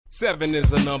7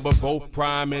 is a number both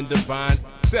prime and divine.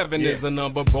 7 is a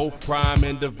number both prime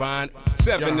and divine.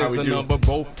 7 is a number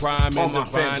both prime and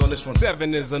divine.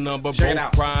 7 is a number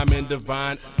both prime and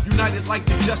divine. United like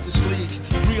the Justice League,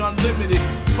 we unlimited.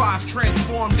 5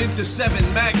 transformed into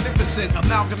 7, magnificent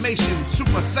amalgamation.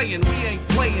 Super Saiyan, we ain't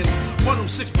playing.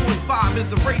 106.5 is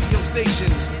the radio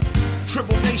station.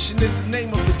 Tribble Nation is the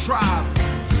name of the tribe.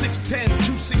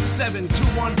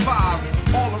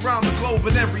 610-267-215. All around the globe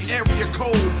in every area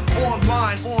code.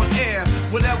 Online, on air,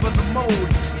 whatever the mode.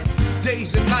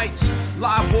 Days and nights,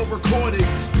 live or recorded.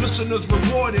 Listeners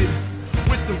rewarded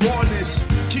with the rawness.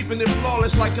 Keeping it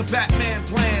flawless like a Batman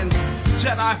plan.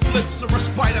 Jedi flips or a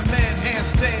Spider-Man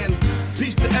handstand.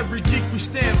 Peace to every geek we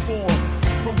stand for.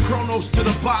 From Kronos to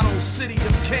the bottle, city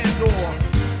of Kandor.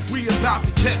 We about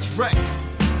to catch wreck.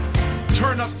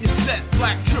 Turn up your set,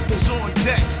 Black Triples on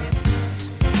deck.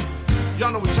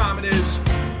 Y'all know what time it is.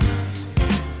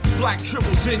 Black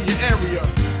Triples in your area.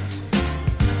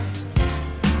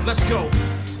 Let's go.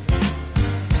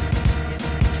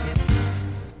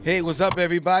 Hey, what's up,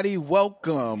 everybody?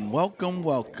 Welcome.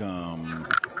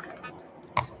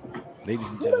 Ladies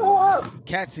and gentlemen,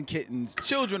 cats and kittens,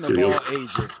 children of all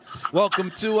ages. Welcome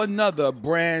to another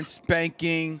brand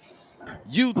spanking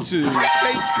YouTube,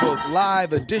 Facebook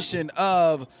Live edition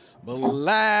of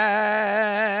Black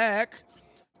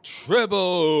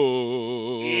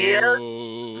Tribble. Yo.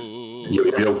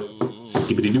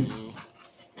 Skibbity-doo.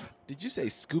 Did you say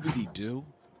Scooby-Doo?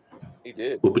 He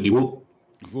did. Whoopity-whoop.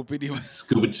 Whoopity-whoop.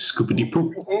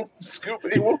 Scoopity-poop.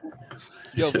 Scoopity-whoop.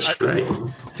 Yo, That's right.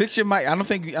 Fix your mic. I don't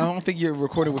think you're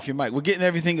recording with your mic. We're getting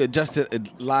everything adjusted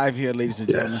live here, ladies and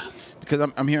gentlemen, because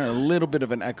I'm hearing a little bit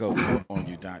of an echo on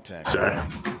you, Dante. Sorry.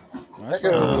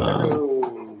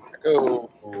 Echo.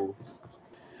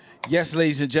 Yes,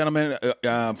 ladies and gentlemen,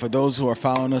 for those who are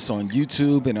following us on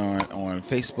YouTube and on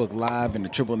Facebook Live in the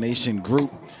Tribble Nation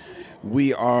group,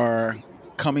 we are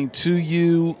coming to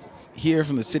you here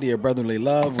from the city of brotherly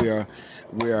love. We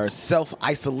are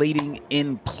self-isolating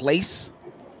in place.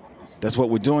 That's what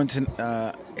we're doing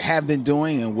have been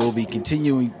doing and will be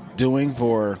continuing doing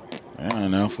for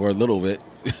a little bit.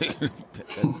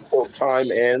 Until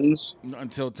time ends.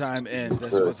 Until time ends.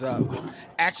 That's what's up.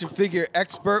 Action figure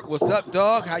expert, what's up,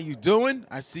 dog? How you doing?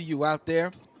 I see you out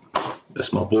there.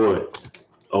 That's my boy.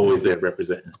 Always there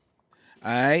representing.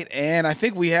 All right, and I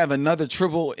think we have another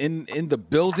Tribble in the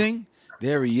building.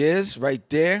 There he is, right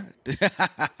there.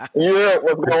 Yeah,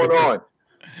 what's going on?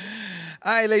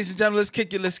 All right, ladies and gentlemen, let's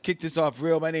kick this off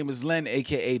real. My name is Len,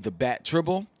 a.k.a. The Bat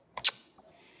Tribble.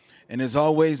 And as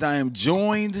always, I am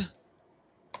joined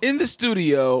in the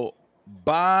studio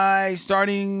by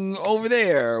starting over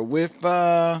there with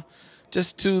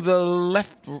just to the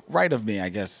right of me, I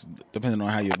guess, depending on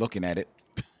how you're looking at it.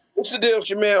 What's the deal? It's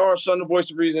your man, our son, the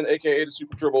voice of reason, a.k.a. the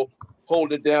Super Tribble,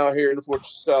 holding it down here in the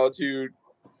Fortress of Solitude.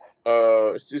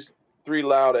 It's just 3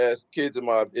 loud-ass kids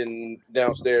in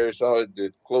downstairs, so I had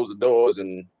to close the doors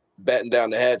and batten down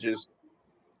the hatches.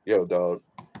 Yo, dog,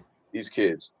 these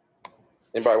kids.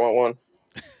 Anybody want one?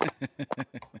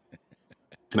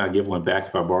 Can I give one back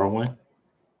if I borrow one?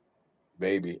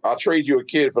 Maybe. I'll trade you a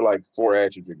kid for like 4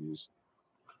 action figures.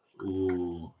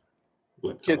 Ooh.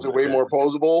 Kids are way more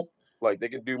posable. Like, they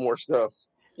can do more stuff.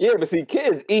 Yeah, but see,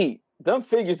 kids eat. Them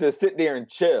figures just sit there and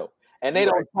chill. And they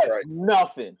don't touch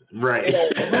nothing. Right. They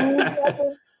don't move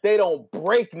nothing. They don't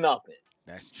break nothing.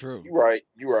 That's true. You're right.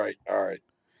 All right.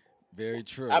 Very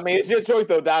true. I mean, it's your choice,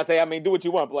 though, Dante. I mean, do what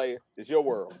you want, player. It's your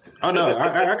world. Oh, no.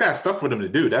 I got stuff for them to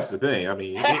do. That's the thing. I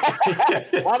mean. I'm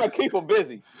going to keep them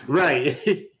busy. Right.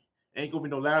 Ain't going to be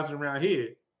no lounging around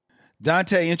here.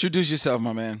 Dante, introduce yourself,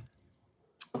 my man.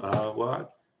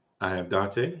 Well, I am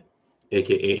Dante,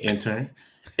 a.k.a. Intern,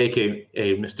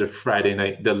 a.k.a. Mr. Friday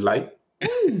Night Delight.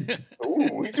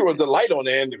 Ooh, he threw a delight on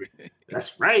the end of it.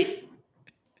 That's right.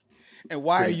 And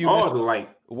why are you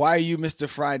Mr.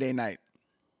 Friday Night?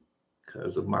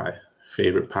 Because of my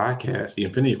favorite podcast, The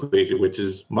Infinity Equation, which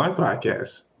is my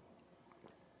podcast.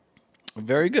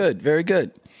 Very good.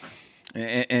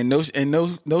 And no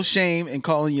shame in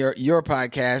calling your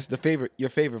podcast your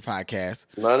favorite podcast.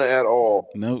 None at all.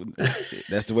 No,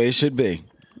 that's the way it should be.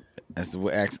 That's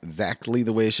exactly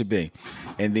the way it should be.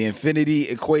 And The Infinity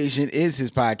Equation is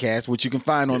his podcast, which you can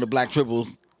find on the Black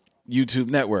Tribbles YouTube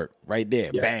network right there.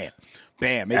 Yes.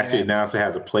 Bam. Actually, now it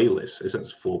has a playlist. It's a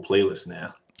full playlist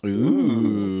now.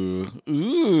 Ooh.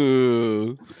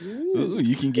 You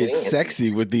can get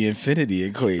sexy with The Infinity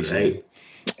Equation. Right.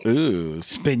 Ooh,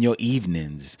 spend your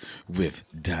evenings with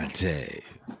Dante.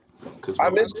 I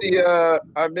missed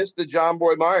the John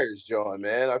Boy Myers, John,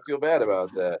 man. I feel bad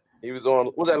about that. He was on,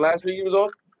 was that last week he was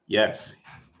on? Yes.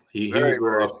 He was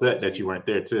very upset that you weren't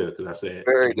there too, because I said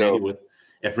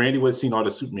if Randy would have seen all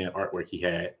the Superman artwork he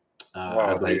had,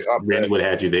 I was like, Randy would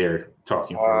have had you there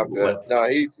talking. No,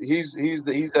 he's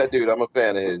that dude. I'm a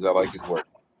fan of his. I like his work.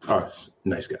 Oh,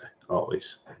 nice guy,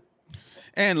 always.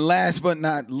 And last but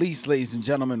not least, ladies and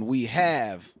gentlemen, we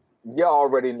have. Y'all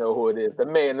already know who it is. The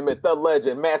man, the myth, the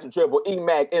legend, Master Triple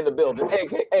E-Mac in the building,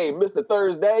 a.k.a. Mr.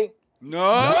 Thursday.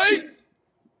 Night.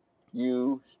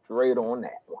 You straight on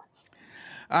that one.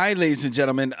 All right, ladies and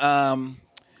gentlemen.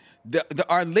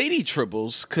 Our Lady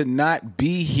Tribbles could not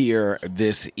be here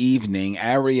this evening.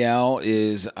 Ariel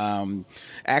is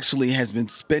actually has been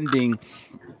spending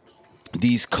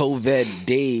these COVID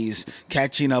days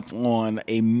catching up on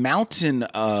a mountain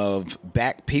of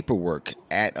back paperwork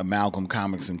at Amalgam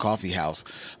Comics and Coffee House.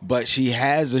 But she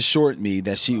has assured me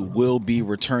that she will be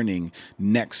returning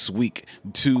next week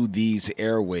to these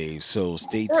airwaves. So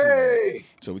stay tuned. Hey!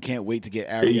 So we can't wait to get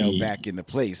Ariel back in the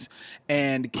place.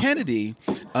 And Kennedy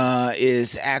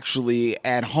is actually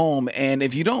at home. And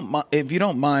if you don't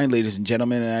mind, ladies and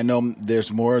gentlemen, and I know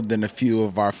there's more than a few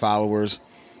of our followers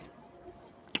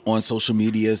on social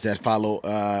medias that follow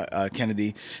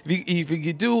Kennedy, if you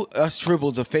could do us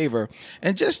Tribbles a favor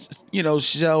and just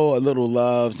show a little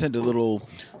love, send a little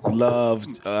love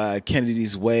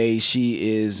Kennedy's way.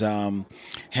 She is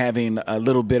having a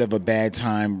little bit of a bad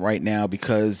time right now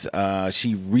because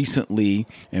she recently,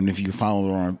 and if you follow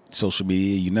her on social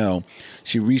media,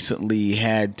 she recently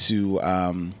had to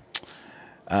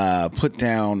put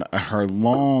down her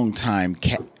longtime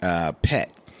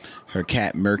pet, her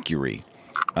cat Mercury.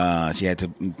 She had to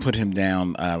put him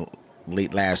down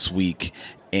late last week,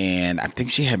 and I think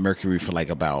she had Mercury for like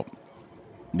about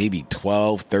maybe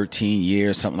 12, 13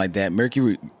 years, something like that.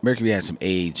 Mercury had some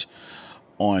age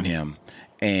on him,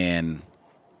 and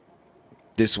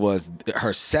this was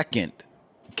her second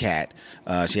cat.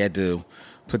 She had to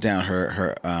put down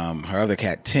her other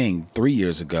cat Ting 3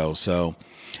 years ago. So,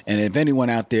 and if anyone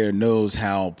out there knows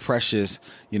how precious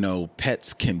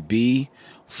pets can be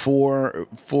for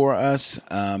us,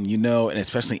 and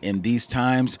especially in these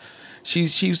times,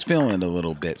 she's feeling a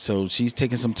little bit, so she's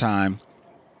taking some time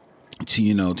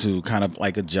to kind of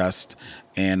like adjust.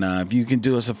 And if you can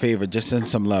do us a favor, just send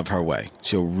some love her way.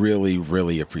 She'll really,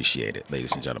 really appreciate it,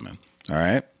 ladies and gentlemen. All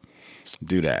right,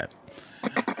 do that.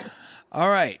 All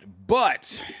right,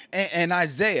 but and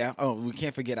Isaiah. Oh, we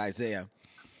can't forget Isaiah.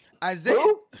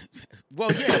 Who?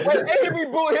 Well, yeah. Wait, ain't he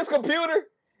reboot his computer?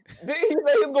 Did he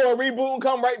say he's going to reboot and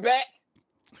come right back?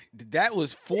 That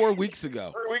was 4 weeks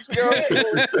ago. 3 weeks ago?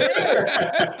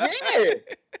 Yeah.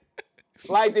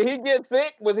 Like, did he get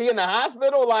sick? Was he in the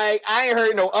hospital? Like, I ain't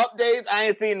heard no updates. I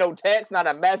ain't seen no text, not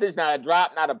a message, not a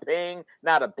drop, not a ping,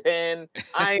 not a pin.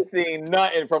 I ain't seen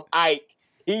nothing from Ike.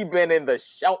 He been in the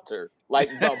shelter, like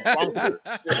the bunker.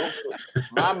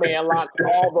 My man locked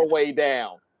all the way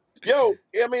down. Yo,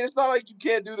 I mean, it's not like you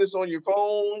can't do this on your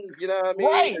phone, you know what I mean?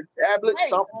 Right. Your tablet,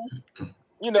 something.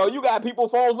 You got people's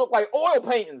phones look like oil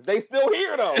paintings. They still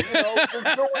here, though.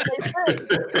 Just doing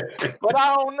their thing. But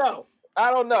I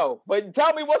don't know. But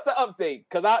tell me what's the update,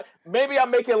 because maybe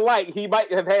I'm making light. He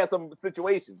might have had some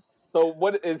situations. So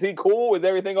what is he cool? Is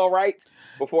everything all right?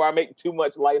 Before I make too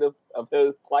much light of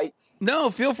his plight.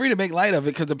 No, feel free to make light of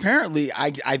it, because apparently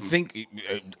I think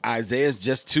Isaiah's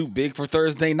just too big for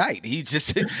Thursday night. He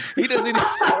doesn't. You need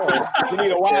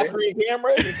a widescreen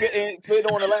camera? You can't fit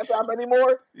on a laptop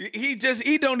anymore? He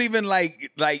don't even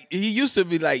like he used to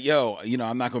be like, yo,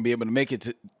 I'm not gonna be able to make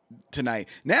it tonight.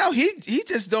 Now he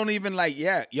just don't even like,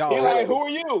 yeah, y'all. He's like, who are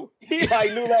you? He's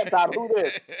like, new laptop. Who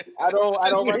this? I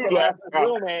don't recognize the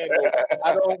Zoom handle.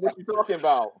 I don't. What you talking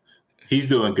about? He's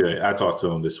doing good. I talked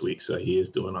to him this week, so he is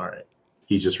doing all right.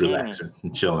 He's just relaxing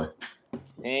and chilling.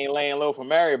 He ain't laying low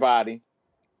from everybody.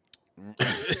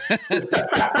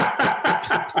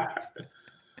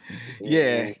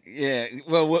 Yeah.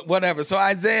 Well, whatever. So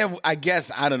Isaiah, I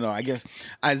guess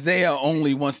Isaiah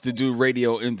only wants to do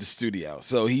radio in the studio,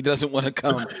 so he doesn't want to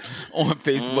come on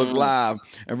Facebook Live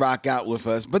and rock out with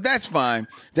us. But that's fine.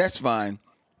 That's fine.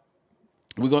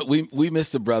 We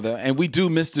miss the brother, and we do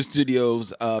miss the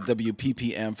studios of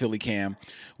WPPM Philly Cam.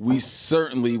 We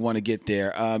certainly want to get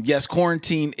there. Yes,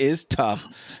 quarantine is tough.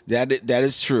 That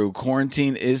is true.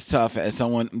 Quarantine is tough, as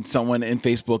someone in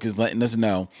Facebook is letting us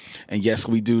know. And yes,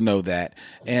 we do know that.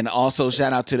 And also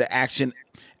shout out to the action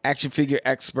figure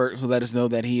expert who let us know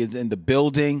that he is in the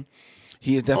building.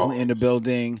 He is definitely in the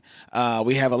building.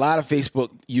 We have a lot of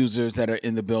Facebook users that are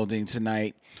in the building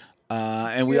tonight,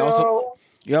 and we also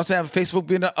have a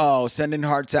Facebook sending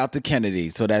hearts out to Kennedy.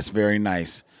 So that's very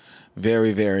nice.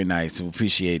 Very, very nice. We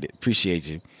appreciate it. Appreciate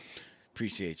you.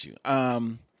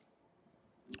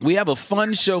 We have a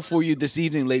fun show for you this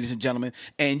evening, ladies and gentlemen.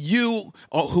 And you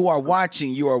who are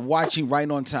watching, you are watching right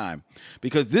on time,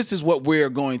 because this is what we're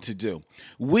going to do.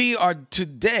 We are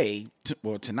tonight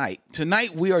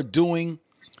we are doing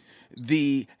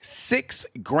the 6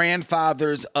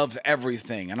 grandfathers of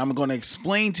everything. And I'm going to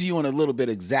explain to you in a little bit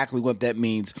exactly what that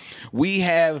means. We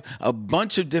have a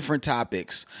bunch of different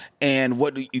topics, and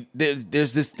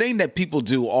there's this thing that people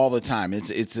do all the time.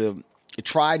 It's a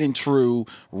tried and true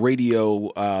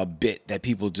radio bit that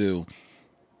people do,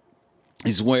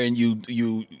 is when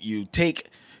you take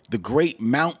the great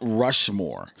Mount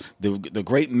Rushmore, the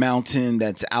great mountain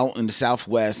that's out in the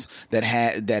Southwest that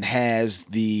has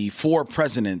the 4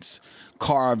 presidents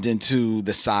carved into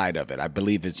the side of it. I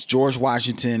believe it's George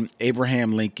Washington,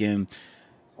 Abraham Lincoln,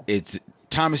 it's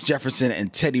Thomas Jefferson,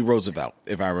 and Teddy Roosevelt,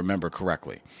 if I remember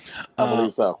correctly. I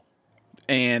believe so.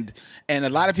 And a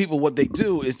lot of people, what they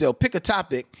do is they'll pick a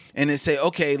topic and they say,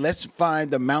 okay, let's find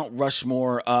the Mount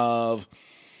Rushmore of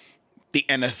the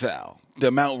NFL, the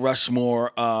Mount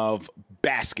Rushmore of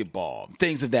basketball,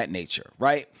 things of that nature,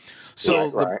 right? So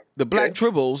the Black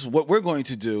Tribbles, what we're going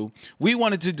to do, we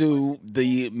wanted to do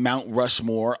the Mount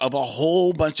Rushmore of a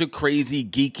whole bunch of crazy,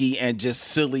 geeky, and just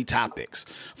silly topics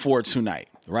for tonight,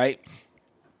 right?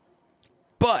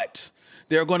 But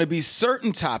there are going to be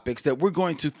certain topics that we're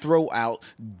going to throw out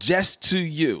just to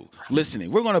you listening.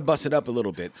 We're going to bust it up a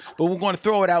little bit, but we're going to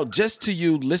throw it out just to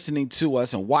you listening to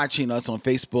us and watching us on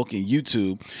Facebook and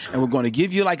YouTube. And we're going to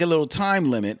give you like a little time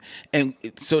limit, and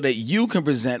so that you can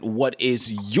present what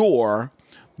is your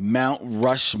Mount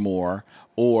Rushmore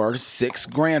or 6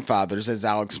 grandfathers, as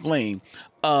I'll explain,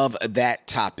 of that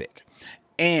topic.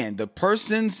 And the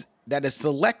persons that is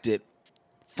selected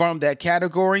from that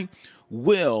category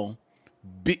will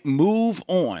move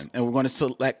on, and we're going to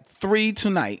select 3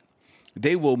 tonight.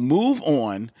 They will move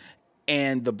on,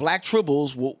 and the Black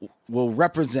Tribbles will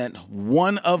represent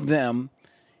one of them.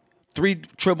 3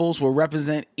 Tribbles will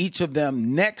represent each of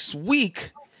them next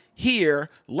week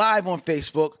here live on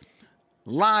Facebook,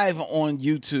 live on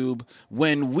YouTube,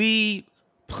 when we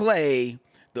play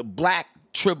the Black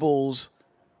Tribbles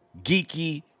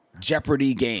Geeky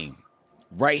Jeopardy game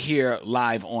right here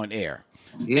live on air.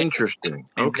 Interesting.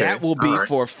 And okay. that will be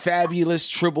for fabulous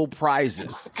Tribble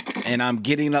prizes. And I'm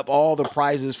getting up all the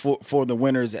prizes for the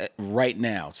winners right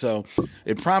now. So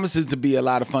it promises to be a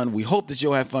lot of fun. We hope that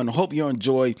you'll have fun. Hope you'll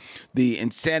enjoy the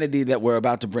insanity that we're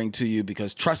about to bring to you,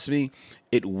 because trust me,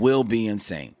 it will be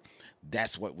insane.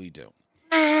 That's what we do.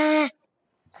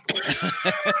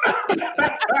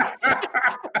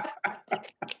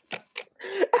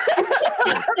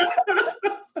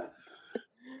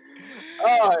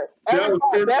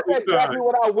 That's exactly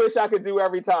what I wish I could do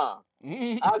every time.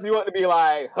 I just want to be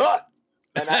like, huh,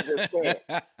 and I just can't.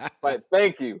 But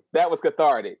thank you. That was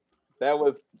cathartic. That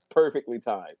was perfectly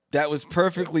timed. That was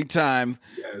perfectly timed.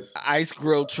 Yes. Ice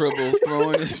Grill Tribble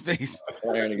throwing his face.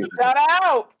 Shout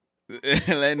out.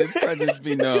 Letting his presence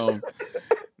be known.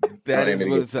 That is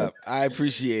what's up. I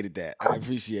appreciated that.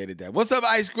 What's up,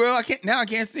 Ice Grill? I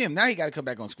can't see him. Now he got to come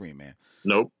back on screen, man.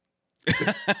 Nope.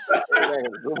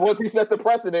 Once he sets the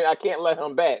precedent, I can't let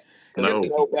him back. No.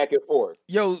 Go back and forth.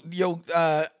 Yo,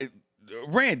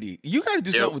 Randy, you got to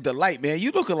do something with the light, man.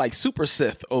 You looking like Super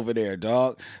Sith over there,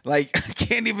 dog. Like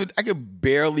I can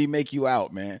barely make you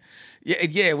out, man.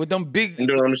 Yeah, with them big.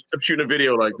 I'm shooting a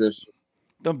video like this.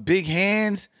 Them big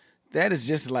hands. That is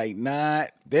just like not.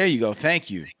 There you go.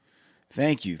 Thank you.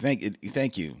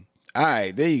 All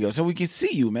right, there you go. So we can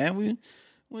see you, man. We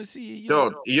want to see you.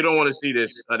 No, you don't want to see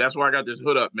this. That's why I got this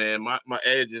hood up, man. My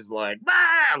edge is like,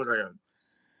 look like a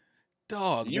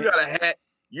dog. You got a hat.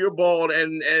 You're bald,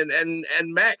 and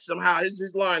Max somehow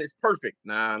his line is perfect.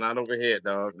 Nah, not over here,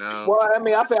 dog. No. Well, I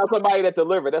mean, I found somebody that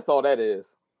delivered. That's all that is.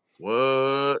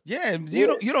 What? Yeah, you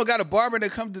don't got a barber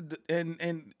that come to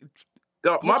and.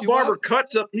 Dog, my barber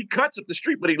cuts up the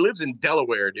street, but he lives in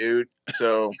Delaware, dude.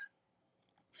 So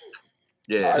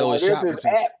yeah. So there's this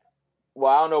app.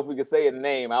 Well, I don't know if we can say a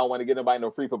name. I don't want to get nobody no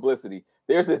free publicity.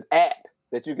 There's this app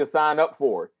that you can sign up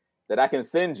for that I can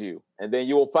send you, and then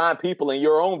you will find people in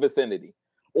your own vicinity.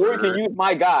 Or you can use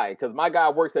my guy, because my guy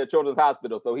works at Children's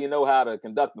Hospital, so he know how to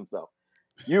conduct himself.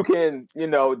 You can,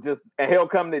 and he'll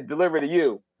come to deliver to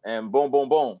you, and boom, boom,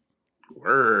 boom.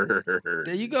 Word.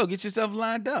 There you go. Get yourself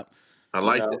lined up. I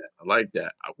like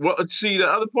that. Well, let's see. The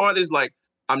other part is like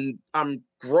I'm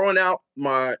growing out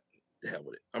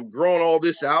I'm growing all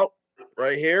this out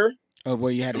right here. Oh,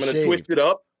 where you had I'm gonna twist it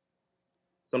up.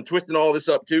 So I'm twisting all this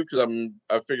up too, because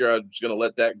I figure I'm just gonna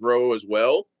let that grow as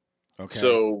well. Okay.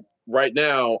 So right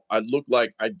now I look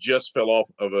like I just fell off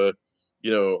of a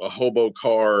hobo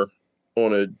car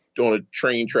on a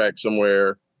train track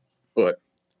somewhere, but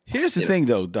Here's the thing,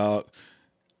 though, dog.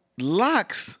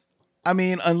 Locks. I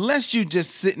mean, unless you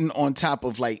just sitting on top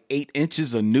of like 8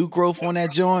 inches of new growth on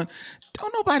that joint,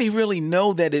 don't nobody really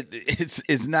know that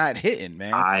it's not hitting,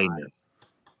 man. I know.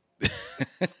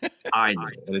 I know,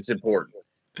 and it's important.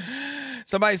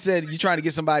 Somebody said you're trying to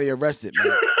get somebody arrested,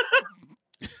 man.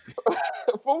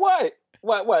 For what?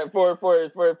 What?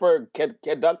 For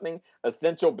conducting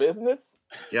essential business?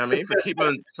 Yeah, I mean, for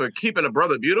keeping a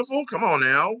brother beautiful. Come on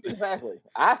now. Exactly.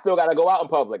 I still got to go out in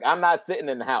public. I'm not sitting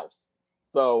in the house,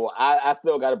 so I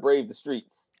still got to brave the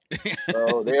streets.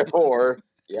 So therefore,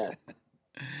 yes.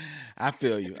 I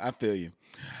feel you.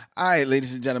 All right,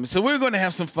 ladies and gentlemen. So we're going to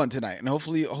have some fun tonight, and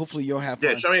hopefully you'll have fun.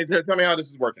 Yeah, tell me how this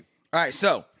is working. All right,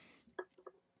 so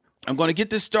I'm going to get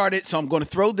this started. So I'm going to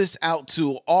throw this out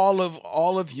to all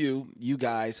of you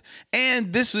guys,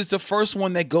 and this is the first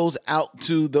one that goes out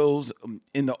to those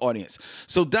in the audience.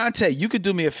 So Dante, you could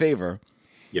do me a favor.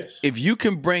 Yes. If you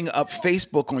can bring up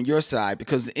Facebook on your side,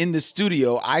 because in the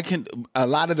studio, a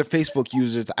lot of the Facebook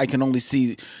users, I can only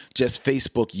see just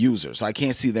Facebook users. So I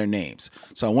can't see their names.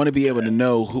 So I want to be able to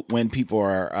know when people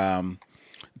are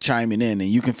chiming in, and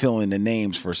you can fill in the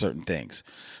names for certain things.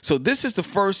 So this is the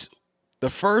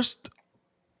first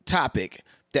topic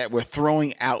that we're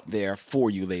throwing out there for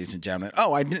you, ladies and gentlemen.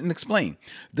 Oh, I didn't explain.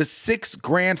 The 6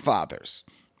 grandfathers.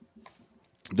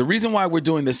 The reason why we're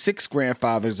doing the 6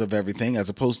 grandfathers of everything as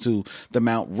opposed to the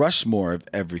Mount Rushmore of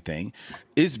everything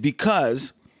is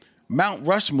because Mount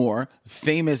Rushmore,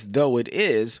 famous though it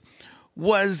is,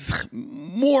 was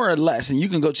more or less, and you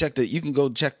can go check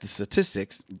the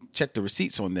statistics, check the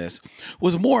receipts on this,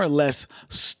 was more or less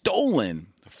stolen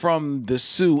from the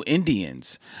Sioux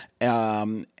Indians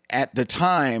at the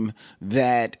time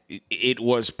that it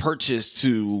was purchased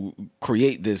to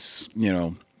create this,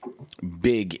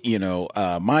 big,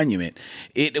 monument.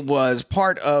 It was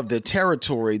part of the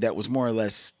territory that was more or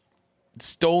less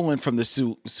stolen from the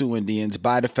Sioux Indians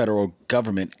by the federal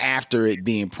government after it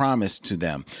being promised to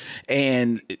them.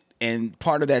 And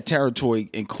part of that territory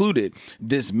included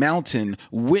this mountain,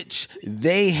 which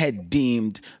they had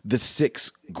deemed the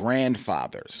 6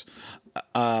 grandfathers.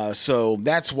 So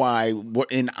that's why we're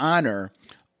in honor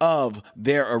of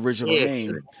their original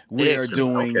name, we are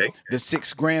doing the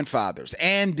 6 grandfathers.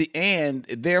 And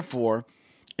therefore,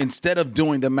 instead of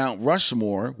doing the Mount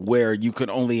Rushmore, where you could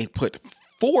only put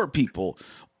 4 people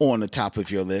on the top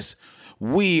of your list,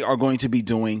 we are going to be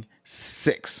doing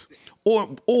 6.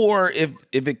 Or if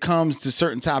it comes to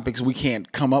certain topics, we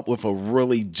can't come up with a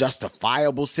really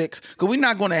justifiable 6, because we're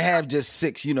not going to have just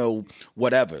 6,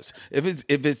 whatevers.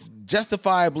 If it's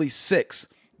justifiably 6,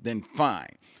 then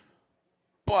fine.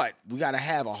 But we got to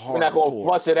have a hard. We're not going to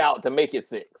flush it out to make it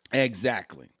 6.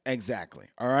 Exactly.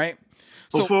 All right.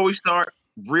 Before we start,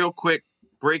 real quick,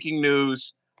 breaking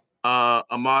news: Ahmaud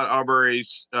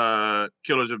Arbery's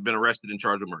killers have been arrested and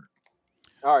charged with murder.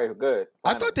 All right, good.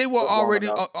 I thought they were already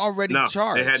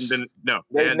charged. They hadn't been. No,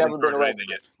 they hadn't never been arrested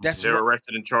yet. They were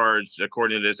arrested and charged,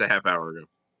 according to this, a half hour ago.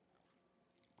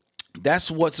 That's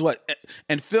what.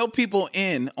 And fill people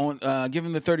in on give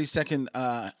them the 30-second.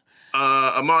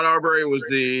 Ahmaud Arbery was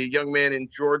the young man in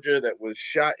Georgia that was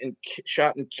shot and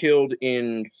killed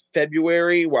in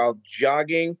February while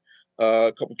jogging.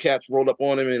 A couple cats rolled up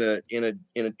on him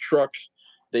in a truck.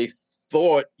 They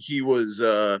thought he was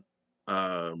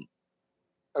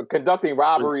conducting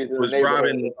robberies. Was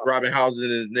robbing houses in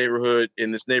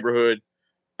this neighborhood.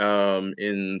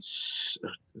 In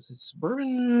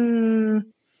suburban.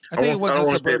 I think it was I don't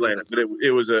want to say Atlanta, but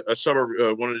it was a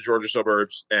suburb, one of the Georgia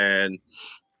suburbs, and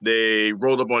they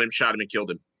rolled up on him, shot him, and killed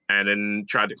him, and then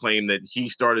tried to claim that he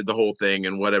started the whole thing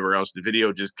and whatever else. The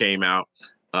video just came out.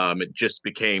 It just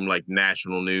became like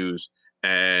national news.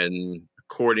 And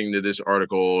according to this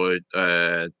article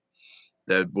that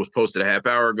was posted a half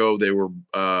hour ago, they were.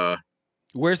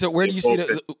 Where do you see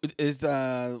is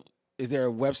there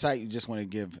a website you just want to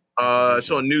give? It's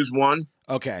on News One.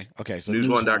 Okay. So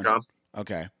News1.com.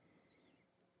 Okay.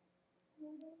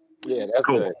 Yeah, that's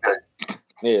cool. Good.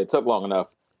 Yeah, it took long enough.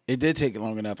 It did take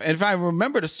long enough. And if I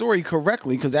remember the story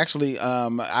correctly, because actually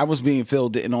I was being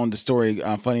filled in on the story,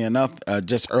 funny enough,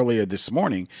 just earlier this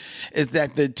morning, is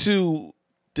that the two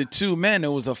men,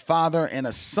 it was a father and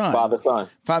a son.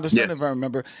 Father-son, if I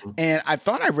remember. And I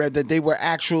thought I read that they were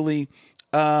actually,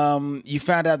 you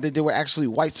found out that they were actually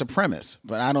white supremacists.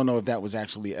 But I don't know if that was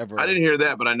actually ever. I didn't hear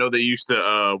that, but I know they used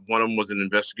to, one of them was an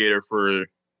investigator for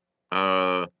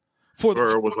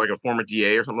was like a former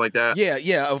DA or something like that. Yeah,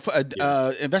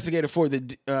 investigator for the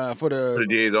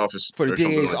DA's office. For the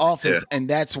DA's office, and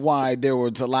that's why there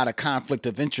was a lot of conflict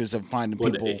of interest of finding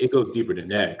people. It goes deeper than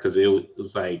that, because it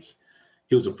was like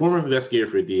he was a former investigator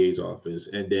for the DA's office,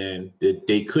 and then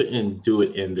they couldn't do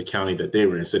it in the county that they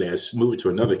were in, so they had to move it to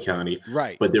another county.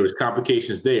 Right. But there was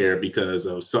complications there because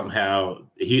of somehow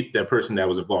that person that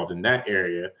was involved in that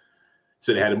area,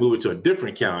 so they had to move it to a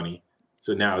different county.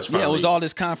 So now it's finally, it was all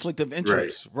this conflict of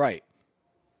interest. Right.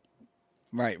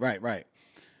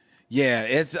 Yeah,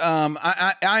 it's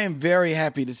I am very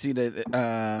happy to see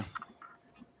that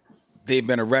they've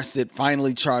been arrested,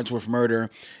 finally charged with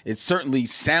murder. It certainly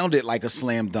sounded like a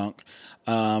slam dunk,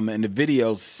 and the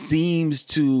video seems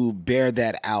to bear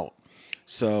that out.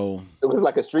 So it was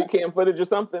like a street cam footage or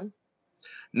something.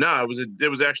 No, it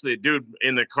was actually a dude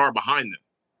in the car behind them.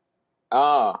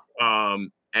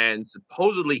 And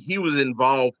supposedly he was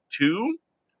involved too,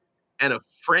 and a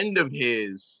friend of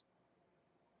his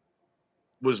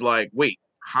was like, "Wait,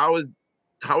 how is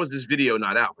this video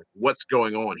not out? Like, what's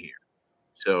going on here?"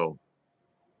 So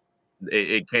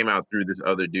it came out through this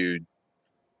other dude,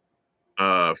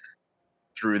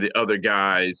 through the other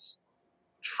guy's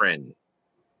friend.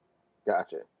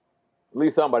 Gotcha. At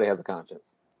least somebody has a conscience.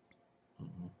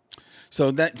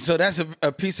 So that's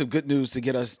a piece of good news to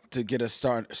get us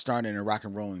started and rock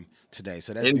and rolling today.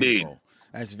 So that's indeed beautiful.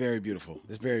 That's very beautiful.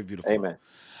 That's very beautiful. Amen.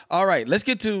 All right, let's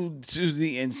get to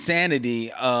the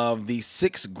insanity of the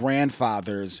 6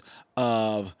 grandfathers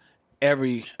of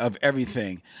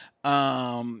everything.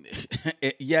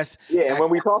 Yes. Yeah, and when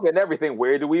we talk at everything,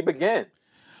 where do we begin?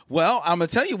 Well, I'm gonna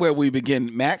tell you where we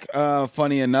begin, Mac.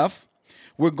 Funny enough,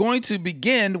 we're going to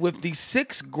begin with the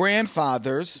 6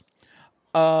 grandfathers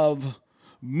of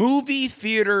movie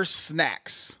theater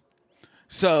snacks.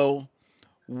 So,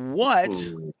 what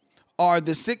are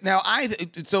the 6? Now,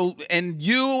 and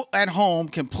you at home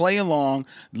can play along.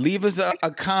 Leave us a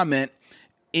comment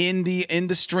in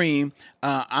the stream.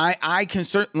 I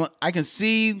can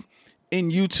see in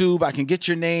YouTube. I can get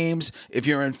your names. If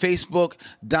you're in Facebook,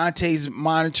 Dante's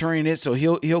monitoring it, so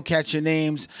he'll catch your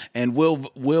names and we'll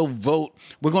vote.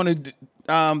 We're going to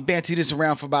banty this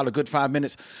around for about a good 5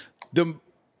 minutes. The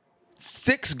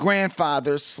 6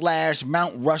 grandfathers /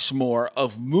 Mount Rushmore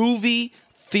of movie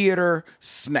theater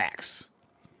snacks.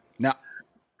 Now,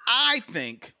 I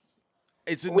think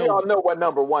it's we all know what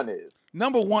number 1 is.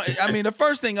 Number 1, I mean, the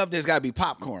first thing up there's got to be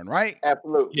popcorn, right?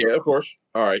 Absolutely. Yeah, of course.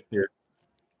 All right. Here.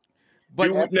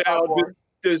 But now,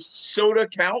 does soda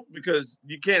count? Because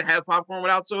you can't have popcorn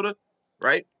without soda,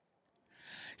 right?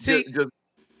 See,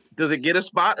 does it get a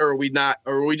spot, or are we not?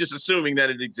 Or are we just assuming that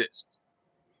it exists?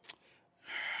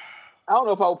 I don't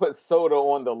know if I would put soda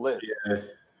on the list. Yeah.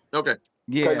 Okay.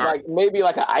 Yeah. Like maybe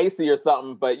like an icy or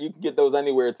something, but you can get those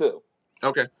anywhere too.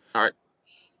 Okay. All right.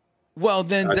 Well,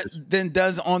 then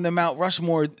does on the Mount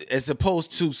Rushmore, as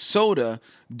opposed to soda,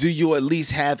 do you at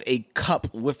least have a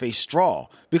cup with a straw?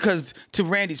 Because to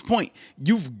Randy's point,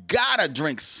 you've got to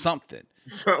drink something.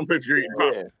 Something if you're eating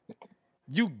popcorn. Yeah.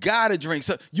 You got to drink.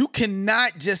 So you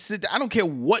cannot just sit there. I don't care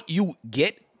what you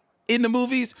get in the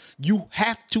movies. You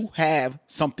have to have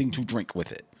something to drink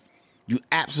with it. You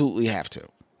absolutely have to.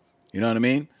 You know what I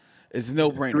mean? It's a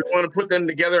no-brainer. Do we want to put them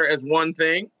together as one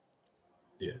thing?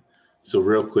 Yeah. So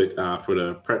real quick, for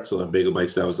the pretzel and bagel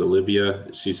bites, that was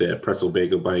Olivia. She said pretzel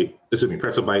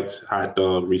bites, hot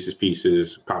dog, Reese's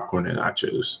Pieces, popcorn, and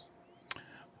nachos.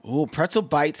 Oh, pretzel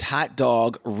bites, hot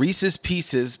dog, Reese's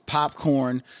Pieces,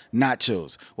 popcorn,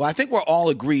 nachos. Well, I think we're all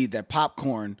agreed that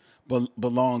popcorn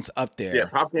belongs up there. Yeah,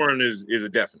 popcorn is a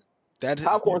definite.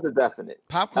 Popcorn's a definite.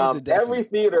 Popcorn's a definite. Every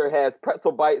theater has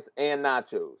pretzel bites and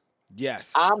nachos.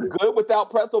 Yes. I'm good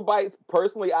without pretzel bites.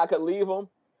 Personally, I could leave them.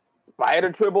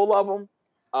 Spider Tribble love them.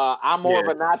 I'm more of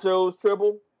a nachos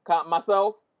Tribble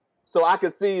myself, so I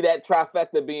could see that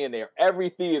trifecta being there. Every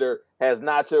theater has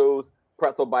nachos,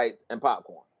 pretzel bites, and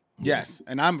popcorn. Yes,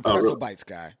 and I'm a pretzel bites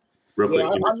guy. Real quick,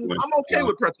 I'm okay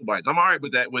with pretzel bites. I'm all right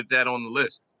with that on the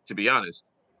list. To be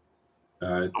honest,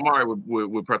 I'm all right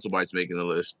with pretzel bites making the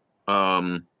list.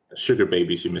 Sugar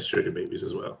babies, you missed sugar babies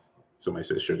as well. Somebody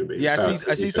said sugar babies. Yeah,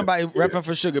 I see somebody repping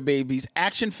for sugar babies.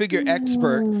 Action Figure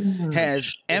Expert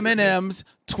has M&M's,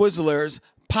 Twizzlers,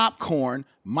 popcorn,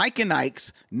 Mike and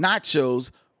Ike's,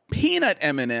 nachos, peanut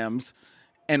M&M's,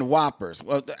 and Whoppers.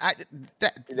 Well,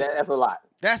 that's a lot.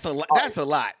 That's a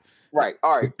lot. Right.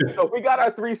 All right. So if we got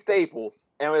our 3 staples,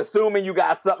 and we're assuming you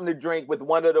got something to drink with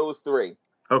one of those 3,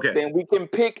 okay, then we can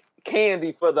pick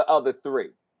candy for the other 3.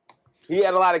 He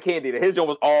had a lot of candy. His one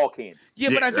was all candy.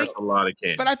 Yeah, but I think a lot of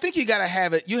candy. But I think you gotta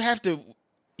have it. You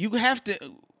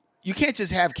can't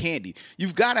just have candy.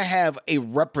 You've got to have a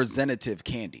representative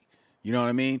candy. You know what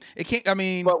I mean? It can't. I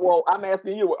mean, but I'm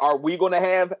asking you: are we going to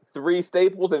have 3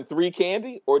 staples and 3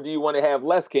 candy, or do you want to have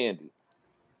less candy?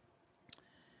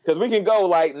 Because we can go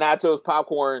like nachos,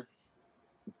 popcorn,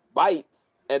 bites,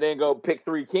 and then go pick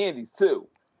 3 candies too,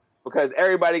 because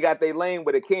everybody got their lane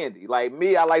with a candy. Like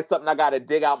me, I like something I got to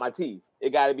dig out my teeth. It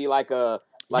got to be like a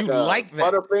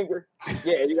Butterfinger.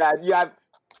 Yeah, you got.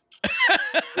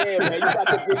 Yeah, man,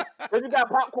 you got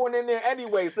popcorn in there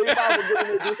anyway, so you might as well get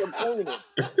in there and do some cleaning.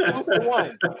 2 for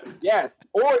 1. Yes,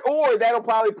 or that'll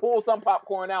probably pull some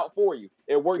popcorn out for you.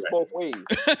 It works both ways.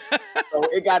 So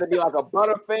it got to be like a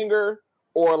Butterfinger,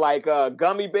 or like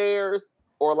gummy bears,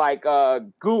 or like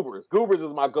Goobers. Goobers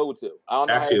is my go-to. I don't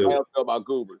know how you else feel about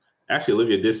Goobers. Actually,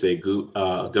 Olivia did say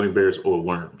gummy bears or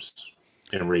worms,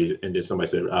 and then somebody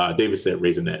said David said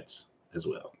Raisinets as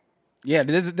well. Yeah,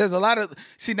 there's a lot of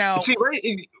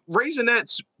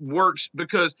Raisinets works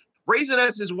because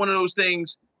Raisinets is one of those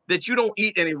things that you don't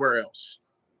eat anywhere else.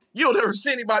 You don't ever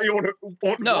see anybody walking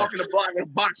the block with a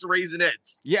box of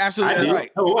Raisinets. Yeah, absolutely right.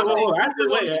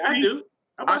 I do.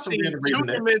 I see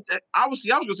Junior Mints. I was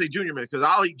going to say Junior Mints because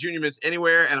I'll eat Junior Mints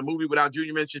anywhere, and a movie without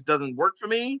Junior Mints just doesn't work for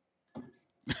me.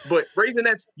 But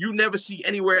Raisinets, you never see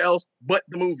anywhere else but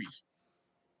the movies.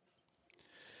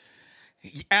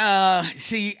 See,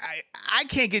 I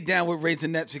can't get down with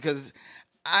Raisinets because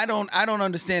I don't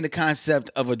understand the concept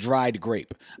of a dried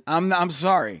grape. I'm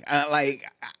sorry.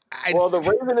 Well, the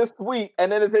raisin is sweet,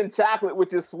 and then it's in chocolate,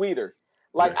 which is sweeter.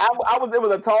 Like it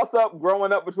was a toss up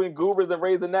growing up between Goobers and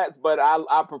Raisinets, but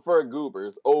I prefer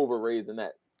Goobers over Raisinets.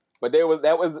 But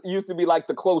that used to be like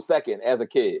the close second as a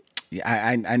kid.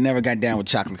 Yeah, I never got down with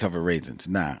chocolate covered raisins.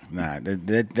 Nah.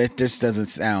 That just doesn't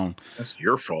sound. That's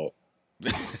your fault.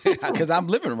 Because I'm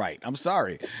living right. I'm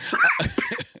sorry.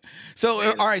 So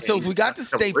all right. So if we got the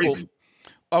staple.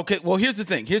 Okay, well, here's the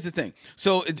thing.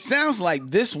 So it sounds like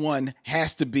this one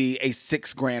has to be a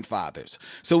 6 grandfathers.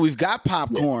 So we've got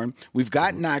popcorn, we've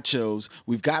got nachos,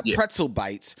 we've got pretzel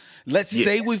bites. Let's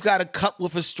say we've got a cup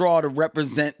with a straw to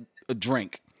represent a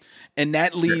drink, and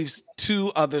that leaves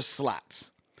 2 other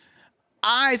slots.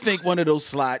 I think one of those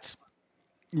slots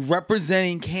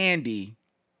representing candy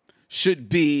should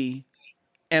be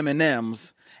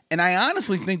M&M's, and I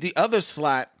honestly think the other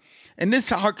slot. And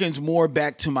this harkens more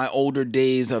back to my older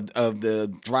days of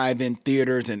the drive-in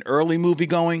theaters and early movie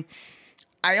going.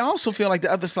 I also feel like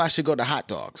the other slot should go to hot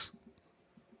dogs.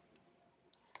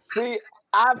 See,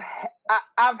 I've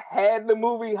had the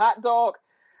movie Hot Dog,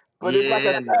 but it's like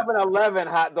a 7-Eleven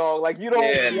hot dog. Like you don't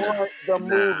want the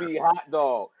movie hot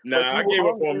dog. I gave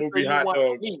up on movie hot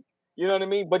dogs. You know what I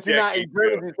mean? But you're not in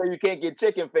Jersey, so you can't get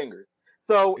chicken fingers.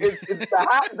 So it's the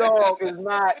hot dog is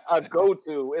not a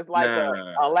go-to. It's like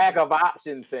a lack of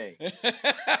option thing.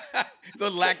 It's a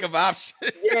lack of option.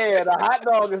 Yeah, the hot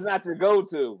dog is not your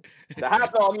go-to. The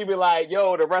hot dog, you be like,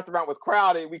 yo, the restaurant was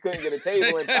crowded. We couldn't get a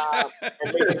table in time and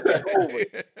make it take over.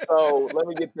 So let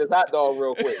me get this hot dog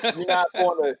real quick. You're not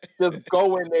going to just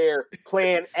go in there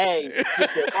plan A,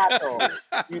 get your hot dog.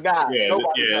 You're not.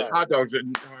 Nobody does. Hot dogs.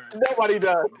 Nobody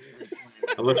does.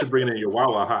 Unless you're bringing in your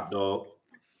Wawa hot dog.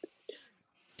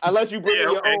 Unless you bring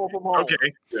your own from home.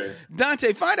 Okay.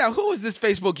 Dante, find out who is this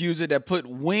Facebook user that put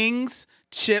wings,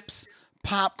 chips,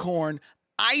 popcorn,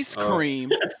 ice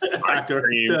cream,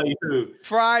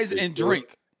 fries, and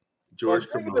drink. George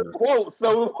quote.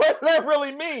 So what does that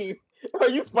really mean? Are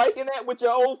you spiking that with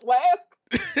your old flask?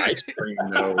 Ice cream,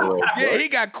 no. Yeah, he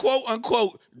got quote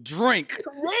unquote drink.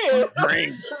 Yeah,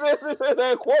 drink.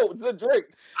 That quote, it's a drink.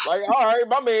 Like, all right,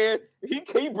 my man,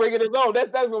 he bringing his own. That's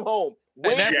from home.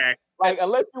 Like,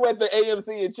 unless you at the AMC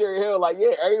in Cherry Hill, like,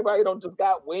 everybody don't just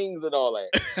got wings and all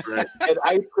that. Right. And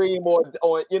ice cream or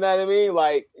you know what I mean?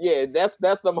 Like,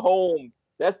 that's some home.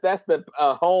 That's the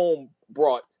home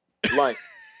brought lunch.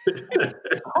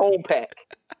 Home pack.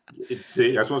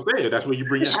 See, that's what I'm saying. That's where you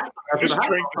bring your hot dog. Just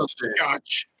drink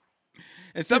scotch.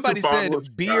 And somebody said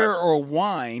beer or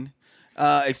wine,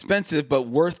 expensive but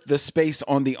worth the space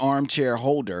on the armchair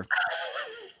holder.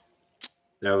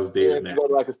 That was David. You go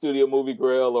to like a Studio Movie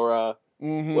Grill or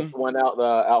what's the one out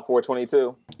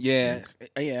 422? Yeah.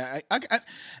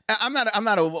 I'm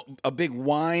not a big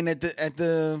wine at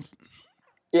the.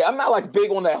 Yeah, I'm not like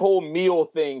big on that whole meal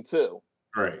thing too.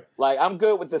 Right. Like I'm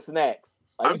good with the snacks.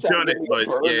 Like, I've done it, but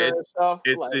it's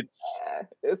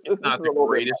not the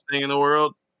greatest thing in the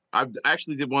world. I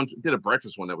actually did a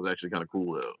breakfast one that was actually kind of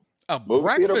cool though. A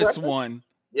breakfast one.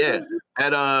 Yeah,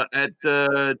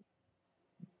 at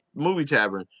Movie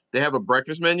Tavern, they have a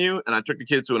breakfast menu, and I took the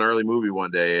kids to an early movie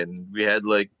one day, and we had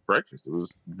like breakfast. It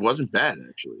wasn't bad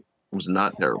actually. It was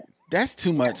not terrible. That's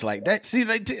too much like that. See,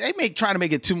 like they try to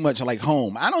make it too much like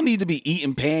home. I don't need to be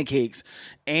eating pancakes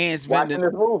and spending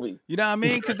watching this movie. You know what I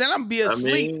mean? Because then I'm be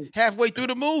asleep halfway through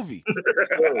the movie.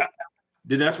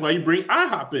 Then that's why you bring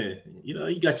IHOP in. You know,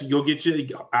 you go get your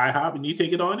IHOP and you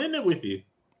take it on in there with you.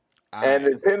 And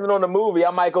depending on the movie,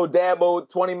 I might go dad mode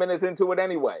 20 minutes into it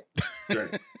anyway. All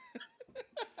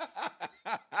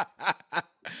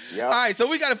right, so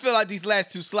we got to fill out these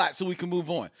last 2 slots so we can move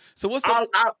on. So what's up?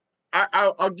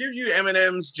 I'll give you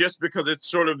M&M's just because it's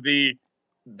sort of the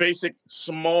basic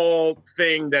small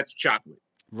thing that's chocolate.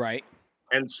 Right.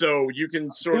 And so you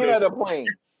can sort peanut of or plain.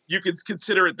 You can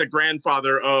consider it the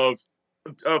grandfather of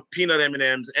peanut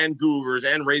M&M's and Goobers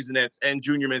and Raisinets and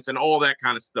Junior Mints and all that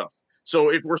kind of stuff. So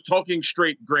if we're talking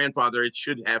straight grandfather, it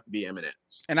should have to be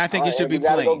M&M's. And I think it should be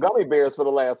plain. You gotta go Gummy Bears for the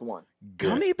last one.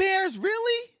 Gummy Bears,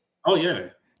 really? Oh yeah.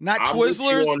 Not I'm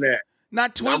Twizzlers. With you on that.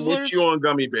 Not Twizzlers. I'm with you on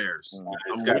Gummy Bears.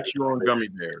 I'm with you on Gummy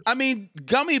Bears. I mean,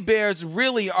 Gummy Bears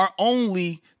really are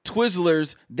only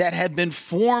Twizzlers that have been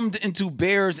formed into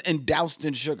bears and doused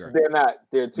in sugar. They're not.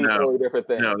 They're two totally different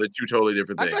things. No, they're 2 totally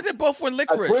different things. I thought they both were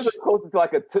licorice. A Twizzler is closer to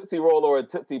like a Tootsie Roll or a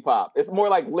Tootsie Pop. It's more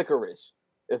like licorice.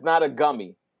 It's not a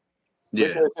gummy. Yeah.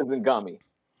 Licorice isn't gummy.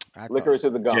 Licorice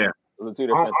is a gummy. Yeah. Those are 2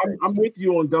 different things. I'm with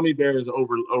you on Gummy Bears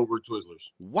over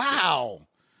Twizzlers. Wow.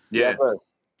 Yeah.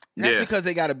 That's because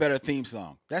they got a better theme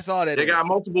song. That's all that they is. got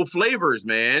multiple flavors,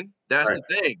 man. That's the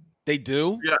thing. They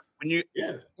do? Yeah. When you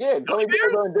Gummy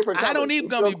Bears are in different colors. I don't eat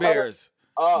Gummy Bears.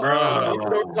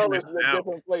 Different colors with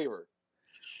different flavors.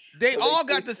 They all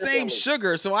got the same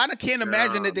sugar, so I can't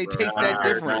imagine that they taste that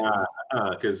different.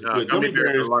 Because Gummy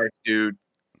Bears are life, dude.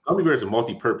 Gummy Bears are a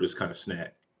multi-purpose kind of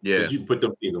snack. Yeah. You put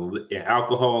them in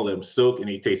alcohol, let them soak, and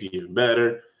they taste even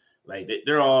better. Like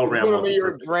they're all around. Put them in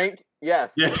your drink.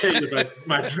 Yes. Yeah,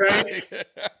 my drink.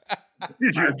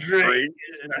 My drink.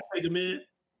 And I take them in.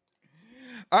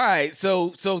 All right, so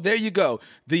there you go.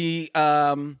 The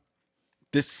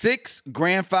 6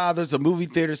 grandfathers of movie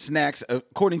theater snacks,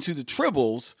 according to the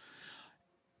Tribbles,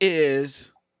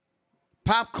 is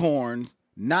popcorn,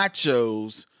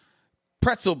 nachos,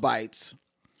 pretzel bites,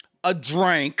 a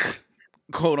drink,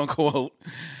 quote unquote,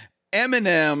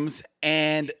 M&M's,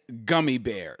 and gummy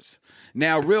bears.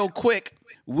 Now, real quick,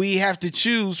 we have to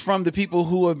choose from the people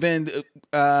who have been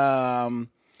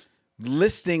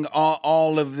listing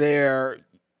all of their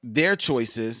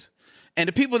choices, and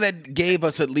the people that gave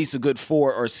us at least a good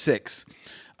 4 or 6.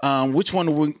 Which one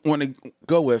do we want to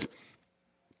go with?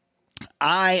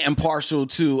 I am partial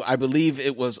to, I believe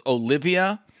it was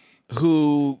Olivia,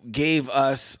 who gave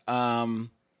us,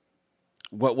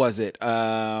 what was it?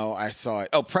 I saw it.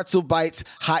 Oh, pretzel bites,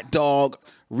 hot dog,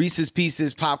 Reese's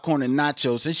Pieces, popcorn, and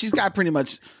nachos. And she's got pretty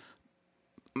much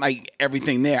like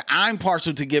everything there. I'm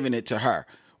partial to giving it to her.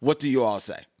 What do you all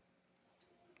say?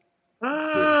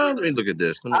 Let me look at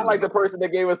this. I like the person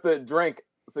that gave us the drink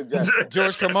suggestion.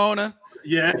 George Carmona?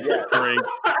 Yeah. Drink.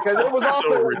 Because it was also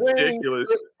so ridiculous.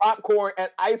 Popcorn and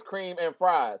ice cream and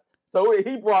fries. So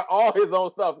he brought all his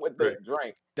own stuff with the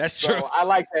drink. That's true. So I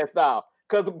like that style.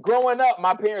 Because growing up,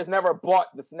 my parents never bought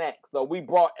the snacks. So we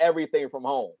brought everything from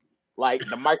home. Like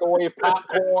the microwave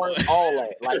popcorn, all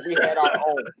that. Like we had our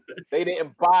own. They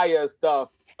didn't buy us stuff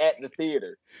at the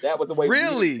theater. That was the way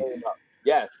Really? we came up.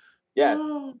 Yes. Yes.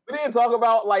 We didn't talk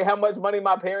about like how much money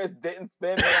my parents didn't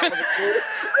spend when I was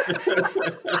a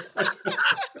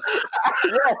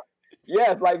kid.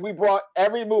 Yes, like we brought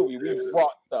every movie. We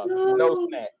brought stuff. No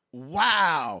snacks.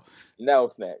 Wow. No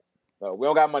snacks. So we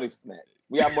don't got money for snacks.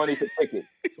 We got money for tickets.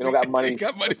 We don't got money.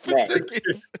 Got money for snacks.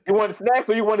 tickets. You want snacks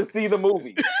or you want to see the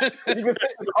movie? You can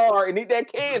sit in the car and eat that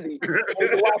candy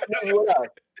and watch the movie with us.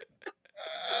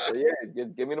 So yeah,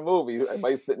 give me the movie.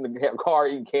 Everybody sit in the car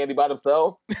eating candy by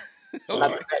themselves. I'm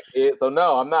not a snack kid, so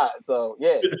no, I'm not. So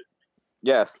yeah.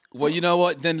 Yes. Well, you know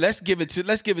what? Then let's give it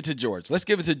to George. Let's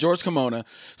give it to George Carmona.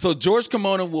 So George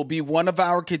Carmona will be one of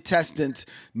our contestants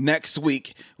next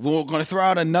week. We're going to throw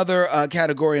out another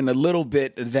category in a little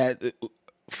bit that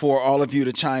for all of you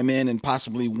to chime in and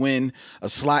possibly win a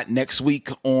slot next week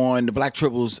on the Black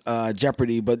Tribbles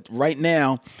Jeopardy. But right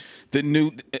now, the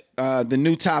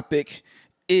new topic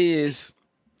is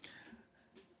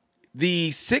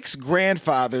the 6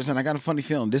 grandfathers, and I got a funny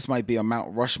feeling this might be a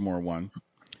Mount Rushmore one,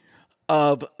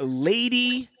 of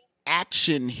lady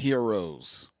action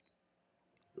heroes.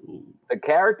 The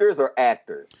characters or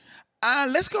actors?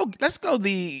 Let's go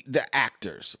the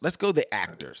actors. Let's go the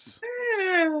actors.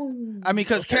 I mean,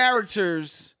 because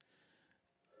characters,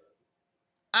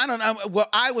 I don't know. Well,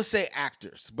 I would say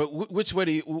actors, but which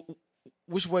way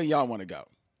y'all want to go?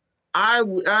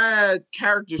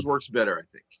 Characters works better, I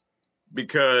think,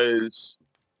 because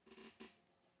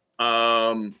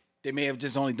they may have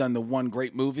just only done the one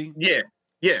great movie. Yeah.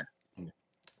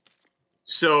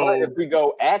 So but if we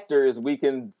go actors, we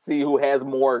can see who has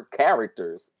more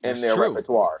characters in their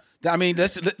repertoire. I mean,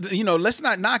 let's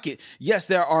not knock it. Yes,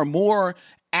 there are more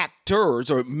actors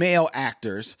or male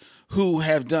actors who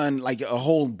have done like a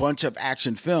whole bunch of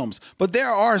action films, but there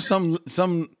are some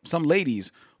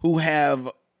ladies who have,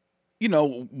 you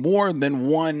know, more than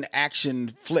one action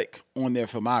flick on their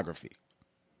filmography.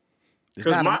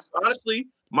 Honestly,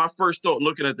 my first thought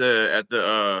looking at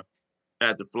the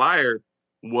flyer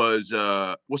was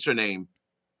what's her name?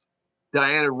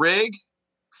 Diana Rigg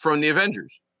from the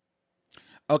Avengers.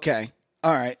 Okay.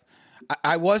 All right.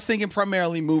 I was thinking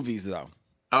primarily movies though.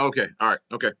 Oh, okay. All right.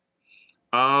 Okay.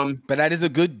 But that is a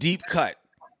good deep cut.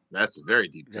 That's a very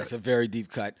deep cut. That's a very deep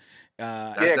cut.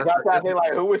 Guys out there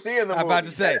like, who was she in the movie? I'm about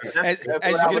to say, as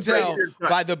you can tell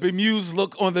by the bemused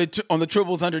look on the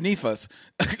tribbles underneath us,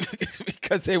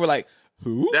 because they were like,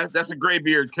 "Who?" That's a gray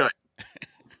beard cut.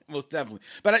 Most definitely.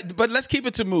 But let's keep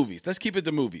it to movies.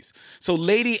 So,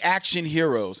 lady action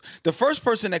heroes. The first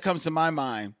person that comes to my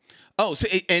mind. Oh, so,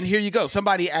 and here you go.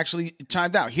 Somebody actually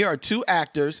chimed out. Here are two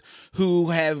actors who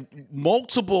have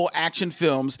multiple action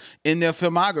films in their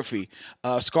filmography: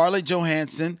 Scarlett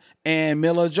Johansson and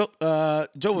Mila Jovovich.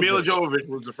 Mila Jovovich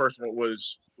was the first one.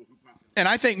 And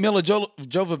I think Mila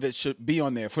Jovovich should be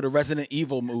on there for the Resident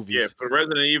Evil movies. Yeah, for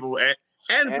Resident Evil and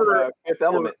for Fifth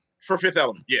Element. For Fifth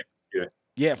Element, yeah.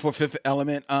 Yeah, for Fifth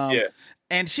Element. Yeah.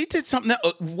 And she did something.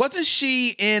 Wasn't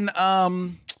she in?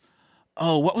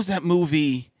 What was that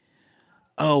movie?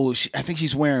 Oh, I think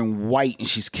she's wearing white and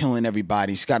she's killing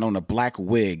everybody. She's got on a black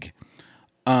wig.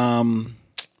 I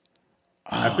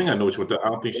think I know which one. I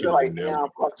don't think she was in there.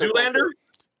 Zoolander?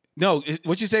 No,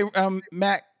 what'd you say,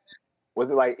 Mac? Was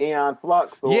it like Aeon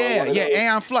Flux? Or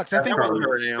Aeon Flux. I think that was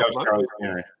Charlize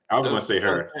Theron. I was going to say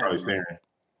her, Charlize Theron.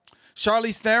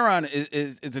 Charlize Theron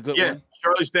is a good one. Yeah,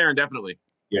 Charlize Theron, definitely.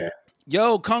 Yeah.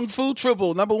 Yo, Kung Fu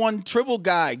Tribble, #1 Tribble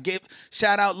guy.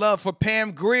 Shout out love for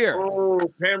Pam Grier. Oh,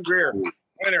 Pam Grier.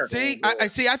 Winner. See, I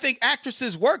think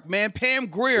actresses work, man. Pam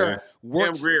Grier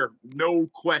works. Pam Grier, no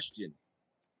question.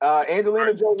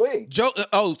 Angelina Jolie.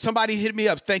 Somebody hit me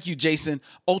up. Thank you, Jason.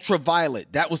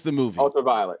 Ultraviolet. That was the movie.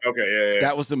 Ultraviolet. Okay, yeah.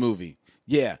 That was the movie.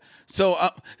 Yeah. So,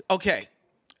 okay.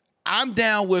 I'm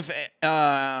down with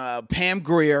Pam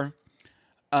Grier,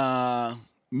 Mila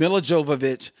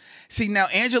Jovovich. See, now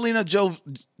Angelina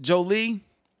Jolie,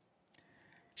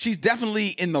 she's definitely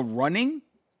in the running.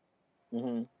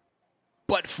 Mm-hmm.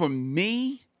 But for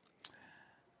me,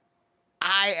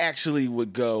 I actually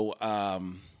would go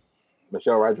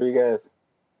Michelle Rodriguez.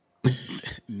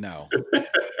 No,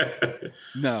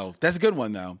 that's a good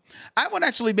one though. I would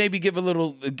actually maybe give a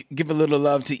little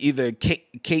love to either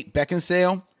Kate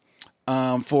Beckinsale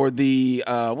for the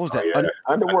what was that?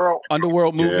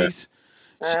 Underworld movies.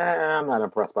 I'm not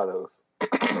impressed by those.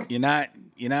 You're not.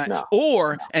 No.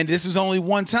 Or, and this was only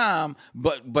one time,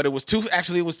 but it was two.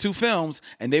 Actually, it was two films,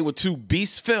 and they were two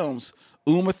beast films.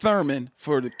 Uma Thurman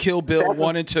for the Kill Bill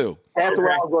 1 and 2. That's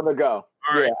where I was going to go.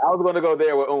 All right. I was going to go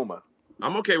there with Uma.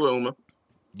 I'm okay with Uma.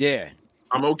 Yeah.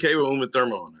 I'm okay with Uma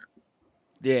Thurman on that.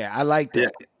 Yeah, I like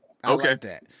that. Yeah. I like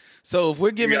that. So if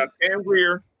we're giving Pam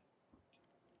Grier,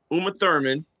 Uma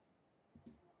Thurman,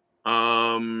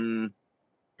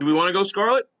 do we want to go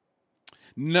Scarlett?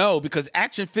 No, because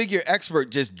Action Figure Expert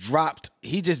just dropped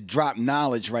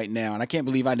knowledge right now, and I can't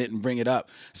believe I didn't bring it up.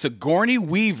 Sigourney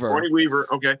Weaver,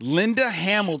 okay. Linda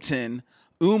Hamilton,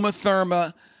 Uma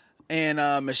Thurman,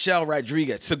 and Michelle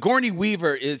Rodriguez. Sigourney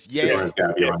Weaver is Sigourney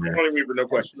Weaver, no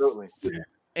question. Absolutely. Yeah.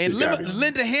 And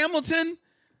Linda Hamilton,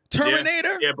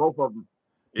 Terminator. Yeah, both of them.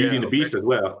 Beauty and the Beast as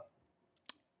well.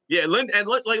 Yeah, Linda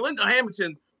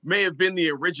Hamilton may have been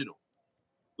the original.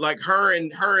 Like her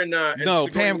and no,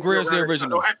 Pam Grier's the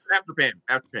original. No, after Pam.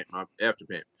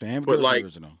 Pam Grier's the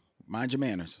original. Mind your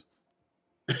manners.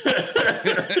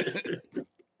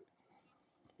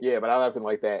 Yeah, but I left him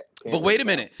like that. But wait a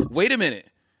minute.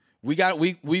 We got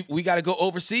to go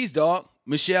overseas, dog.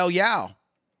 Michelle Yeoh.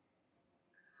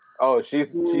 Oh, she's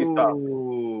tough.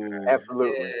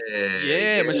 Absolutely.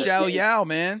 Yeah, Michelle Yeoh,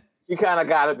 man. She kind of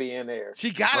got to be in there.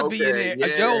 She got to be in there.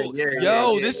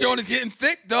 This joint is getting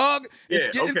thick, dog. It's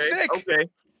getting thick. Okay.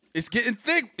 It's getting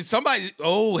thick. Somebody,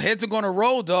 heads are going to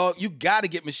roll, dog. You got to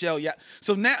get Michelle Yeoh.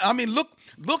 So now, I mean, look.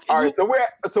 All right, so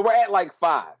we're at like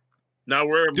 5. No,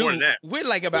 we're more than that. We're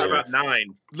like about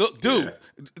 9. Look, dude. Yeah.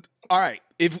 All right.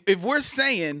 If we're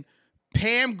saying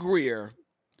Pam Grier,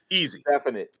 easy.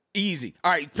 Definite. Easy.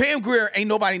 All right, Pam Grier ain't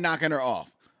nobody knocking her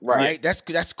off. Right.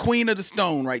 That's Queen of the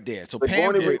Stone right there. So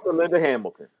Pam Grier, Linda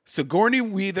Hamilton. Sigourney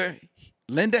Weaver,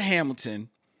 Linda Hamilton.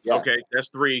 Yeah. Okay, that's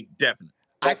 3 definite.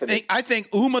 I think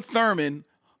Uma Thurman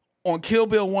on Kill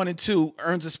Bill 1 and 2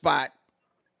 earns a spot.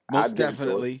 Most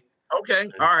definitely. Okay.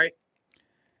 All right.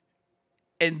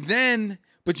 And then,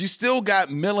 but you still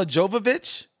got Mila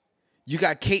Jovovich. You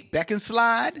got Kate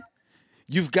Beckinsale.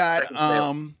 You've got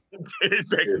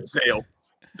Beckinsale.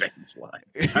 Slide.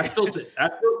 I still say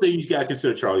you gotta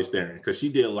consider Charlize Theron because she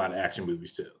did a lot of action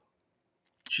movies too.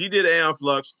 She did Aeon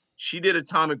Flux. She did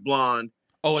Atomic Blonde.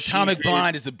 Oh, Atomic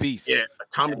Blonde is a beast. Yeah,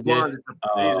 Atomic Blonde is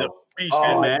a beast.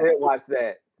 Oh, I did watch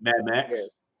that. Mad Max. Yeah.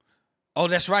 Oh,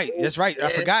 that's right. That's right.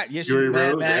 I forgot. Yes, Fury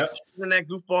Mad Road, Max. Isn't that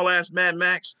goofball ass Mad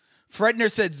Max?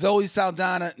 Fredner said Zoe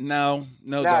Saldana. No,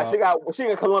 Nah, dog. she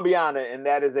got Colombiana, and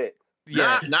that is it.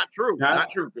 Yeah. Not true.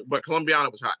 Not true. But Colombiana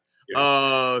was hot.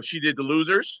 Yeah. She did The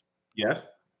Losers. Yes.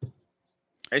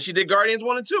 And she did Guardians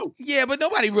 1 and 2. Yeah, but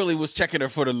nobody really was checking her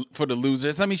for the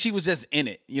losers. I mean, she was just in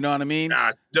it. You know what I mean?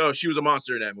 No, she was a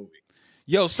monster in that movie.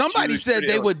 Yo, somebody said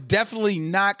they would definitely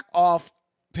knock off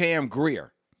Pam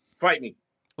Grier. Fight me.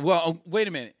 Well, wait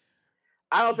a minute.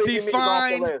 I don't think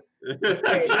Define-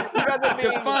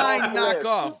 Define knock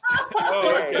off.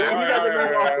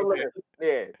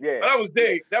 Yeah. That was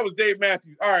Dave. That was Dave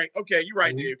Matthews. All right. Okay. You're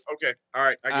right, Dave. Okay. All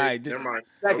right. I get it. Never mind.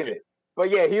 Second Okay. it. But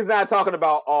yeah, he's not talking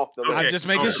about off the list. I'm just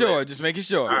making sure. Right. Just making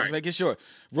sure. All Just right. making sure.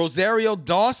 Rosario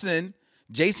Dawson,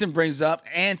 Jason brings up,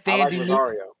 and I like Thandie Newton.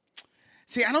 Rosario.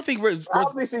 See, I don't think I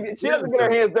don't think she doesn't get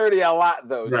her hands dirty a lot,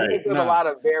 though. Right. She does a lot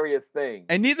of various things.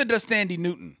 and neither does Thandie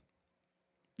Newton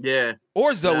Yeah.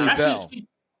 or Zoe Nah. Bell.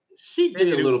 She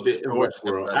did a little bit in George,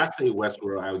 Westworld. that's I say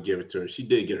Westworld. I would give it to her. She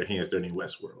did get her hands dirty in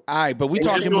Westworld. All right, but we We're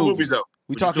talking just doing movies. though.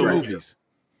 We We're just talking doing movies.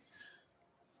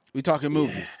 We talking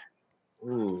movies.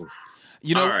 Ooh.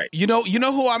 You know, All right. you know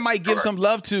who I might give some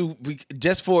love to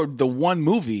just for the one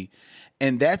movie,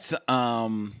 and that's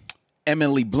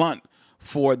Emily Blunt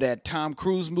for that Tom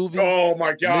Cruise movie. Oh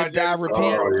my God. Live, Die, Repeat.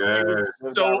 Oh yeah.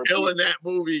 So ill in that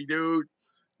movie, dude.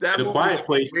 That The movie Quiet is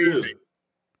Place amazing. too.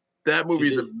 That movie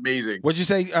is did. amazing. What'd you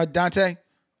say, Dante?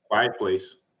 Quiet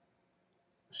Place.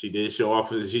 She did show off.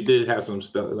 She did have some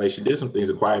stuff. Like she did some things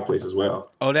at Quiet Place as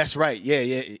well. Oh, that's right.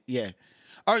 Yeah.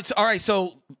 All right.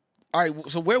 So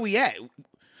where we at?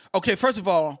 Okay, first of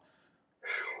all,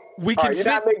 we All can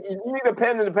right, fit. you need a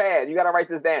pen and a pad. You got to write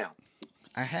this down.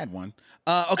 I had one.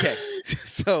 Okay,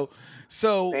 so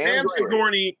Pam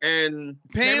Sigourney and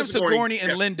Pam Sigourney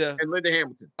and Linda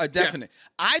Hamilton. are definite.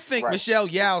 I think Right. Michelle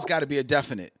Yeoh's got to be a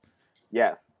definite.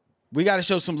 Yes. We got to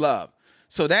show some love.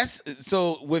 That's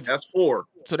 4.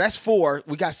 So that's 4.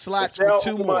 We got slots Michelle, for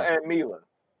 2 Uma, more. and Mila.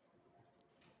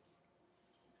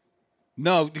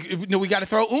 No, we got to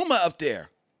throw Uma up there.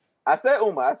 I said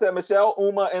Uma. I said Michelle,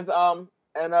 Uma, and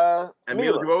And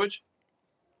Mila Jovovich.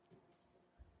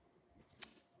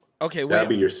 Okay, That'd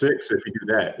be wait. your 6 if you do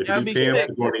that. If That'd you be do Pam, 6.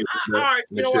 Sigourney, All right,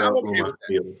 you know what? I'm okay with that.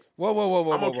 Mila.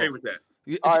 Whoa. I'm okay with that.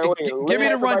 All right, wait, Give me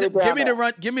the write run. it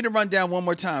down Give me the rundown one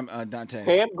more time, Dante.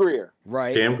 Pam Grier.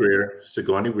 Right. Pam Grier,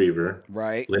 Sigourney Weaver,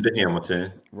 Right. Linda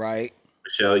Hamilton, Right.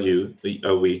 Michelle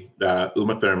Yeoh,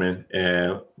 Uma Thurman,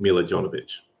 and Mila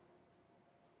Jovovich.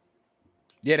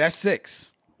 Yeah, that's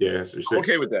 6. Yeah, that's your 6. I'm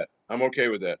okay with that. I'm okay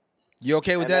with that. You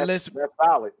okay with And that list? That's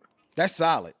solid. That's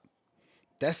solid.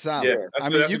 That's solid. Yeah,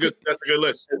 that's a good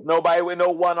list. There's nobody with no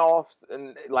one-offs,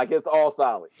 and like it's all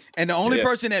solid. And the only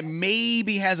person that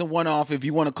maybe has a one-off, if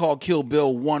you want to call Kill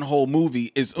Bill one whole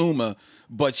movie, is Uma.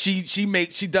 But she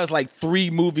does like 3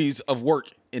 movies of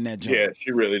work in that joint. Yeah,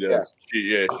 she really does.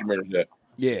 She murders that.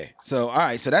 Yeah. So all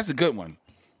right. So that's a good one.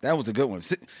 That was a good one.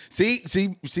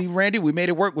 See, Randy, we made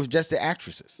it work with just the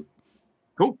actresses.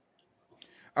 Cool.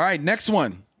 All right. Next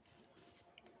one.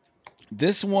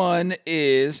 This one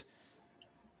is.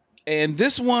 And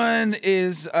this one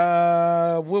is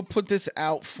we'll put this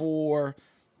out for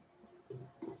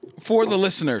the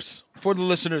listeners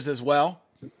as well,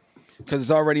 because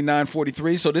it's already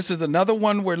 9:43. So this is another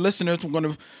one where listeners,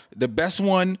 the best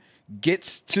one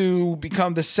gets to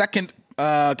become the second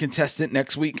contestant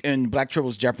next week in Black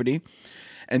Tribbles Jeopardy.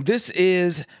 And this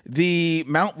is the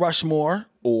Mount Rushmore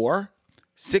or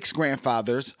 6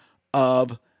 grandfathers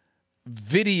of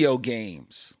video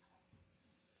games.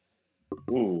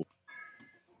 Ooh.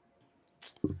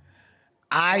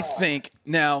 I think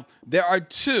now there are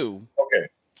 2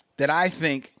 that I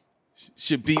think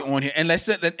should be on here, and let's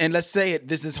say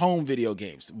this is home video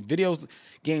games,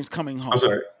 games coming home. I'm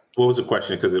sorry. What was the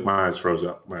question? Because my eyes froze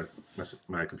up.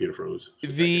 My computer froze.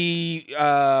 The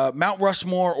Mount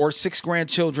Rushmore or 6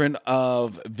 grandchildren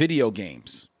of video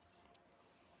games.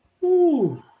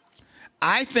 Ooh.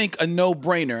 I think a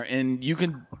no-brainer, and you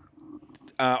can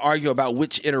argue about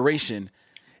which iteration,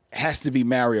 has to be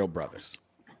Mario Brothers.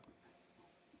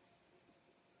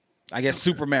 I guess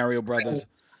Super Mario Brothers.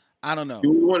 I don't know.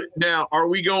 Now, are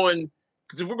we going?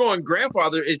 Because if we're going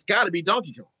grandfather, it's got to be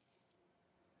Donkey Kong.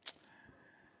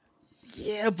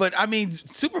 Yeah, but I mean,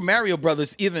 Super Mario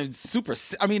Brothers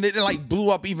I mean, it like blew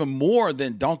up even more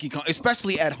than Donkey Kong,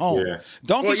 especially at home. Yeah.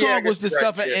 Donkey Kong was the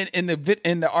stuff yeah.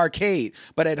 in the arcade,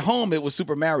 but at home it was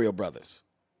Super Mario Brothers.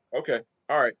 Okay.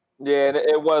 All right. Yeah, and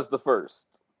it was the first.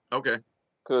 Okay.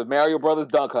 Because Mario Brothers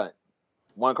Dunk Hunt.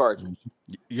 One cartridge.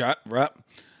 Yeah, right.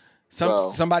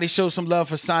 Somebody showed some love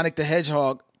for Sonic the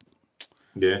Hedgehog.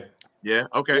 Yeah. Yeah.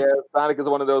 Okay. Yeah, Sonic is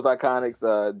one of those iconics.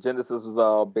 Genesis was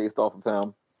all based off of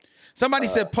him. Somebody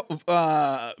said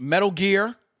Metal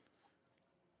Gear.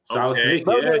 Solid Snake.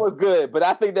 Metal Yeah. Gear was good, but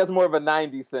I think that's more of a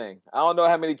 90s thing. I don't know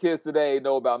how many kids today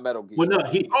know about Metal Gear. Well, no,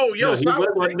 he was Solid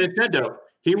on Snake. Nintendo.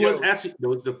 He was actually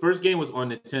the first game was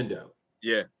on Nintendo.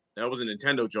 Yeah, that was a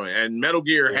Nintendo joint. And Metal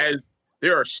Gear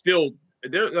there's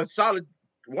a solid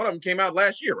one of them came out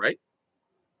last year, right?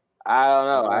 I don't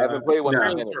know. I haven't played one.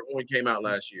 One came out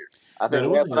last year. I think the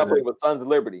last one I played was Sons of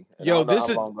Liberty. Yo, this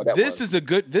is a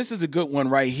good one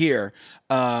right here.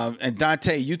 And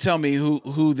Dante, you tell me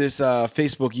who this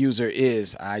Facebook user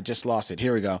is. I just lost it.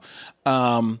 Here we go.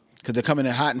 Because they're coming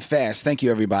in hot and fast. Thank you,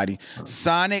 everybody.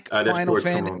 Sonic Final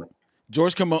Fantasy.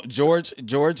 George. Well,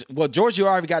 George, you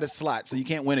already got a slot, so you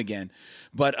can't win again.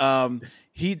 But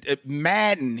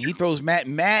Madden. He throws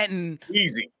Madden.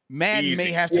 Easy. Madden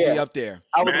may have to be up there.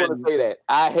 I was going to say that.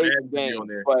 I hate the game,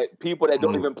 but people that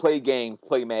don't even play games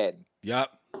play Madden. Yep.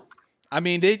 I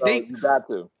mean, you got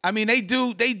to. I mean, they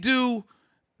do they do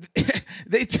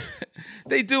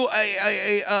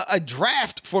a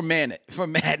draft for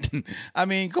Madden. I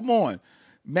mean, come on.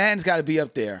 Madden's got to be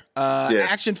up there.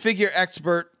 Action figure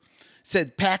expert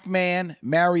said Pac-Man,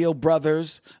 Mario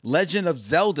Brothers, Legend of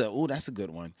Zelda. Oh, that's a good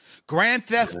one. Grand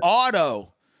Theft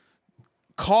Auto.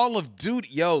 Call of Duty,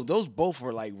 yo, those both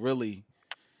were like really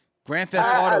Grand Theft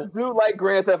Auto. I do like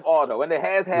Grand Theft Auto, and it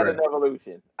has had an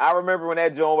evolution. I remember when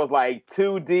that joint was like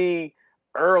 2D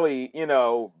early,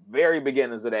 very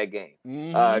beginnings of that game.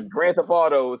 Mm-hmm. Grand Theft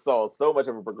Auto saw so much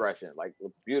of a progression. Like,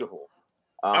 it's beautiful.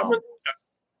 I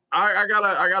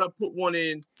gotta put one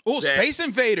in. Oh, Space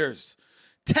Invaders,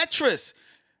 Tetris.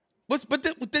 But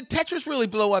did Tetris really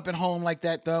blow up at home like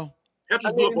that though?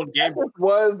 Tetris blew up on Game Boy.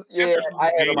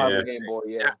 I had them on the Game Boy.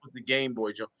 Yeah, that was the Game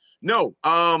Boy, Joe. No,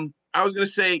 I was gonna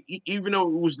say, even though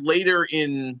it was later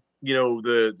in,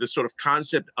 the sort of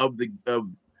concept of the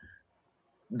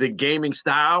gaming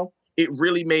style, it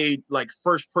really made like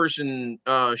first person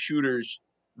shooters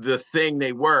the thing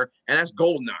they were, and that's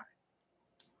GoldenEye.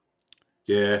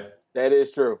 Yeah, that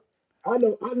is true. I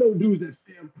know dudes that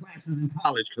failed classes in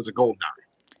college because of GoldenEye.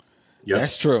 Yep.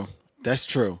 That's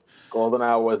true.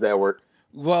 GoldenEye was that work.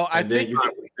 Well, I think.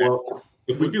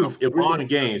 If we're doing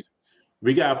games,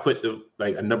 we gotta put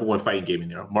a number one fighting game in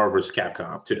there, Marvel vs.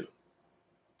 Capcom 2.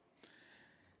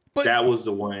 But that was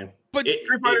the one. But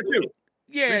Street Fighter 2.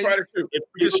 Yeah, Street Fighter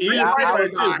 2. Street Fighter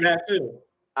 2.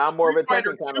 I'm more of a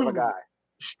Tekken kind of a guy.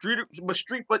 Street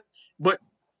Fighter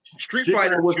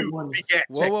 2 begat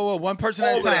Tekken. Whoa! One person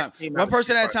at a time. One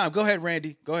person at a time. Go ahead,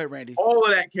 Randy. All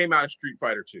of that came out of Street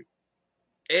Fighter 2.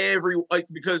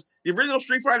 Because the original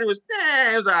Street Fighter was,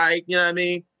 it was all right. You know what I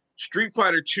mean? Street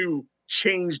Fighter 2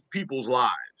 changed people's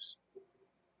lives.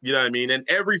 You know what I mean? And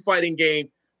every fighting game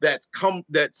that's come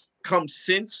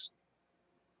since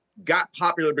got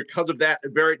popular because of that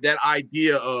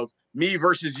idea of me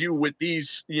versus you with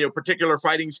these, particular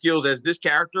fighting skills as this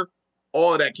character.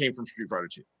 All of that came from Street Fighter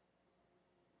 2.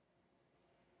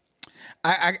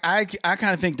 I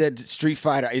kind of think that Street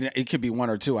Fighter, it could be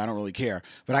one or two. I don't really care,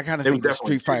 but I kind of think that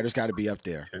Street Fighter's got to be up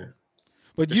there. Okay.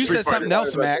 But you said something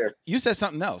else, Mac. You said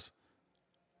something else.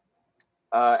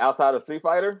 Outside of Street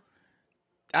Fighter,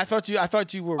 I thought you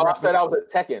were. I said I was a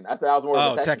Tekken. I said I was more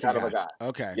of a Tekken kind of a guy.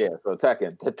 Okay. Yeah, so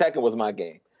Tekken. Tekken was my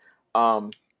game. Mortal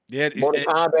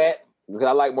Kombat, because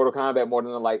I like Mortal Kombat more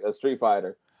than I like a Street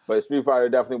Fighter. But Street Fighter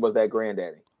definitely was that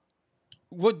granddaddy.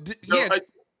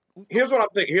 Here's what I'm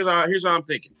thinking. Here's how I'm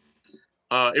thinking.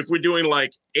 If we're doing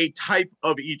like a type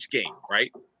of each game,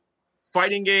 right?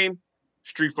 Fighting game,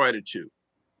 Street Fighter 2.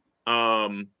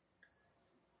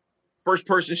 First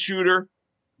person shooter,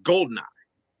 GoldenEye.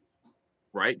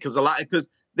 Right? Because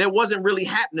that wasn't really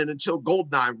happening until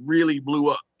GoldenEye really blew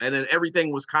up. And then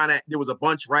everything was there was a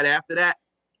bunch right after that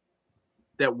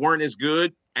weren't as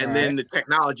good. And then the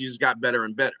technology just got better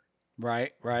and better.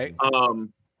 Right.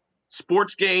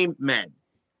 Sports game, Madden.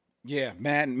 Yeah,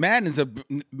 Madden to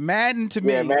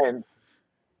me.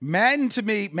 Madden to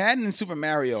me, Madden and Super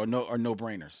Mario are no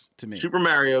brainers to me. Super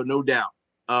Mario, no doubt.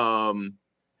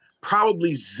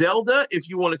 Probably Zelda if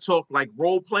you want to talk like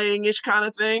role playing ish kind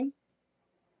of thing.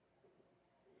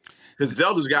 Because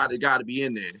Zelda's got to be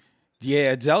in there.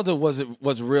 Yeah, Zelda was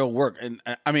real work, and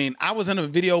I mean, I wasn't a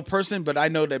video person, but I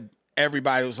know that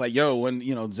everybody was like, yo, when,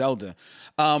 Zelda.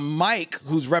 Mike,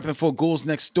 who's repping for Ghouls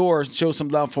Next Door, showed some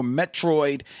love for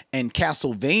Metroid and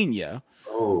Castlevania.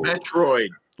 Oh, Metroid.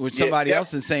 Which somebody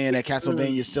else is saying that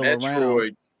Castlevania is still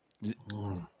around.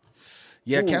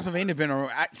 Yeah, Castlevania been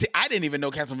around. I didn't even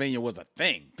know Castlevania was a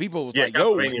thing. People was like,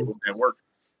 yo. Castlevania was at work.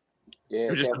 Yeah,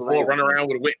 it was just a boy running around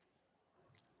with a whip.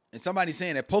 And somebody's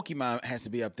saying that Pokemon has to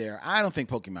be up there. I don't think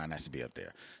Pokemon has to be up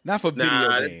there. Not for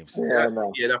video games. Not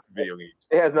for video games.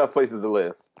 It has enough places to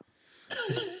live.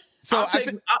 So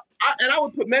I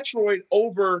would put Metroid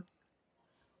over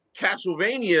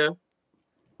Castlevania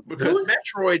because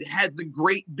Metroid had the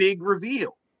great big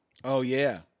reveal. Oh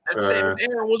yeah. That Samus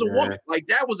Aran was a woman. Like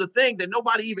that was a thing that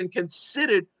nobody even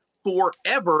considered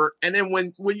forever. And then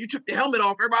when you took the helmet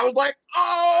off, everybody was like,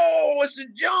 "Oh, it's a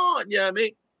John." Yeah, I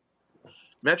mean,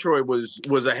 Metroid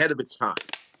was ahead of its time.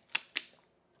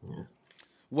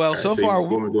 Well, so far,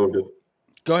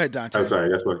 go ahead, Dante. I'm sorry.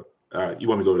 That's what you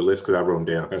want me to go to the list because I wrote them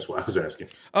down. That's what I was asking.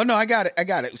 Oh no, I got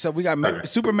it. So we got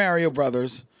Super Mario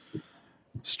Brothers,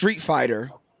 Street Fighter,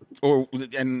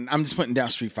 and I'm just putting down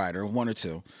Street Fighter 1 or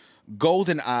 2,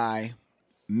 GoldenEye,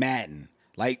 Madden.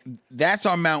 Like that's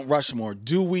our Mount Rushmore.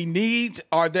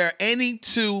 Are there any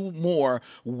 2 more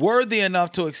worthy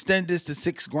enough to extend this to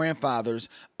 6 grandfathers?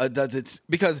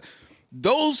 Because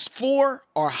those 4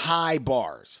 are high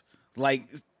bars. Like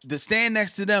to stand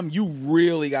next to them, you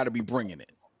really got to be bringing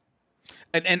it.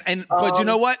 But you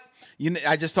know what?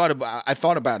 I thought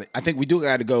about it. I think we do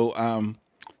got to go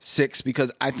 6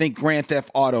 because I think Grand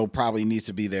Theft Auto probably needs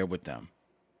to be there with them.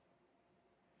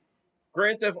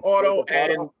 Grand Theft Auto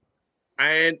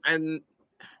and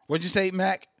what'd you say,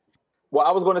 Mac? Well,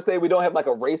 I was going to say we don't have like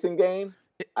a racing game.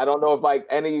 I don't know if like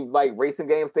any like racing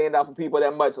games stand out for people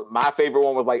that much. My favorite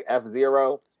one was like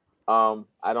F-Zero. I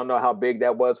don't know how big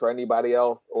that was for anybody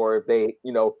else, or if they,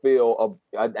 feel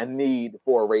a need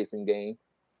for a racing game.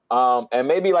 And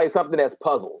maybe like something that's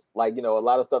puzzles, like, a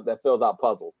lot of stuff that fills out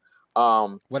puzzles.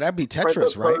 Well, that'd be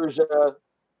Tetris, right? Persia,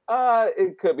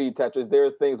 it could be Tetris.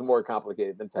 There's things more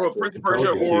complicated than Tetris. Prince of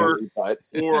Persia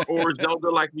or Zelda,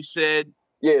 like we said.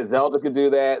 Yeah, Zelda could do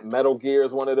that. Metal Gear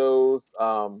is one of those.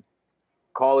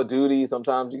 Call of Duty,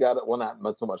 sometimes you got it. Well, not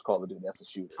too much Call of Duty. That's a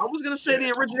shooter. I was going to say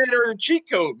the originator of the cheat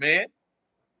code, man.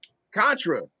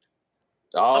 Contra.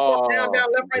 Oh. Down,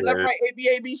 left, right,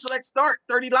 A, B, select, start,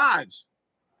 30 lives.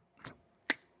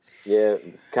 Yeah,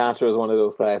 Contra is one of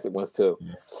those classic ones, too.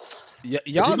 Yeah,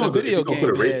 y'all the video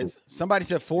game heads. Somebody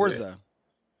said Forza.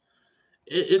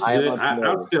 It's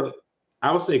good.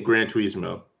 I would say Gran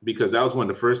Turismo because that was one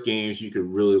of the first games you could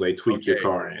really like tweak your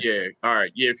car in. Yeah, all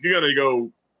right. Yeah, if you're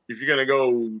gonna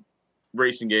go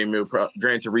racing game,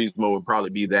 Gran Turismo would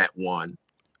probably be that one.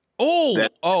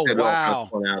 Wow.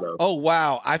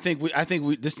 I think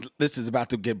we this is about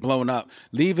to get blown up.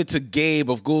 Leave it to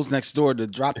Gabe of Ghouls Next Door to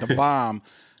drop the bomb.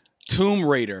 Tomb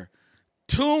Raider's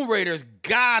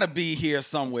gotta be here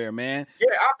somewhere, man.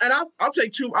 Yeah, I'll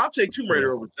take Tomb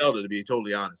Raider over Zelda, to be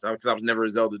totally honest, because I was never a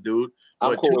Zelda dude.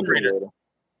 But cool Tomb Raider.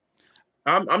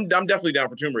 I'm definitely down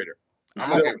for Tomb Raider.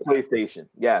 I'm on PlayStation.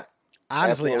 Yes.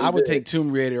 Honestly, I would take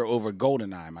Tomb Raider over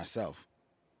GoldenEye myself.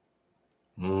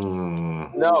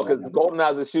 No, because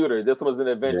GoldenEye is a shooter. This was an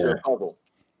adventure puzzle.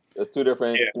 It's 2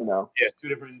 different, Yeah, it's 2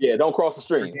 different. Yeah, don't cross the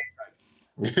stream.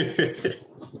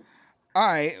 All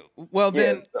right. Well,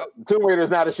 then Tomb Raider is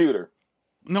not a shooter.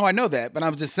 No, I know that, but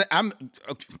I'm just saying.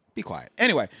 Be quiet.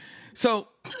 Anyway, so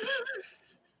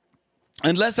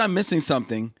unless I'm missing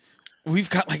something, we've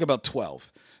got like about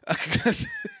 12.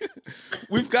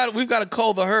 we've got to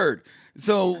cull the herd.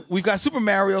 So we've got Super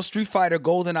Mario, Street Fighter,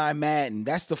 GoldenEye, Madden.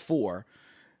 That's the 4.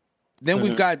 Then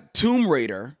we've got Tomb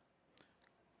Raider,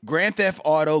 Grand Theft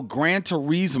Auto, Gran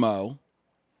Turismo,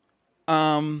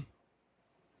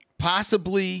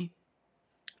 possibly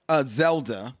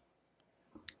Zelda.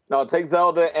 No, take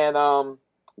Zelda and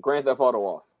Grand Theft Auto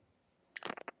off.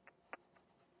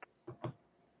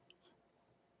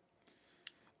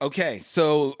 Okay,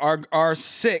 so our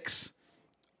 6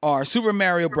 are Super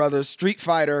Mario Brothers, Street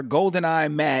Fighter,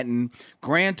 GoldenEye, Madden,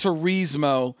 Gran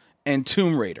Turismo, and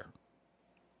Tomb Raider.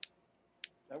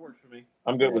 That works for me.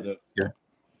 I'm good with it. Yeah.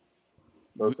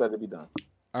 So it's said to be done.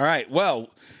 All right. Well,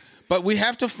 but we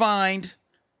have to find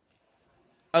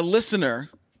a listener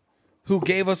who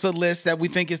gave us a list that we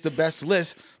think is the best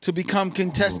list to become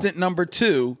contestant number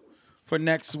 2 for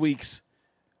next week's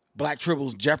Black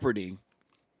Tribbles Jeopardy.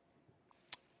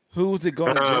 Who is it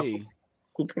going to be?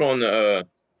 Who put on the?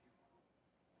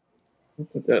 Who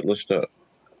put that list up?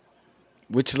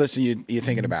 Which list are you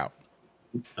thinking about?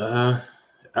 I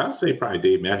I would say probably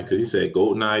Dave Matthews because he said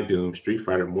GoldenEye, Doom, Street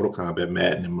Fighter, Mortal Kombat,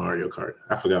 Madden, and Mario Kart.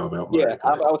 I forgot about Mario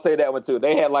Kart. I would say that one too.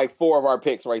 They had like 4 of our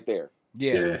picks right there.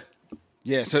 Yeah.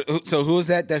 So who is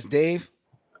that? That's Dave?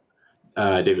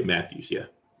 David Matthews, yeah.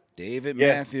 David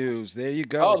Matthews. There you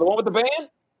go. Oh, the one with the band?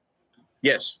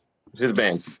 Yes, his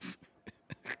band.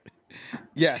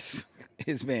 Yes,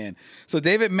 his band. So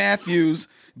David Matthews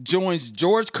joins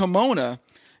George Kimona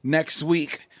next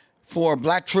week for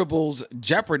Black Tribbles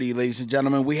Jeopardy, ladies and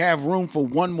gentlemen. We have room for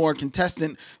one more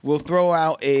contestant. We'll throw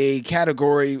out a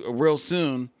category real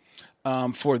soon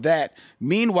for that.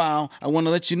 Meanwhile, I want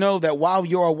to let you know that while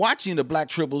you're watching the Black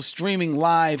Tribbles streaming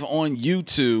live on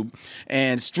YouTube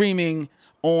and streaming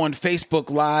on Facebook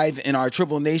Live in our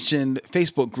Tribble Nation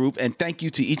Facebook group, and thank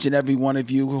you to each and every one of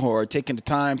you who are taking the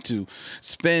time to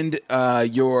spend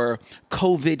your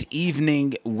COVID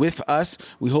evening with us.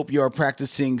 We hope you are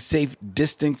practicing safe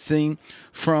distancing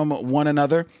from one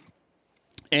another,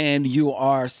 and you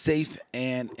are safe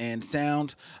and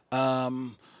sound.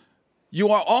 You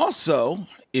are also,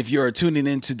 if you're tuning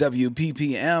into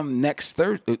WPPM next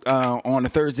on a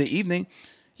Thursday evening,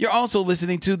 you're also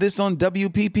listening to this on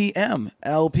WPPM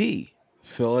LP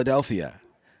Philadelphia.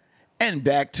 And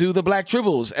back to the Black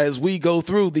Tribbles as we go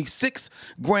through the 6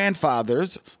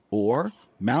 grandfathers or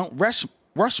Mount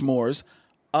Rushmores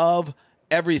of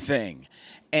everything.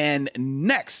 And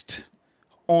next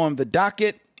on the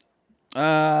docket,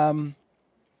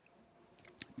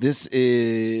 this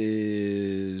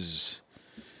is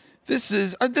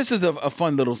a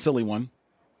fun little silly one.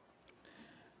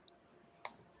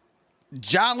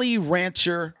 Jolly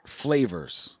Rancher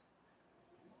flavors.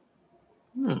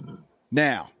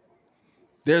 Now,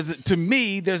 there's a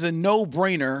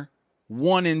no-brainer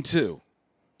 1 and 2.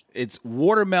 It's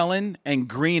watermelon and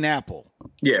green apple.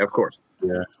 Yeah, of course.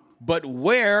 Yeah. But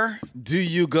where do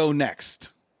you go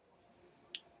next?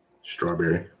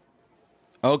 Strawberry.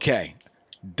 Okay.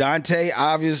 Dante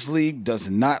obviously does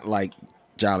not like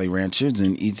Jolly Ranchers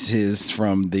and eats his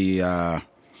from the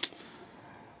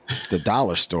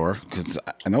dollar store because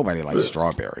nobody likes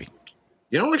strawberry.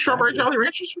 You don't like strawberry Jolly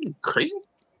Ranchers? Are you crazy?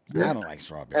 I don't like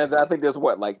strawberry. And I think there's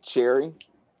like cherry?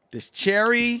 There's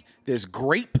cherry. There's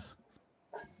grape.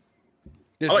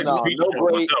 There's I like No, peach no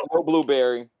ones, grape, dope. no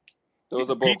blueberry. Those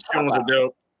are both Peach ones are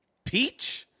dope.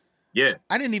 peach. Yeah.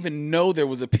 I didn't even know there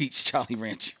was a peach Jolly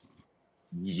Rancher.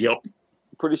 Yep.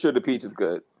 Pretty sure the peach is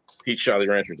good. Peach Jolly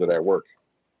Ranchers are at work.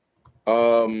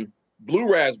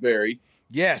 Blue raspberry.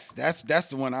 Yes, that's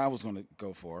the one I was going to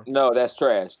go for. No, that's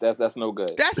trash. That's no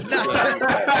good. That's not.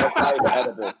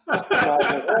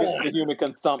 The human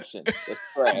consumption. It's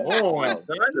trash. Right.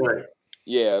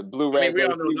 Yeah, blue I mean, we raspberry.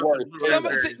 all know nothing blue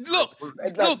Somebody, raspberry. look,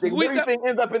 Everything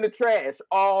ends up in the trash.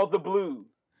 All the blues,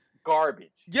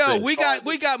 garbage. Yo, we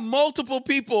got multiple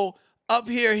people up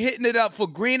here hitting it up for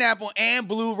green apple and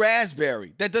blue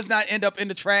raspberry. That does not end up in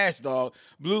the trash, dog.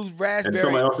 Blue raspberry. And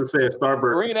somebody else is saying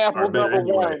Starburst. Green apple number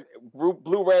one.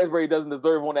 Blue raspberry doesn't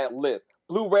deserve on that list.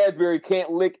 Blue raspberry can't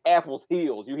lick apple's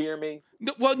heels. You hear me?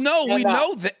 Well, no, we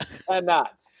know that. And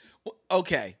not.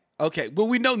 Okay. Well,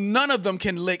 we know none of them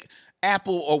can lick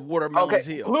apple or watermelon's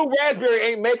heel. Blue raspberry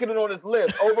ain't making it on this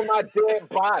list over my dead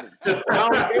body. I don't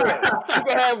care. You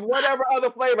can have whatever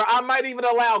other flavor. I might even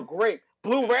allow grape.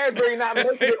 Blue raspberry not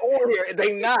making it on here.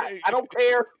 They not. I don't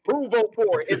care who vote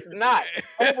for it. It's not.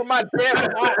 Over my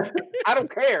dead body. I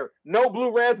don't care. No blue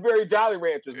raspberry Jolly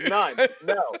Ranchers. None.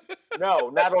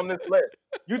 No, not on this list.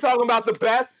 You talking about the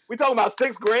best? We talking about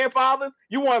 6 grandfathers?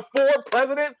 You want 4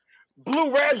 presidents?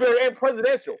 Blue raspberry ain't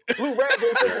presidential. Blue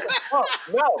raspberry.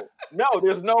 No,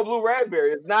 there's no blue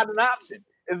raspberry. It's not an option.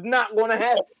 It's not going to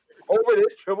happen over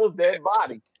this Tribble's dead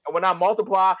body. And when I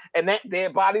multiply, and that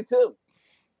dead body too.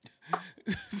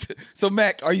 So,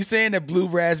 Mac, are you saying that blue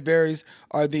raspberries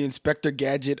are the Inspector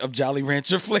Gadget of Jolly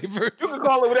Rancher flavors? You can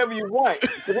call it whatever you want.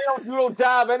 Because they don't do no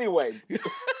job anyway. You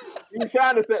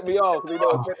trying to set me off because you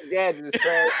know Inspector Gadget is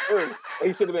trash too.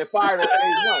 He should have been fired on day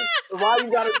 1. So why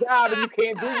you got a job and you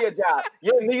can't do your job?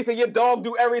 Your niece and your dog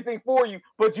do everything for you,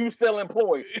 but you still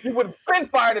employed. You would have been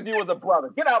fired if you was a brother.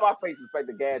 Get out of my face,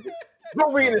 Inspector Gadget.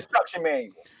 Go read an instruction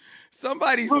manual.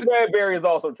 Blue raspberry is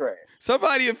also trash.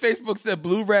 Somebody on Facebook said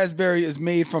blue raspberry is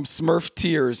made from Smurf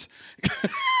tears.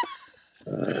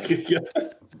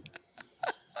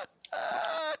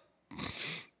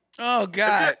 Oh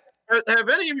God! Have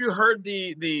any of you heard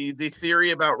the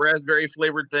theory about raspberry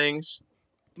flavored things?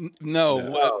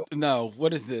 No.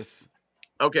 What is this?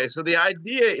 Okay, so the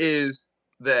idea is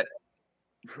that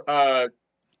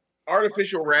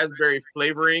artificial raspberry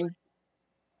flavoring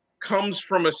comes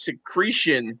from a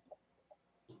secretion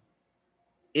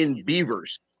in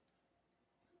beavers.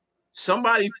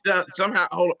 somebody somehow.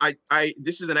 Hold on, I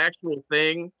this is an actual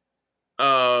thing.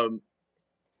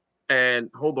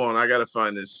 And hold on, I gotta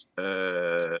find this.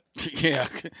 Yeah,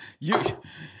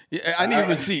 I need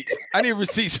receipts. I need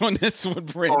receipts on this one,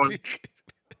 Brandy.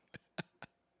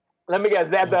 Let me guess.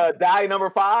 Is that the die number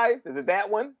 5? Is it that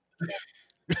one?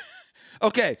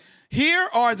 Okay, here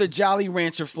are the Jolly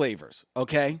Rancher flavors,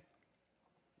 okay?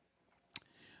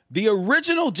 The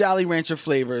original Jolly Rancher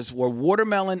flavors were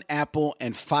watermelon, apple,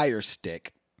 and fire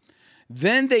stick.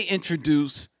 Then they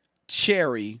introduced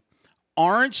cherry,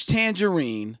 orange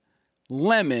tangerine,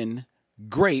 lemon,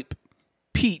 grape,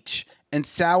 peach, and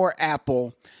sour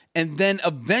apple. And then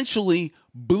eventually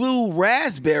blue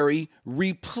raspberry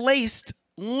replaced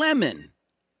lemon.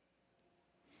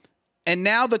 And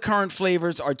now the current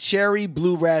flavors are cherry,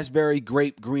 blue raspberry,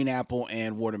 grape, green apple,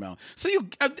 and watermelon. So you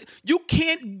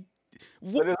can't.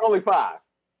 But there's only 5.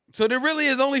 So there really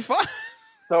is only 5.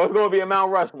 So it's going to be a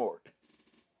Mount Rushmore.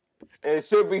 And it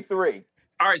should be 3.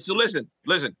 All right, so listen.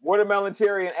 Watermelon,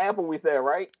 cherry, and apple, we said,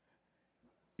 right?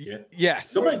 Yeah. Yes.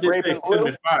 Somebody did say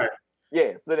cinnamon fire.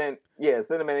 Yeah,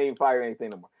 cinnamon ain't fire anything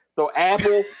no more. So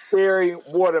apple, cherry,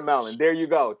 watermelon. There you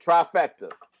go.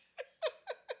 Trifecta.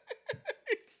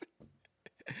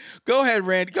 Go ahead,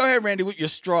 Randy, with your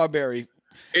strawberry.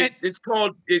 It's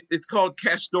called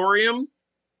Castorium.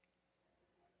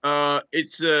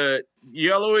 It's a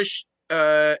yellowish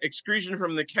excretion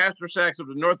from the castor sacs of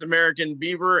the North American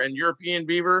beaver and European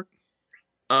beaver.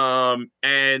 And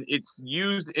it's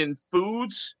used in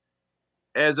foods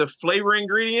as a flavor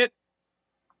ingredient.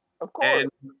 Of course.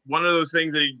 And one of those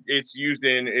things that it's used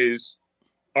in is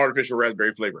artificial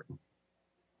raspberry flavoring.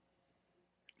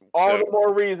 All the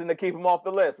more reason to keep them off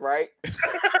the list, right?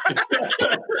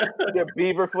 The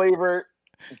beaver flavored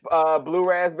blue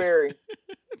raspberry.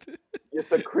 You're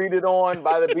secreted on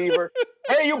by the beaver.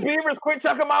 Hey, you beavers, quit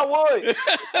chucking my wood. You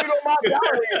know my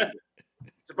diary.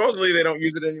 Supposedly they don't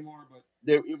use it anymore, but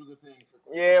it was a thing.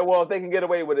 Yeah, well, if they can get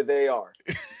away with it, they are.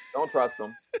 Don't trust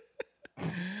them.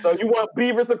 So you want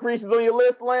beaver secretions on your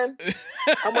list, Len?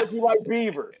 How much you like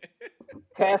beaver?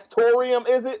 Castorium,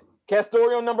 is it?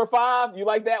 Castorium number 5. You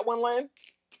like that one, Len?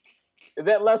 Is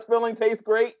that less filling? Tastes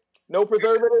great? No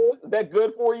preservatives? Is that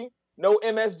good for you? No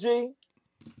MSG?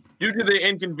 Due to the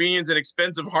inconvenience and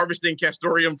expense of harvesting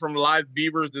castorium from live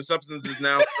beavers, the substance is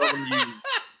now seldom used.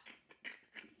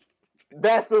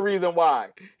 That's the reason why.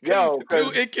 Yo, it's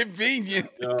too inconvenient.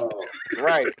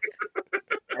 Right.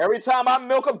 Every time I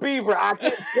milk a beaver, I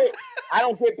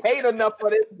don't get paid enough for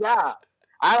this job.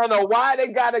 I don't know why they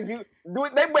gotta do it.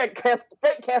 They went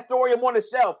fake castorium on the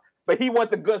shelf, but he want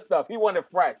the good stuff. He want it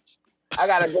fresh. I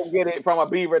gotta go get it from a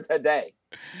beaver today.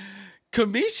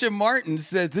 Kamisha Martin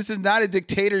says, this is not a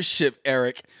dictatorship,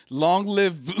 Eric. Long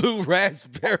live blue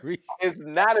raspberry. It's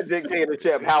not a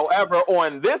dictatorship. However,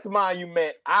 on this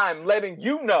monument, I'm letting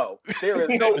you know there is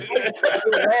no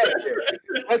raspberry.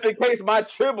 Just in case my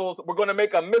tribbles were going to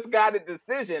make a misguided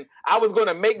decision, I was going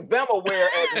to make them aware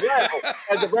as well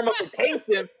as the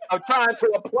ramifications of trying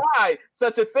to apply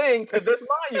such a thing to this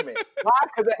monument. Why?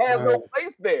 Because it has no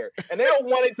place there. And they don't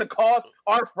want it to cost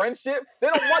our friendship. They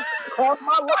don't want it to cost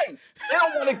my life. They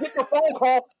don't want to get the phone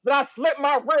call that I slipped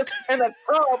my wrist in a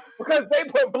tub because they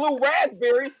put blue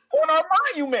raspberry on our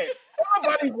monument.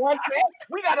 Nobody wants that.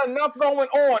 We got enough going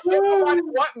on. Nobody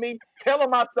want me killing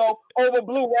myself over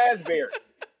blue raspberry.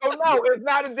 So no, it's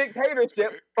not a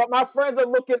dictatorship, but my friends are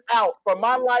looking out for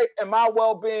my life and my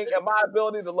well-being and my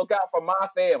ability to look out for my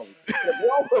family. If you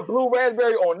don't put blue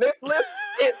raspberry on this list,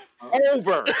 it's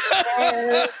over.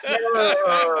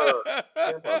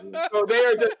 So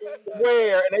they're just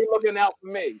aware and they looking out for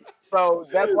me. So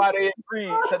that's why they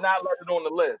agreed to not let it on the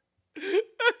list.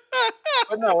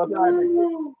 But no, it's not a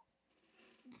dictatorship.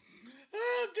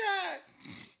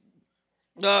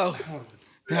 Oh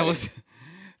God.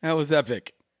 That was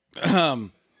epic.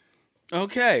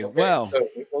 Okay, well.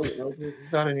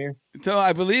 It's not in here. So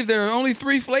I believe there are only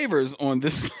 3 flavors on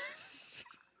this list.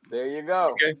 There you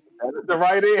go. Okay. That is the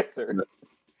right answer.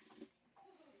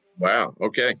 Wow.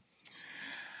 Okay.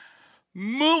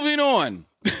 Moving on.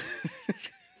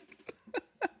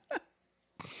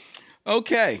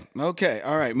 Okay.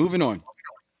 All right. Moving on.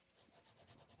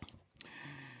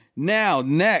 Now,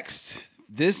 next,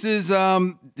 this is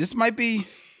this might be.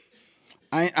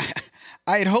 I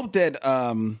had hoped that.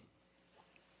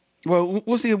 Well,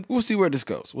 we'll see. We'll see where this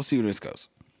goes.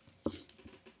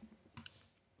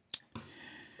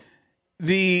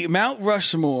 The Mount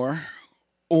Rushmore,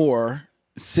 or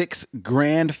 6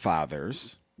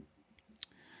 grandfathers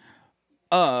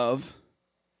of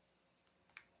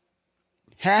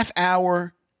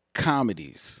half-hour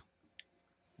comedies.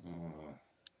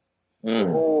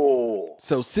 Oh.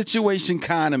 So situation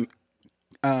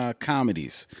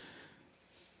comedies.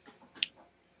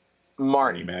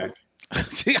 Marty Mac.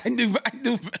 See, I knew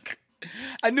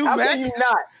How Mac. can you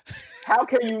not? How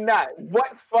can you not?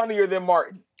 What's funnier than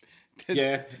Martin?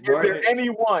 Yeah. Is there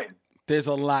anyone? There's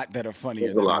a lot that are funnier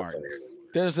There's than a lot Martin.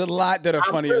 There's a lot that are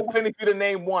I'm funnier. still waiting for you to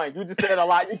name one. You just said a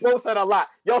lot. You both said a lot.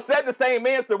 Y'all said the same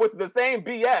answer, which is the same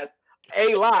BS.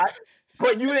 A lot.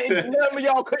 But you didn't. None of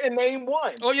y'all couldn't name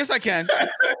one. Oh yes, I can.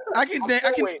 I can.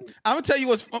 I'm gonna tell you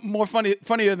what's more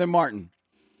funnier than Martin.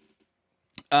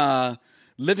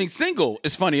 Living Single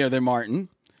is funnier than Martin.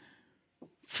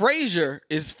 Frasier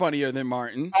is funnier than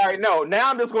Martin. All right, no.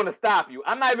 Now I'm just going to stop you.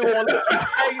 I'm not even going to let you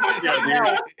say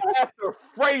after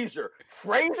Frasier.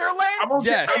 Frasier land? I'm okay.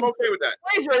 Yes. I'm okay with that.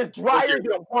 Frasier is drier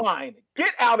than wine.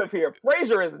 Get out of here.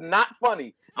 Frasier is not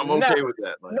funny. I'm okay with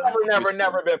that. Like,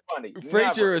 Never been funny.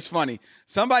 Frasier is funny.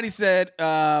 Somebody said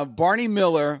Barney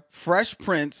Miller, Fresh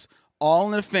Prince, All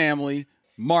in the Family,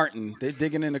 Martin. They're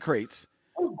digging in the crates.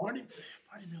 Oh, Barney Miller.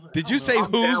 Did you say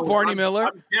who's Barney Miller?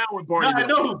 I'm down with Barney Miller. I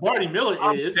know who Barney Miller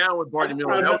is. I'm down with Barney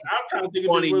Miller. I'm trying to think if it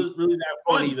was really that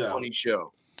funny, though. Funny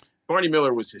show. Barney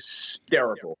Miller was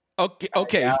hysterical. Okay. I don't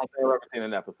think I've ever seen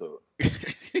an episode.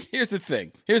 Here's the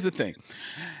thing.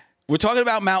 We're talking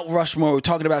about Mount Rushmore. We're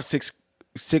talking about six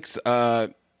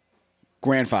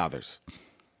grandfathers.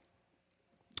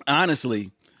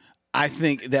 Honestly, I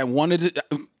think that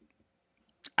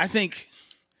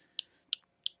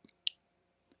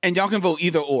and y'all can vote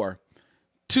either or.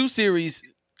 2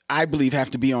 series, I believe, have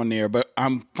to be on there, but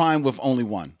I'm fine with only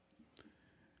one.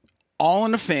 All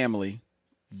in the Family,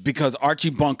 because Archie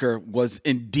Bunker was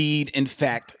indeed, in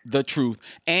fact, the truth.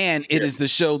 And it is the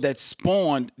show that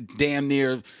spawned damn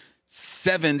near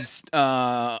 7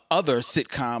 other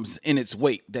sitcoms in its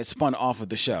wake that spun off of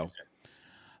the show.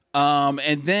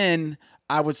 And then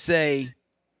I would say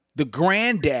the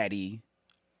granddaddy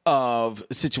of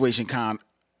situation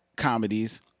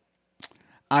comedies,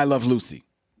 I Love Lucy.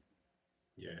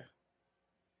 Yeah.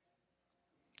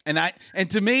 And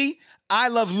to me, I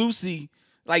Love Lucy,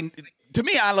 I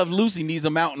Love Lucy needs a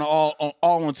mountain all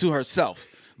onto herself.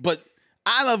 But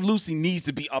I Love Lucy needs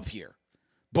to be up here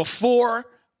before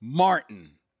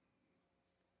Martin.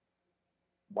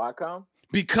 Why come?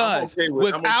 Because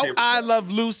without I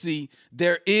Love Lucy,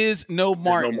 there is no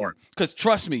Martin. Because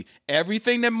trust me,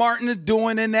 everything that Martin is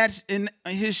doing in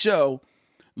his show,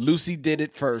 Lucy did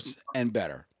it first and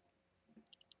better.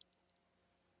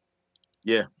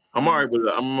 Yeah, I'm all right with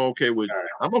it. I'm okay with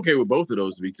both of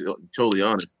those, to be totally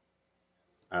honest.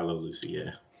 I Love Lucy,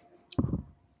 yeah. All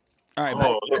right.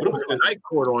 Oh, the Night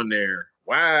Court on there.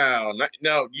 Wow.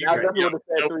 No, you definitely would have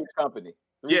said Three's Company.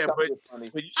 But you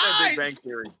said Big Bang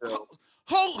Theory. So.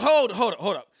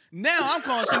 Hold up. Now I'm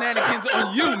calling shenanigans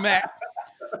on you, Matt.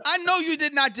 I know you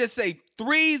did not just say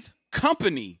Three's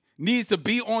Company needs to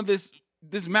be on this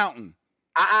mountain.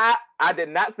 I did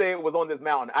not say it was on this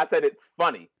mountain. I said it's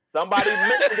funny. Somebody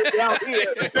mentioned it down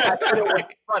here. I said it was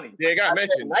funny. Yeah, it got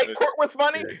mentioned. Night Court was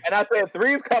funny, and I said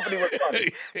Three's Company was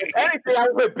funny. If anything, I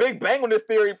would put Big Bang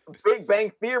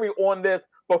Theory on this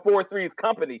before Three's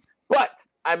Company. But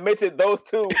I mentioned those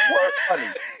two were funny.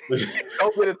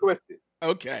 Don't get it twisted.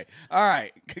 Okay. All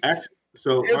right.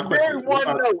 So it's very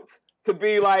one note to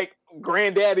be like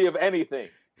granddaddy of anything,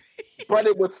 but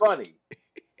it was funny.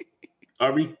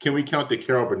 Can we count the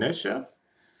Carol Burnett show?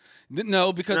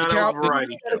 No, because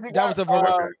that was a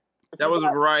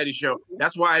variety show.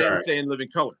 That's why I didn't say In Living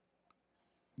Color.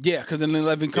 Yeah, because In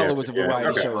Living Color was a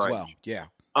variety show as well. Yeah.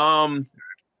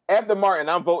 After Martin,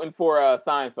 I'm voting for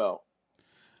Seinfeld.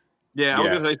 Yeah, I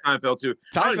was gonna say Seinfeld too.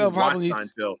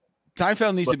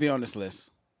 Seinfeld needs to be on this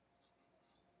list.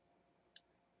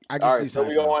 I can see Seinfeld. So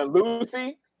we go on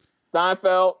Lucy,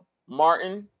 Seinfeld,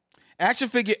 Martin. Action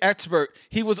figure expert,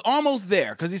 he was almost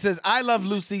there because he says, I Love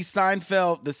Lucy,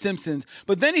 Seinfeld, The Simpsons,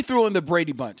 but then he threw in the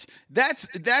Brady Bunch. That's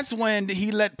when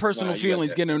he let personal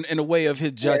feelings get in the way of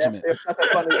his judgment.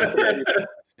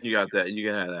 You got that. You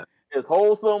can have that. It's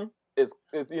wholesome. It's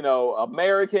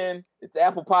American. It's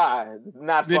apple pie. It's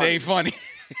not funny. It ain't funny.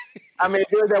 I mean,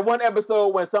 there's that one episode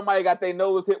when somebody got their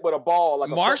nose hit with a ball, like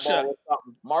a Marsha. Or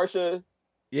something. Marsha.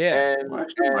 Yeah. And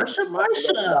Marsha. That's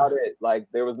about it. Like,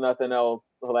 there was nothing else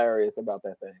hilarious about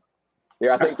that thing.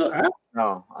 Yeah, I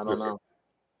don't know.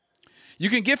 You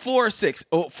can get 4 or 6.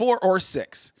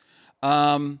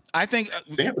 I think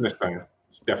Sanford and Son,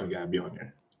 it's definitely got to be on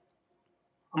there.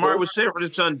 I'm all right with Sanford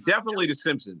and Son. Definitely The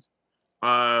Simpsons.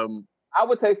 I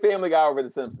would take Family Guy over The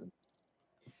Simpsons.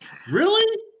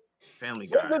 Really? Family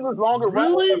Guy. This is longer.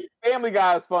 Really? Family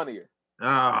Guy is funnier.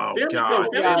 Oh God!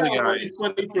 Family Guy is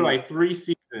funny for like 3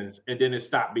 seasons. Simpsons, and then it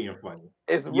stopped being funny.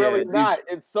 It's really not.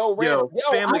 It's so random.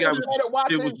 Yo, Family Guy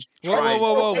was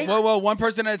Whoa. One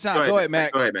person at a time. Go ahead,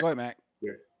 Mac. Go ahead, Mac.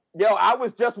 Yo, I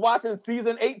was just watching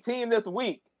season 18 this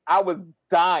week. I was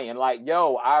dying. Like,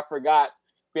 yo, I forgot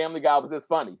Family Guy was this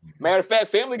funny. Matter of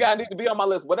fact, Family Guy needs to be on my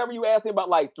list. Whatever you asked me about,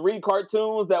 like 3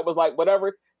 cartoons that was like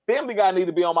whatever, Family Guy needs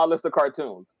to be on my list of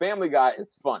cartoons. Family Guy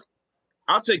is funny.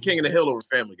 I'll take King of the Hill over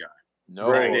Family Guy.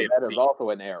 No, that is also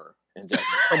an error.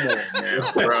 Come on, man.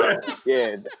 Bro.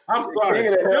 Yeah. I'm sorry.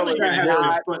 King of the Hill Family Guy is has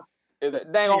not. been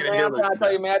Dang on, man, I'm trying to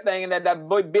tell you, man, that thing and that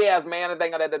big BS, man, that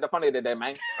thing that the funny that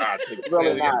man.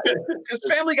 Really not. Because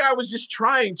Family Guy was just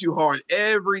trying too hard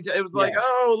every day. It was like,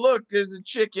 oh, look, there's a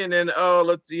chicken, and oh,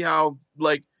 let's see how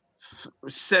like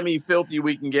semi-filthy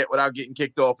we can get without getting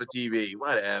kicked off of TV.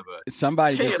 Whatever.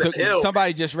 Somebody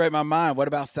just read my mind. What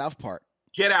about South Park?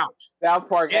 Get out. South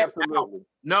Park, absolutely. Out.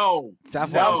 No.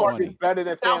 South Park is better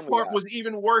than South Park was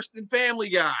even worse than Family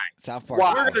Guy. South Park.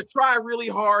 We're going to try really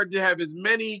hard to have as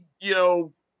many,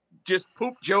 just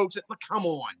poop jokes. Come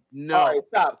on. No. All right,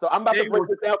 stop. So I'm about to break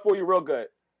this down for you real good.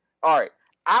 All right.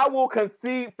 I will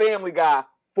concede Family Guy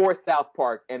for South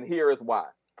Park, and here is why.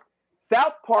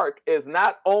 South Park is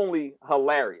not only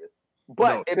hilarious,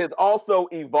 but it has also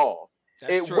evolved.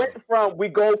 We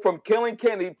go from killing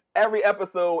Kenny every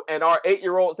episode, and our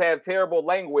 8-year-olds have terrible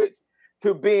language,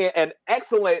 to being an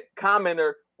excellent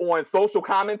commenter on social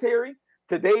commentary,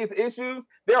 today's issues.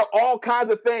 There are all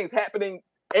kinds of things happening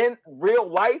in real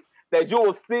life that you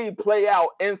will see play out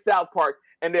in South Park,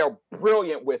 and they're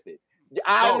brilliant with it.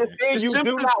 I understand you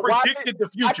do not watch it. The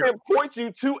future. I can point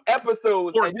you to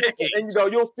episodes, and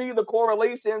you'll see the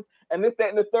correlations and this, that,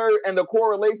 and the third, and the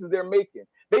correlations they're making.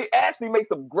 They actually make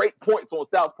some great points on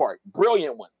South Park,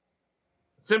 brilliant ones.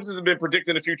 Simpsons have been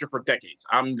predicting the future for decades.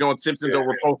 I'm going Simpsons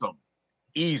over both of them.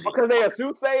 Easy. Because they're a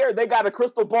soothsayer, they got a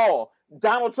crystal ball.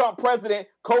 Donald Trump president,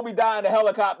 Kobe died in a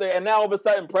helicopter, and now all of a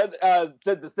sudden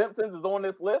The Simpsons is on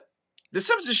this list? The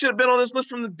Simpsons should have been on this list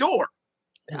from the door.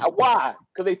 Why?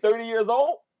 Because they 30 years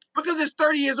old? Because it's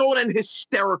 30 years old and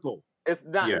hysterical. It's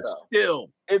not, though. Still.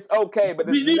 It's okay, but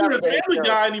it's not even a Family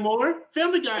Guy anymore.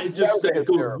 Family Guy is just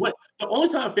the only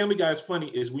time Family Guy is funny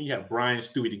is when you have Brian and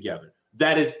Stewie together.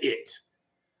 That is it.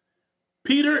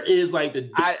 Peter is like the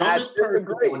dumbest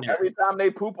person. Every time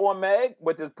they poop on Meg,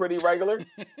 which is pretty regular.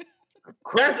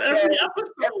 That's every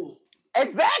episode.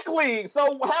 Exactly.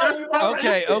 So how do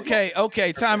you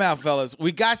Okay. Time out, fellas.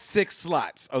 We got 6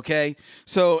 slots, okay?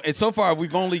 So far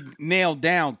we've only nailed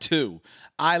down 2.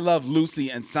 I Love Lucy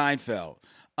and Seinfeld.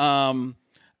 I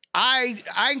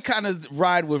kind of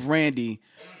ride with Randy.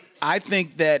 I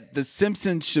think that The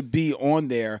Simpsons should be on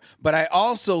there, but I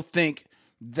also think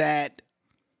that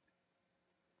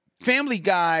Family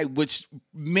Guy, which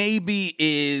maybe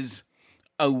is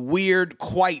a weird,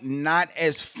 quite not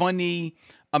as funny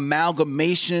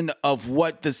amalgamation of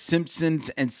what The Simpsons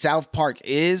and South Park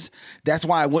is. That's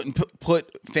why I wouldn't put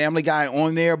Family Guy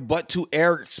on there. But to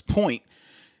Eric's point,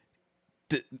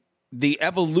 the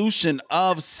evolution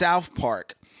of South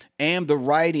Park and the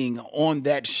writing on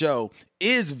that show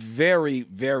is very,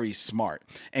 very smart.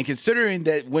 And considering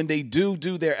that when they do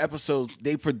their episodes,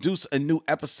 they produce a new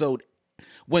episode.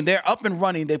 When they're up and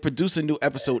running, they produce a new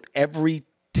episode every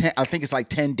 10, I think it's like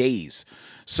 10 days.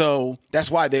 So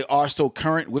that's why they are so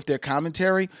current with their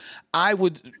commentary. I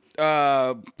would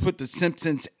put The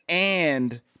Simpsons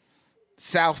and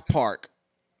South Park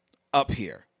up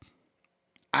here.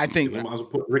 I think I might as well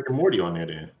put Rick and Morty on there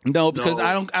then. No, because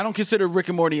I don't consider Rick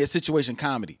and Morty a situation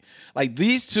comedy. Like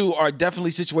these two are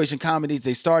definitely situation comedies.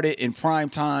 They started in prime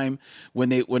time when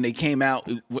they came out.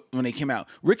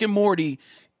 Rick and Morty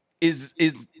is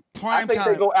prime time. I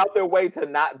think they go out their way to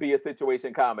not be a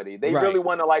situation comedy. They really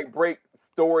want to like break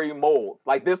story molds.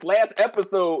 Like this last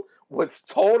episode was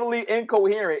totally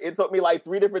incoherent. It took me like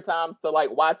 3 different times to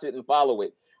like watch it and follow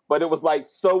it. But it was like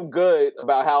so good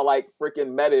about how like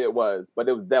freaking meta it was. But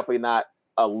it was definitely not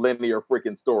a linear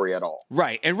freaking story at all.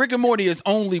 Right. And Rick and Morty is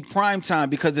only prime time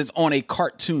because it's on a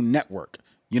Cartoon Network.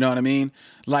 You know what I mean?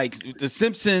 Like The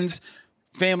Simpsons,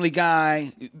 Family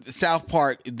Guy, South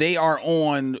Park, they are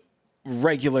on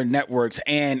regular networks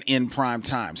and in prime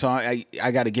time. So I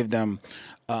got to give them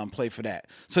play for that.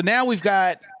 So now we've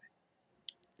got,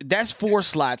 that's 4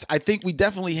 slots. I think we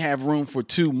definitely have room for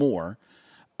 2 more.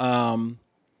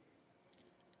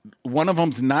 One of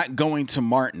them's not going to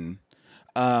Martin.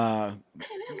 Not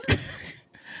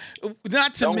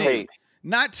to me.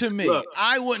 Not to me. Look,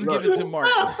 I wouldn't give it to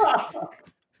Martin.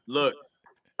 Look.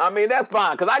 I mean, that's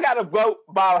fine, because I got to vote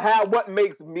about what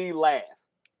makes me laugh.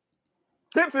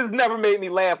 Simpsons never made me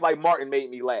laugh like Martin made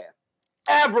me laugh.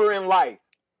 Ever in life.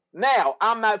 Now,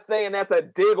 I'm not saying that's a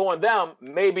dig on them.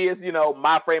 Maybe it's,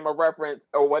 my frame of reference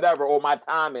or whatever, or my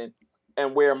timing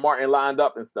and where Martin lined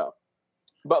up and stuff.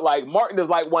 But like Martin is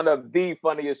like one of the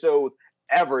funniest shows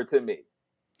ever to me.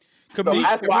 So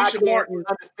that's why I can't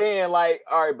understand. Like,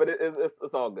 all right, but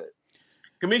it's all good.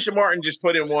 Kamisha Martin just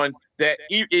put in one that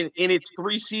in its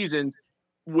 3 seasons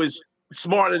was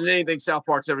smarter than anything South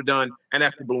Park's ever done, and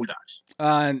that's the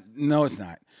Boondocks. No, it's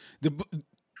not.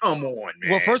 Come on,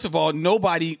 man. Well, first of all,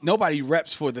 nobody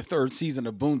reps for the 3rd season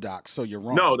of Boondocks, so you're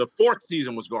wrong. No, the 4th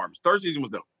season was garbage. 3rd season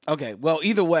was dope. Okay, well,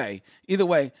 either way.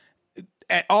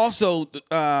 And also,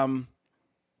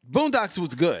 Boondocks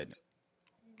was good,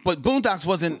 but Boondocks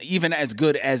wasn't even as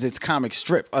good as its comic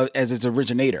strip, as its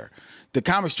originator. The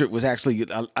comic strip was actually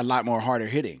a lot more harder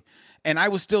hitting. And I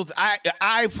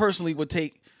personally would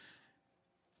take,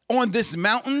 on this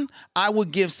mountain, I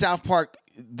would give South Park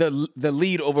the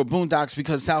lead over Boondocks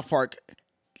because South Park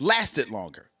lasted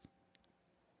longer.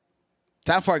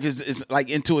 South Park is like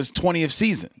into its 20th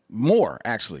season, more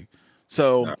actually.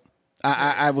 So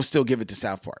I will still give it to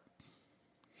South Park.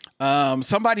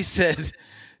 Somebody said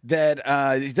that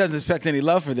he doesn't expect any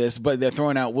love for this, but they're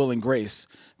throwing out Will and Grace.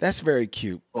 That's very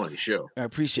cute. Funny show. I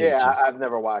appreciate you. Yeah, I've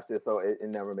never watched it, so it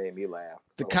never made me laugh.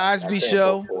 The Cosby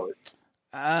Show.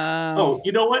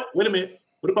 You know what? Wait a minute.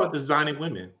 What about Designing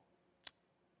Women?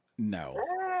 No.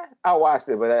 I watched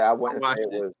it, but I wouldn't say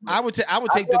it was. I would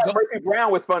take the Murphy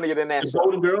Brown was funnier than that.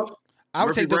 Golden Girls.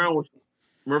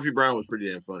 Murphy Brown was pretty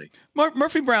damn funny.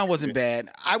 Murphy Brown wasn't bad.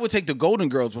 I would take the Golden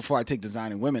Girls before I take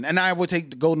Designing Women, and I would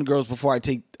take the Golden Girls before I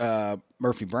take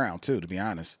Murphy Brown too. To be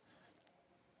honest,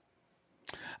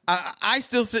 I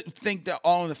still think that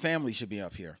All in the Family should be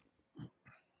up here.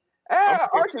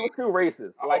 Archie was too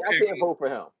racist. Like I can't vote for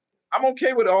him. I'm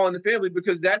okay with All in the Family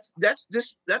because that's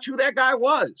who that guy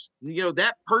was.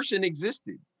 That person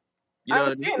existed. You know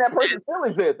what I mean? That person still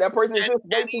exists. That person exists.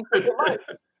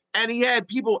 And he had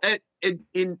people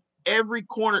in every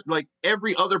corner, like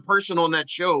every other person on that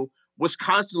show was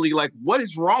constantly like, "What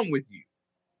is wrong with you?"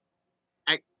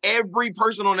 Like every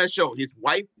person on that show, his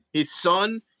wife, his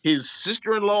son, his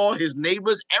sister-in-law, his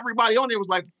neighbors, everybody on there was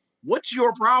like, "What's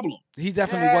your problem?" He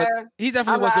definitely was. He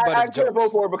definitely was the butt of the joke. I couldn't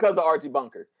vote for it because of Archie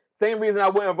Bunker. Same reason I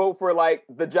wouldn't vote for like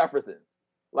the Jeffersons.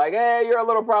 Like, hey, you're a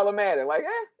little problematic. Like,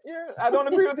 I don't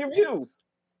agree with your views,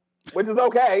 which is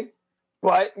okay,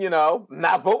 but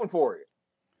not voting for it.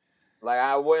 Like,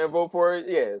 I wouldn't vote for it.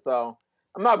 Yeah, so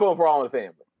I'm not voting for All in the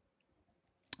Family.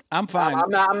 I'm fine.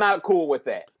 I'm not cool with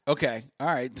that. Okay, all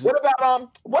right. What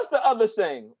about what's the other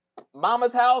thing?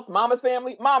 Mama's House, Mama's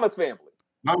Family, Mama's Family.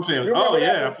 Mama's Family. Oh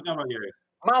yeah, I forgot about that.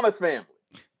 Mama's Family.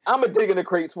 I'm a dig in the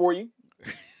crates for you.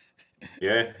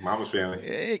 Yeah, Mama's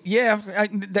Family. Yeah,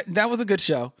 that was a good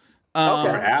show.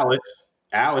 Okay.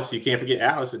 Alice, you can't forget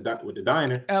Alice with the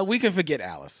diner. We can forget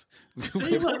Alice. I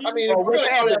mean, how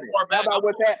about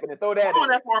what's happening? Throw that. Going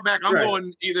that far back, I'm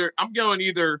going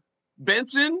either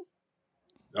Benson.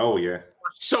 Oh yeah. Or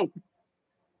Soap.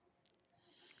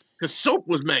 Because Soap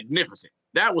was magnificent.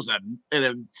 That was an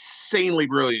insanely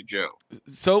brilliant show.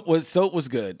 Soap was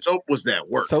good. Soap was that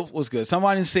work. Soap was good.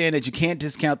 Somebody's saying that you can't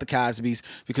discount the Cosbys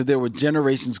because there were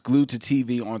generations glued to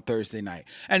TV on Thursday night,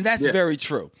 and that's very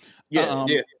true. Yeah,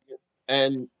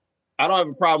 and I don't have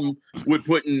a problem with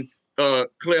putting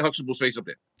Claire Huxtable's face up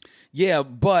there. Yeah,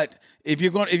 but if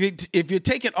you're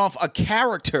taking off a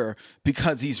character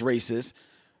because he's racist,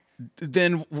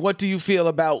 then what do you feel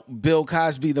about Bill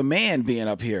Cosby, the man, being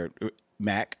up here,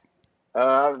 Mac?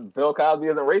 Bill Cosby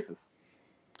isn't racist.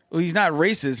 Well, he's not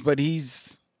racist, but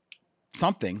he's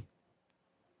something.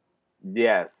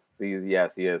 Yes, he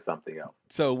is something else.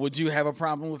 So, would you have a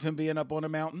problem with him being up on a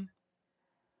mountain?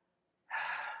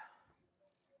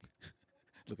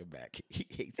 Looking back, he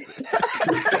hates this.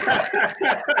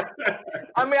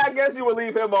 I mean, I guess you would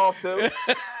leave him off too.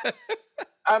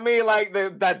 I mean, like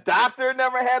the doctor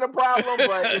never had a problem,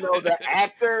 but the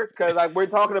actor, because like we're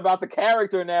talking about the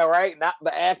character now, right? Not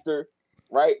the actor,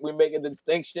 right? We're making the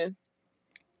distinction.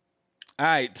 All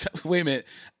right, wait a minute.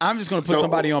 I'm just going to put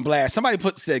somebody on blast. Somebody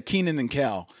said Kenan and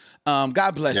Kel.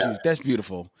 God bless you. That's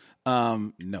beautiful.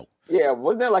 No. Yeah,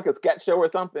 wasn't there like a sketch show or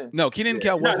something? No, Kenan and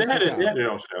Kel was a sitcom. They had their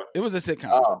own show. It was a sitcom.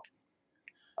 Oh.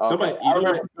 Okay. I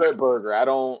remember Good Burger. I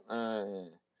don't.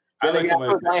 I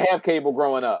didn't have cable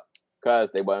growing up because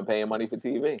they wasn't paying money for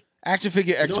TV. Action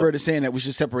figure expert is saying that we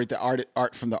should separate the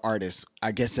art from the artist.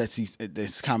 I guess that's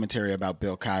this commentary about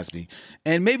Bill Cosby,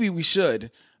 and maybe we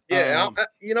should. Yeah,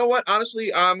 you know what?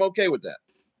 Honestly, I'm okay with that.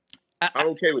 I'm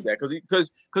okay with that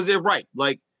because they're right.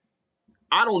 Like,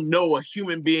 I don't know a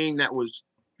human being that was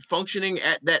functioning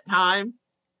at that time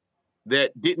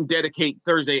that didn't dedicate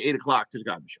Thursday 8:00 to the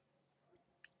Cosby Show.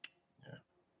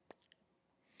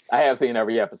 I have seen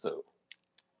every episode.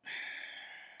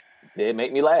 It did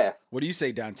make me laugh. What do you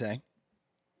say, Dante?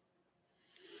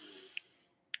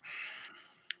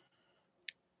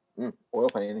 Oil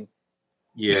painting.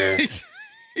 Yeah.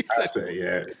 I say,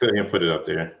 yeah. Go ahead and put it up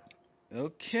there.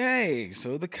 Okay,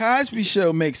 so the Cosby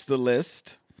Show makes the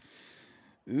list.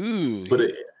 Ooh.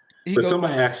 But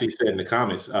somebody actually said in the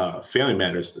comments, Family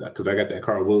Matters, because I got that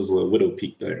Carl Wills little widow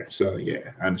peak there. So,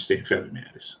 yeah, I understand Family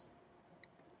Matters.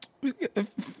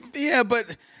 Yeah,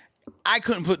 but I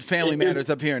couldn't put Family Matters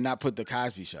up here and not put the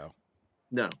Cosby Show.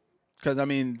 No. Because, I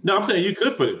mean... No, I'm saying you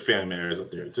could put Family Matters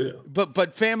up there, too.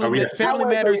 But Family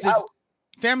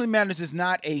Matters is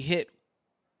not a hit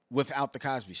without the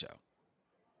Cosby Show.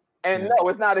 And no,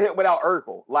 it's not a hit without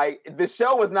Urkel. Like, the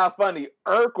show was not funny.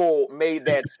 Urkel made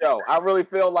that show. I really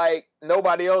feel like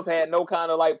nobody else had no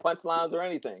kind of like punchlines or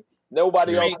anything.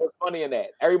 Nobody else was funny in that.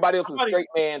 Everybody else was straight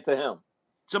man to him.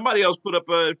 Somebody else put up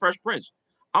Fresh Prince.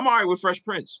 I'm all right with Fresh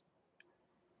Prince.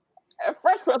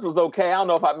 Fresh Prince was okay. I don't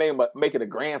know if I make it a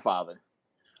grandfather.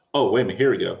 Oh, wait a minute.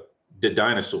 Here we go. The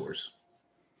Dinosaurs.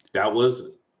 That was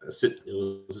a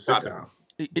sitcom.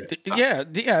 It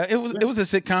was a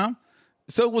sitcom.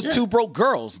 So it was Two Broke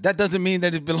Girls. That doesn't mean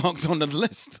that it belongs on the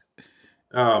list.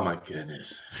 Oh my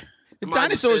goodness. The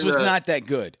Dinosaurs was not that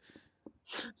good.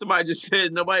 Somebody just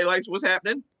said nobody likes what's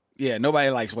happening. Yeah,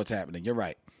 nobody likes what's happening. You're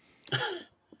right.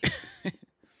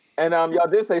 And y'all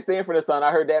did say Sanford and Son.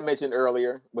 I heard that mentioned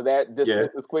earlier. Was that just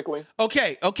as quickly?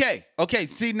 Okay.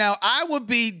 See, now I would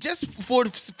be just for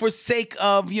sake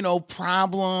of,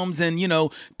 problems and,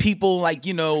 people like,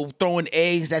 throwing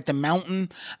eggs at the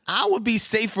mountain. I would be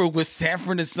safer with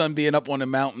Sanford and Son being up on the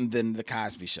mountain than the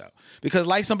Cosby Show. Because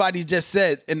like somebody just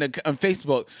said on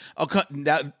Facebook,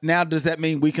 now does that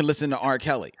mean we can listen to R.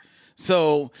 Kelly?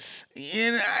 So,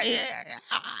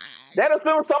 that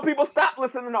assumes some people stop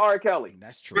listening to R. Kelly.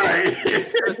 That's true. You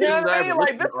know what I mean?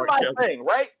 Like, this is my thing,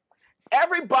 right?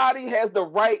 Everybody has the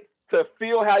right to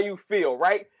feel how you feel,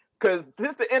 right? Because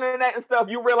since the internet and stuff,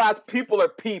 you realize people are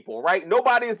people, right?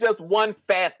 Nobody is just one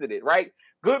faceted, right?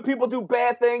 Good people do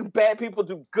bad things. Bad people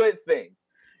do good things.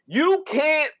 You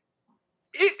can't,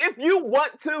 if you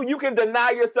want to, you can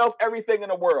deny yourself everything in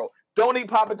the world. Don't eat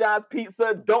Papa John's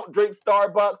pizza. Don't drink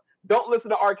Starbucks. Don't listen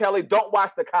to R. Kelly. Don't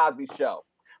watch The Cosby Show.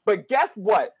 But guess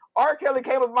what? R. Kelly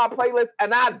came up with my playlist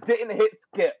and I didn't hit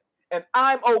skip. And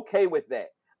I'm okay with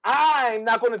that. I'm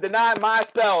not going to deny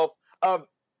myself of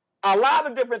a lot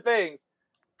of different things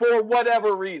for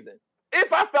whatever reason.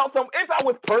 If I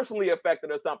was personally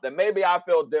affected or something, maybe I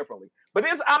feel differently. But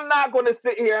I'm not going to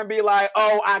sit here and be like,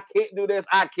 oh, I can't do this.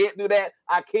 I can't do that.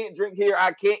 I can't drink here.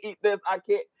 I can't eat this. I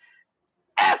can't.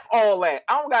 F all that.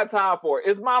 I don't got time for it.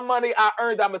 It's my money. I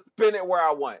earned. I'm going to spend it where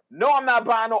I want. No, I'm not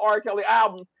buying no R. Kelly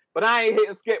album, but I ain't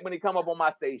hitting skip when he come up on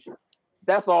my station.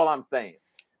 That's all I'm saying.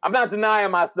 I'm not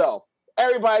denying myself.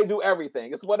 Everybody do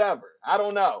everything. It's whatever. I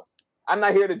don't know. I'm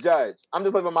not here to judge. I'm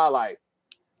just living my life.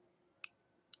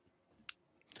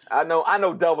 I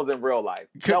know devils in real life.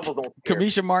 Devils don't care.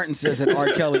 Kamisha Martin says that R.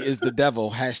 Kelly is the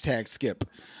devil. #skip.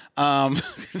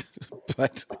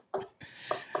 But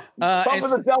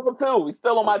Trump's a devil too. He's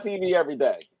still on my TV every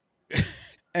day.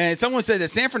 And someone said that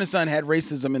Sanford and Son had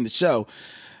racism in the show.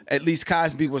 At least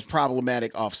Cosby was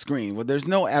problematic off screen. Well, there's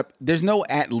no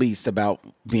at least about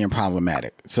being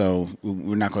problematic. So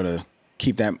we're not going to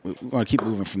keep that. We're going to keep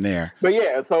moving from there. But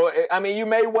yeah, so I mean, you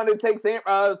may want to take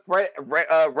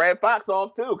Red Fox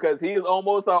off too, because he's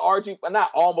almost not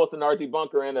almost an Archie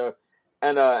Bunker and a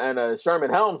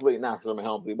Sherman Helmsley. Not Sherman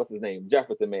Helmsley. What's his name?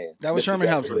 Jefferson Man. That was Sherman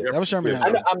Helmsley. That was Sherman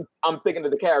Helmsley. I'm thinking of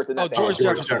the character. George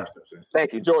Jefferson.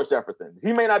 Thank you, George Jefferson.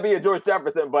 He may not be a George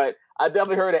Jefferson, but I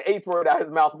definitely heard an H word out of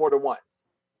his mouth more than once.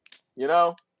 You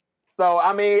know? So,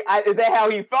 I mean, is that how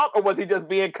he felt, or was he just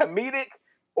being comedic,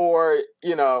 or,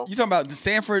 you know? You talking about the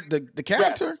Sanford, the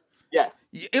character? Yes.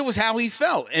 It was how he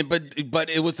felt, but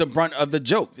it was the brunt of the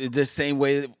joke. The same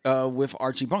way with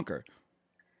Archie Bunker.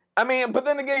 I mean, but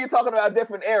then again, you're talking about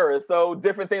different eras, so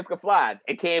different things can fly.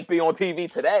 It can't be on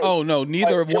TV today. Oh no,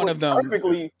 neither one of them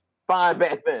perfectly fine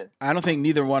back then. I don't think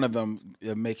neither one of them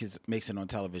makes it on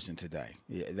television today.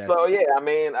 Yeah, so yeah, I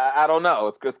mean, I don't know.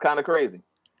 It's just kind of crazy.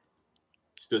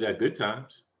 Still got Good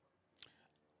Times.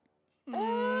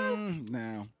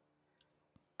 No.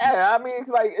 Yeah, I mean, it's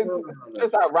like it's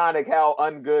just ironic how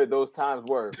ungood those times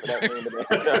were for that name.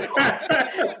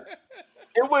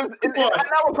 It was,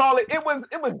 I would call it. It was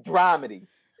dramedy.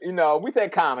 You know, we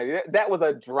said comedy. That was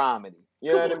a dramedy.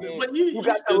 You know what I mean? But you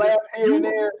got the laugh here and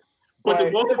there, but there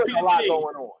was a lot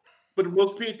going on. But the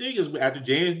most appealing thing is after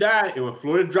James died, and when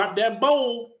Florida dropped that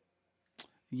bowl.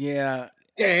 Yeah.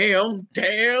 Damn.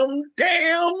 Oh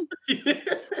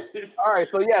All right,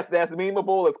 so yes, that's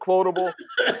memeable, it's quotable,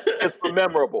 it's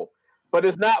memorable. But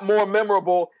it's not more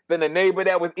memorable than the neighbor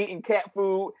that was eating cat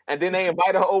food and then they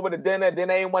invited her over to dinner, then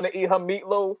they didn't want to eat her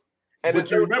meatloaf. And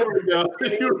but you remember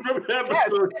that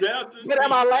episode? Yes. But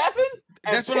am I laughing?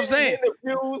 That's what I'm saying.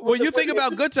 Well, you think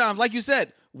about Good Times, like you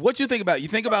said. What you think about? You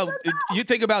think about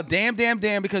Damn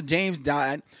because James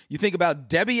died. You think about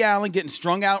Debbie Allen getting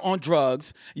strung out on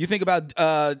drugs. You think about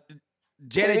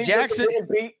Janet Jackson.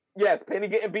 Penny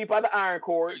getting beat by the iron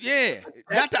cord. Yeah,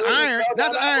 not the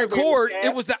iron cord.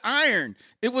 It was the iron.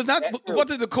 It was not.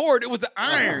 Wasn't the cord? It was the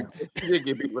iron. She did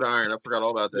get beat with iron. I forgot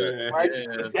all about that. Yeah. Right?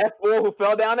 Yeah. That fool who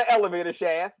fell down the elevator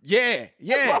shaft. Yeah.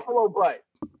 Buffalo butt.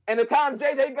 And the time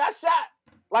JJ got shot,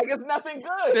 like it's nothing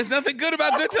good. There's nothing good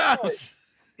about Good Times.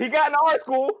 He got in art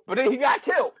school, but then he got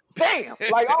killed. Damn.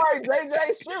 Like, all right,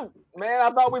 JJ, shoot, man.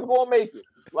 I thought we was gonna make it.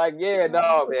 Like, yeah,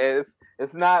 no, man.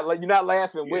 It's not like you're not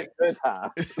laughing with Good Time.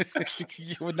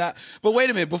 You would not. But wait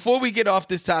a minute. Before we get off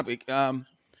this topic, there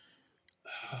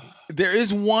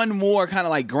is one more kind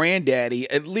of like granddaddy.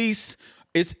 At least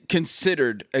it's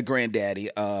considered a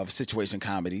granddaddy of situation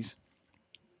comedies,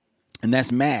 and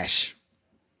that's MASH.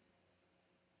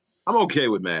 I'm okay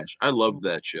with MASH. I love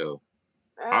that show.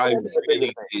 I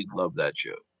really did love that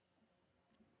show.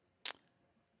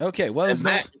 Okay, well,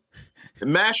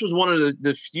 MASH was one of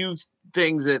the few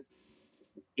things that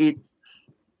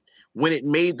when it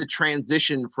made the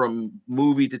transition from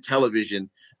movie to television,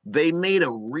 they made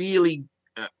a really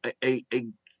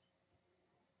an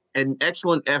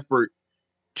excellent effort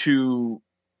to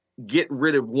get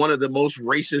rid of one of the most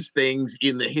racist things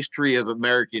in the history of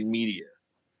American media.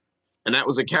 And that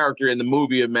was a character in the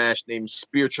movie of MASH named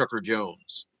Spear Chucker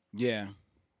Jones. Yeah.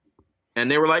 And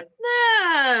they were like,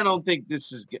 nah, I don't think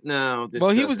this is good. No.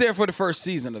 Well, he was there for the first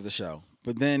season of the show,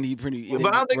 but then he pretty.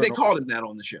 But I don't think they called him that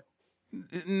on the show.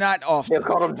 Not often. They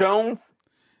called him Jones?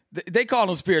 They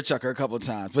called him Spear Chucker a couple of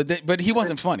times, but he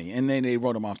wasn't funny, and then they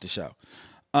wrote him off the show.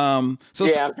 I'm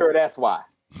sure that's why.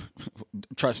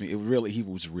 Trust me, he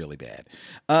was really bad.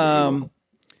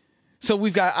 So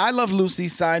we've got I Love Lucy,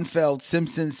 Seinfeld,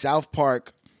 Simpsons, South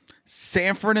Park,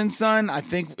 Sanford and Son, I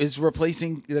think is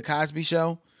replacing the Cosby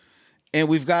Show. And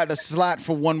we've got a slot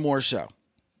for one more show.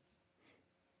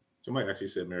 Somebody actually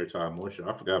said Mary Tyler Moore Show.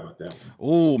 I forgot about that one.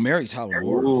 Oh, Mary Tyler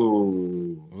Moore.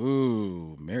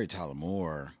 Ooh, Mary Tyler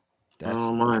Moore. I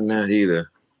don't mind that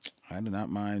either. I do not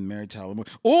mind Mary Tyler Moore.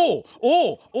 Oh.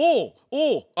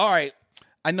 All right.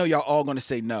 I know y'all all going to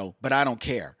say no, but I don't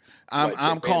care.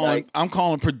 I'm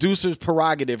calling producers'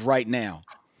 prerogative right now.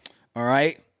 All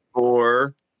right?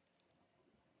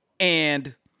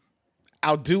 And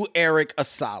I'll do Eric a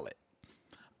solid.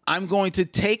 I'm going to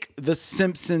take The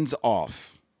Simpsons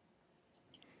off.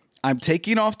 I'm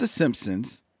taking off The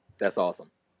Simpsons. That's awesome.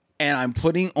 And I'm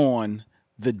putting on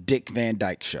the Dick Van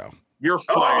Dyke Show. You're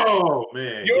fired. Oh,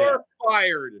 man. You're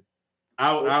fired.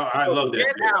 I love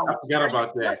that. I forgot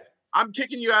about that. I'm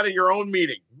kicking you out of your own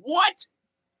meeting. What?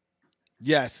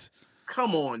 Yes.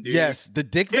 Come on, dude. Yes, the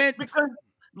Dick Van...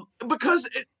 Because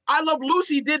I Love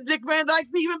Lucy did Dick Van Dyke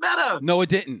even better. No, it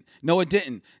didn't.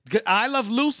 I Love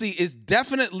Lucy is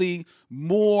definitely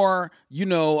more,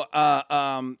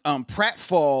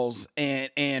 pratfalls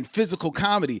and physical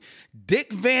comedy.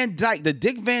 Dick Van Dyke, the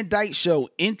Dick Van Dyke Show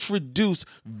introduced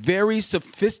very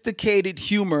sophisticated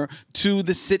humor to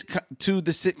the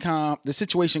sitcom, the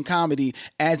situation comedy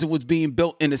as it was being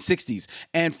built in the 60s.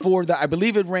 And I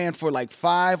believe it ran for like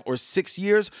 5 or 6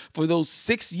 years. For those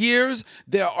 6 years,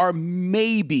 there are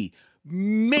maybe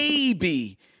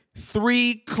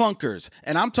 3 clunkers.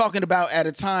 And I'm talking about at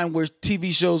a time where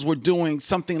TV shows were doing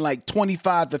something like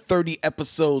 25 to 30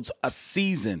 episodes a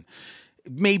season.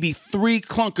 Maybe 3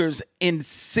 clunkers in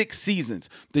 6 seasons.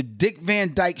 The Dick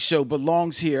Van Dyke Show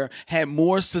belongs here, had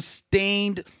more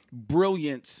sustained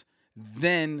brilliance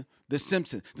than The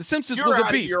Simpsons. The Simpsons was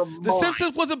a beast. The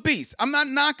Simpsons was a beast. I'm not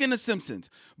knocking The Simpsons,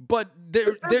 but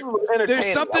there's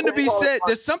something to be said.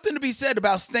 There's something to be said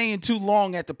about staying too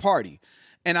long at the party.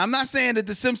 And I'm not saying that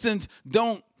The Simpsons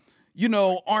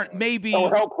aren't maybe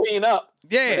don't help clean up.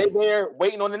 Yeah, they're there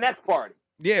waiting on the next party.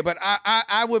 Yeah, but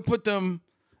I would put them.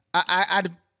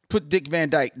 I'd put the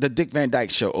Dick Van Dyke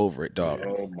Show over it, dog.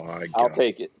 Oh my God, I'll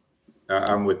take it.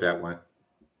 I'm with that one.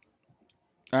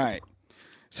 All right.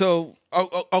 So,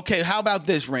 okay, how about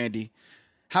this, Randy?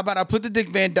 How about I put the Dick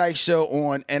Van Dyke Show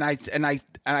on, and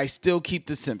I still keep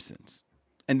The Simpsons,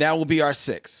 and that will be our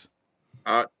 6.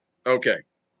 Okay.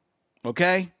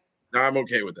 Okay. I'm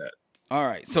okay with that. All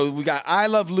right. So we got I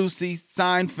Love Lucy,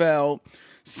 Seinfeld,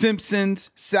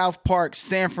 Simpsons, South Park,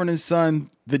 Sanford and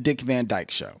Son, the Dick Van Dyke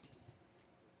Show.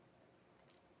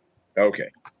 Okay.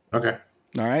 All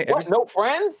right. What? No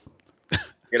Friends?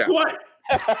 Get out. What?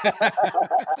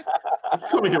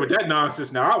 Coming here with that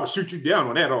nonsense now. I will shoot you down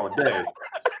on that all day.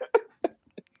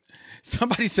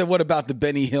 Somebody said, "What about the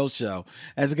Benny Hill show?"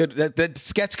 That's a good that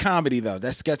sketch comedy though.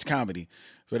 That's sketch comedy,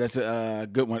 so that's a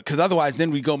good one. Because otherwise, then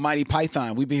we go Mighty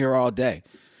Python. We'd be here all day.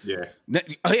 Yeah.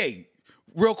 Hey,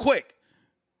 real quick,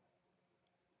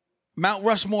 Mount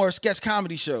Rushmore sketch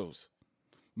comedy shows: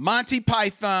 Monty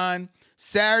Python,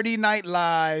 Saturday Night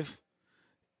Live,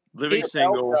 Living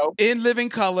Single, In Living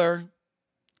Color,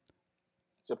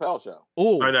 Chappelle Show.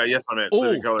 Oh, no, yes, I meant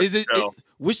Living Color. Is it?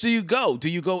 Which do you go? Do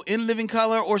you go In Living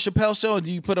Color or Chappelle Show, or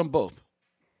do you put them both?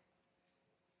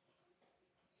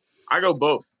 I go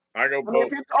both.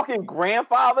 If you're talking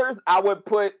grandfathers, I would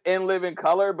put In Living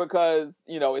Color because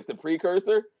it's the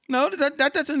precursor. No,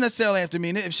 that doesn't necessarily have to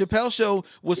mean it. If Chappelle Show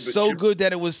was so good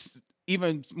that it was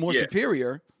even more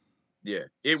superior. Yeah,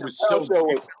 it was Chappelle Show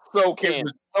was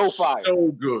so fire,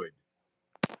 so good.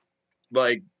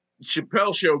 Like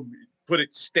Chappelle Show put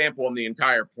its stamp on the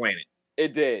entire planet.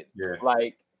 It did.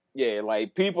 Yeah.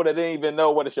 Like people that didn't even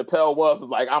know what a Chappelle was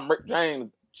like, I'm Rick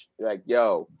James. Like,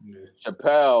 yo,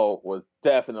 Chappelle was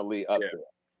definitely up there.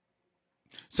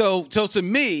 So to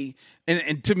me,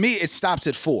 and to me, it stops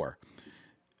at 4.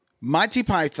 Monty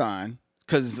Python,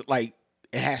 because like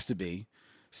it has to be.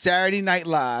 Saturday Night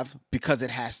Live, because it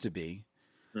has to be.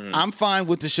 I'm fine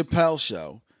with the Chappelle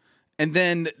Show. And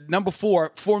then number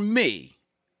 4, for me,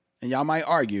 and y'all might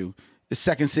argue, is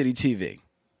Second City TV.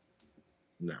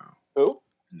 No. Who?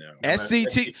 No.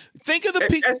 SCT. Think of the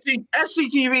people.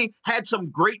 SCTV had some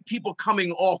great people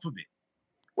coming off of it.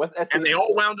 What's SCTV? And they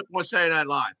all wound up on Saturday Night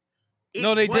Live.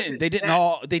 No, they didn't. They didn't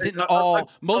all.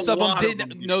 Most of them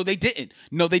didn't. No, they didn't.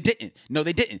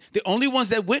 The only ones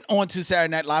that went on to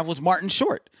Saturday Night Live was Martin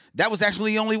Short. That was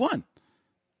actually the only one.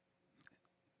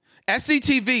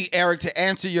 SCTV, Eric, to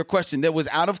answer your question, that was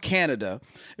out of Canada.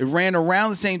 It ran around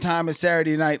the same time as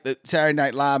Saturday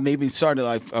Night Live. Maybe started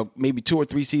like maybe 2 or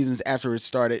 3 seasons after it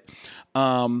started.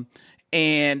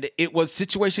 And it was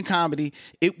situation comedy.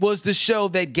 It was the show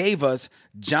that gave us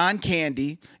John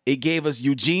Candy. It gave us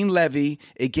Eugene Levy.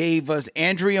 It gave us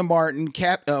Andrea Martin,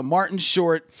 Martin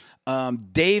Short,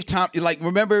 Dave Thomas. Like,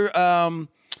 remember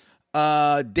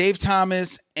Dave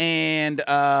Thomas and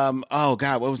oh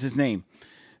God, what was his name?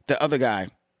 The other guy.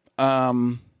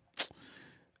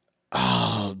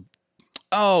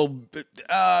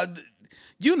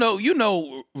 You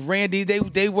know, Randy,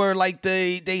 they were like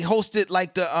they hosted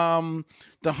like the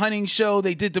hunting show.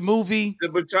 They did the movie. The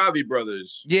Batavi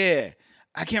brothers. Yeah.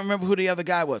 I can't remember who the other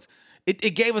guy was.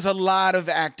 It gave us a lot of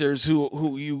actors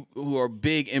who are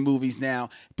big in movies now,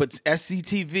 but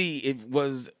SCTV,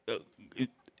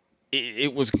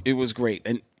 it was great.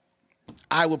 And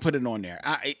I would put it on there.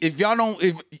 If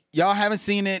y'all haven't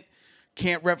seen it,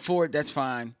 can't rep for it, that's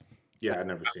fine. Yeah, I've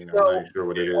never seen it. I'm not sure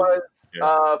what it is.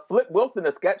 Was Flip Wilson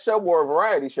a sketch show or a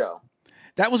variety show?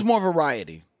 That was more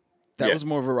variety. Was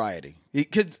more variety.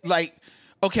 Because, like,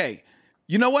 okay,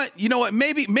 you know what?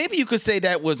 Maybe you could say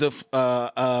that was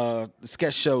a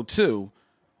sketch show too.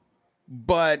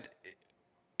 But,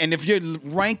 and if you're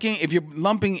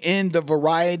lumping in the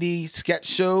variety sketch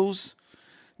shows,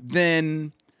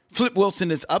 then Flip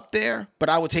Wilson is up there. But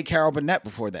I would take Carol Burnett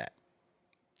before that,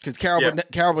 because Carol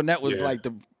Burnett was like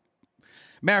the.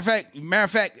 Matter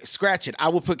of fact, scratch it. I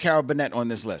will put Carol Burnett on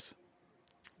this list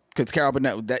because Carol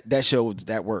Burnett, that show was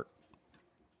that work.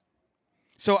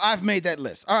 So I've made that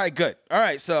list. All right, good. All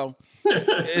right, so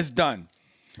it's done.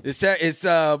 It's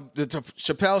the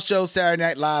Chappelle Show, Saturday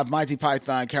Night Live, Monty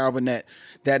Python, Carol Burnett.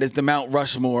 That is the Mount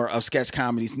Rushmore of sketch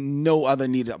comedies. No other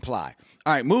need to apply.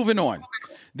 All right, moving on.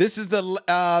 This is the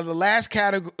last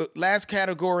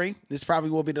category. This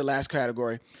probably will be the last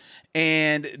category.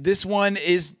 And this one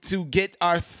is to get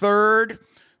our third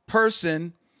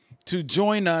person to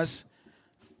join us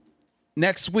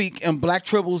next week in Black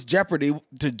Tribbles Jeopardy,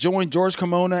 to join George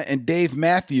Kimona and Dave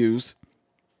Matthews.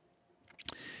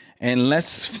 And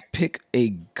let's pick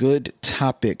a good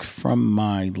topic from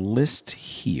my list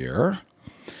here.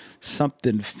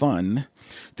 Something fun.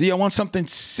 Do you want something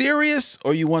serious,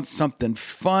 or you want something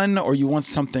fun, or you want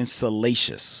something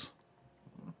salacious?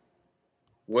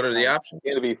 What are the options?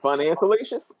 It'll be funny and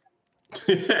salacious.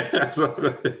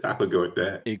 I would go with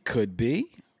that. It could be.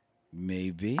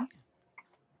 Maybe.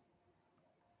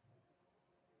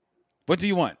 What do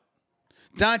you want?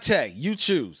 Dante, you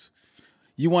choose.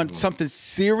 You want something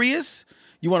serious?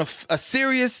 You want a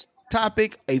serious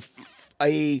topic,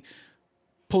 a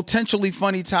potentially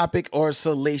funny topic, or a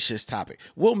salacious topic?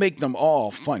 We'll make them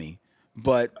all funny,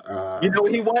 but... you know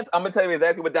what he wants? I'm going to tell you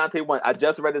exactly what Dante wants. I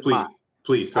just read his mind.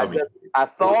 Please tell me. I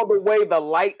saw the way the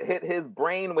light hit his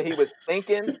brain when he was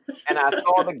thinking, and I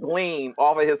saw the gleam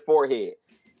off of his forehead.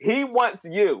 He wants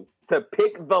you to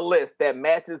pick the list that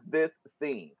matches this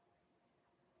scene.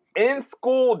 In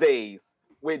School Days,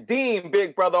 with Dean,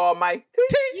 Big Brother Almighty,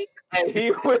 and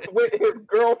he was with his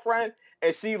girlfriend,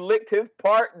 and she licked his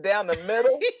part down the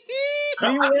middle.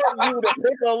 He wants you to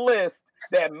pick a list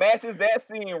that matches that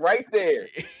scene right there.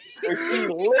 If she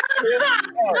licked his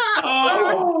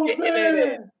part,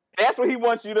 that's what he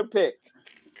wants you to pick.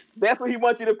 That's what he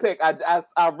wants you to pick.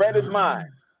 I read his mind.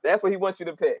 That's what he wants you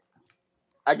to pick.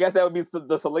 I guess that would be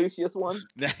the salacious one.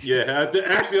 Yeah,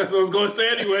 actually, that's what I was going to say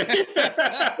anyway.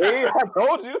 Hey, I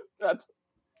told you.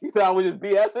 You thought I was just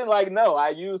BSing? Like, no, I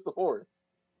used the force.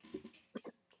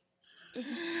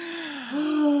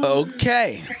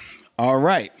 Okay. All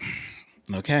right.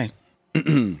 Okay.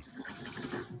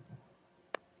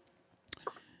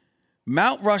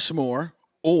 Mount Rushmore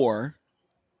or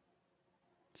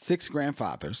Six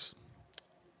Grandfathers.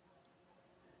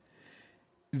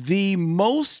 The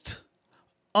most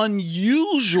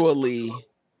unusually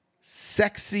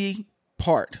sexy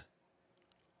part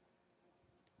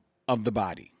of the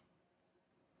body.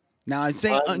 Now I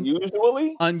say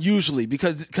unusually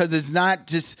because it's not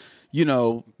just, you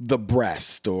know, the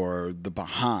breast or the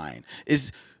behind.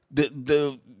 It's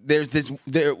the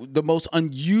most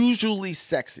unusually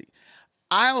sexy.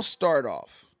 I'll start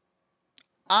off.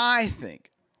 I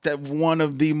think that one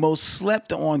of the most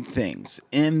slept on things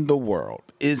in the world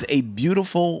is a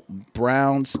beautiful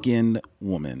brown-skinned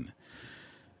woman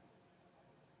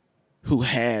who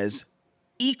has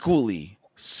equally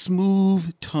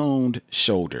smooth-toned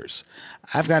shoulders.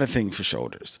 I've got a thing for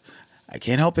shoulders. I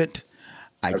can't help it.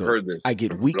 I've heard this. I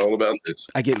get weak. All about this.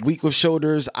 I get weak with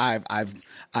shoulders. I've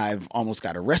almost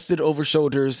got arrested over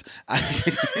shoulders.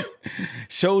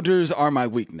 Shoulders are my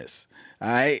weakness. All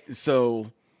right,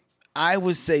 so I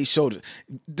would say shoulders.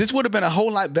 This would have been a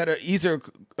whole lot better, easier,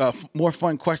 more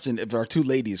fun question if our two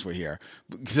ladies were here.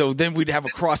 So then we'd have a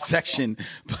cross section,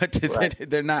 but right.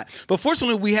 They're not. But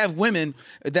fortunately, we have women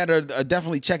that are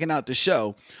definitely checking out the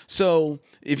show. So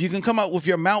if you can come up with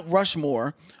your Mount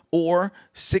Rushmore or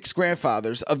Six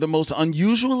Grandfathers of the most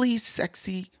unusually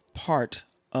sexy part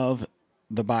of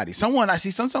the body. I see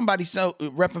somebody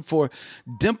repping for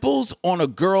dimples on a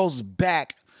girl's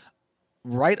back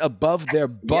right above their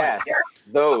butt. Yeah,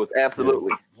 those,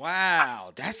 absolutely.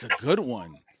 Wow, that's a good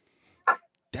one.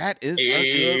 That is a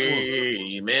good one.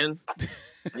 Amen.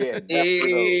 Yeah,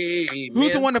 definitely.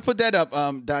 Who's the one that put that up,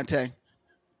 Dante?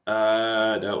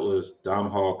 That was Dom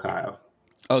Hall Kyle.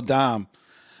 Oh, Dom.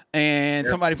 And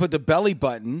somebody put the belly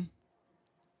button.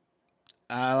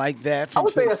 I like that from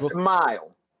Facebook. I would say a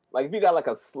smile. Like if you got like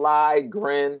a sly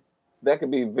grin, that could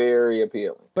be very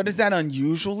appealing. But is that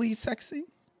unusually sexy?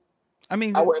 I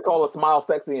mean, I wouldn't call a smile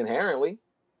sexy inherently.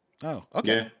 Oh,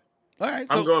 okay. Yeah. All right.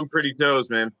 I'm going pretty toes,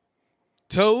 man.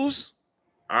 Toes?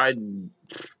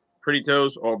 Pretty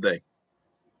toes all day.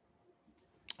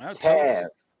 Calves.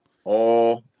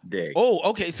 All day.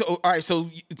 Oh, okay. So, all right. So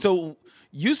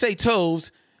you say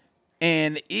toes,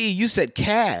 and E, you said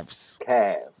calves.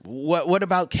 Calves. What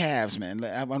about calves, man?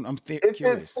 I'm curious.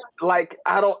 It's like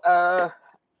I don't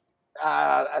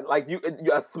like you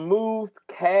a smooth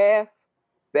calf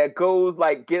that goes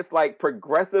gets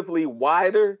progressively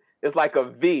wider. It's like a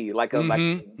V, like a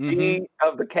V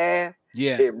of the calf.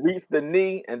 Yeah. It reaches the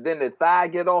knee and then the thigh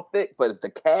get all thick, but the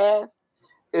calf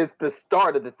is the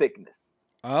start of the thickness.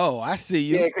 Oh, I see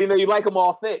you. Yeah, because you like them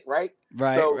all thick, right?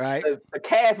 Right, so right. The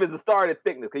calf is the start of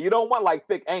thickness because you don't want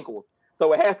thick ankles,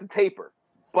 so it has to taper.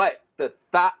 But the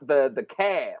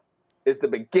calf is the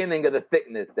beginning of the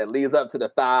thickness that leads up to the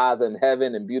thighs and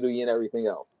heaven and beauty and everything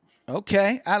else.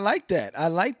 Okay, I like that.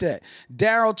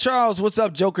 Daryl Charles, what's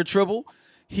up, Joker Tribble?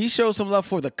 He showed some love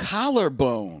for the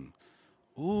collarbone.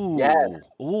 Ooh, yeah.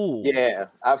 Ooh, yeah.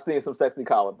 I've seen some sexy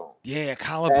collarbone. Yeah,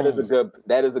 collarbone.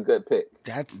 That is a good pick.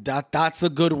 That's a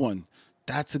good one.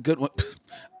 That's a good one.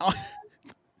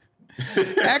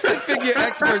 Action figure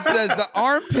expert says the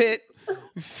armpit,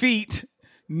 feet,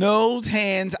 nose,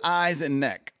 hands, eyes, and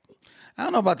neck. I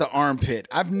don't know about the armpit.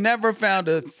 I've never found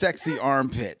a sexy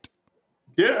armpit.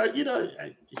 Yeah,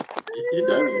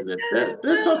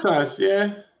 there's sometimes,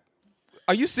 yeah.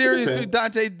 Are you serious,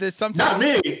 Dante? There's sometimes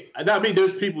Not me.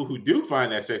 There's people who do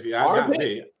find that sexy. Not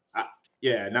me.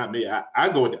 Not me. I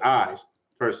go with the eyes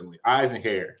personally, eyes and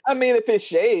hair. I mean, if it's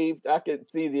shaved, I could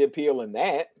see the appeal in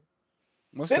that.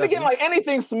 Then again,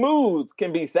 anything smooth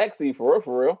can be sexy for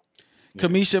real.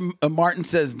 Kamisha Martin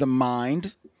says the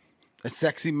mind, a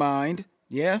sexy mind.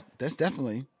 Yeah, that's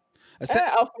definitely.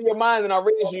 I'll see your mind and I'll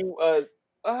raise you.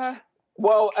 I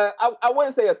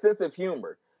wouldn't say a sense of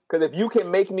humor. Because if you can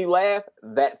make me laugh,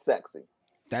 that's sexy.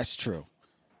 That's true.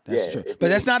 That's true. But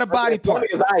that's not a body part.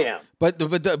 As I am. But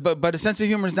a sense of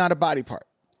humor is not a body part.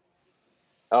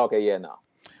 Okay, yeah, no.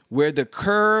 Where the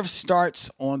curve starts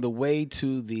on the way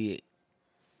to the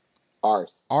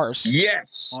arse.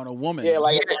 Yes. On a woman. Yeah,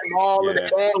 like the small of the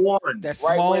back. One. That's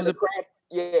Right small where of the crack.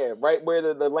 Yeah, right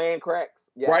where the land cracks.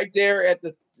 Yeah. Right there at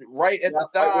the the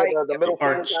thigh. Right the middle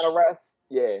finger kind of rest.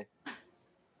 Yeah.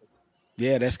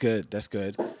 Yeah, that's good. That's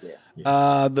good.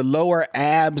 Yeah. The lower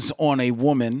abs on a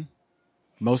woman,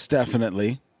 most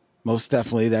definitely. Most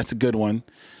definitely. That's a good one.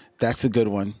 That's a good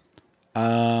one.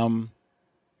 Are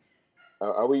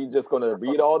we just going to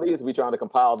read all these? Are we trying to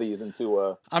compile these into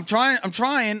a... I'm trying. I'm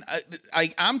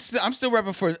still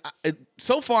repping for.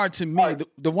 So far, to me,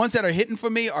 the ones that are hitting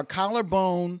for me are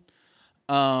collarbone,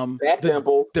 back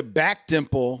dimple, the back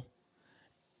dimple,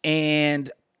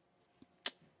 and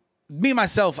me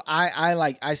myself.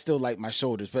 I still like my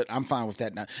shoulders, but I'm fine with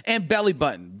that now. And belly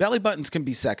button. Belly buttons can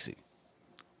be sexy.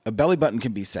 A belly button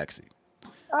can be sexy.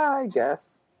 I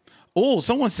guess. Oh,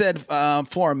 someone said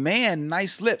for a man,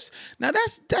 nice lips. Now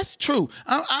that's true.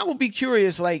 I will be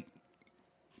curious. Like,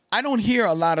 I don't hear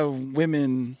a lot of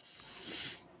women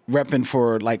repping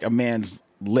for like a man's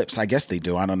lips. I guess they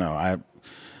do. I don't know.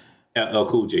 LL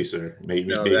Cool J, sir.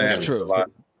 Maybe that's true.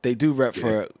 They do rep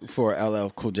for LL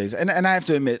Cool J's, and I have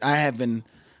to admit, I've been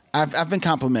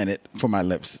complimented for my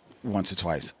lips once or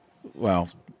twice. Well,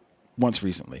 once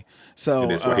recently. So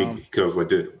and that's why he goes like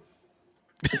this.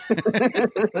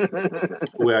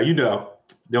 Well, you know,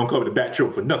 they don't cover the back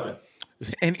triple for nothing.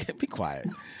 And be quiet.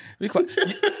 Be quiet.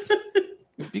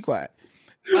 Be quiet.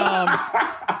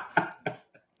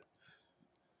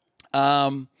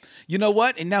 You know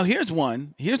what? And now here's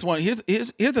one. Here's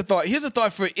a thought. Here's a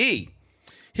thought for E.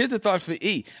 Here's a thought for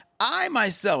E. I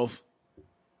myself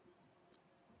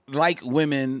like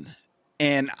women,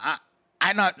 and I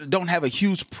don't have a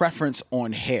huge preference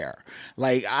on hair.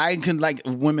 Like, I can like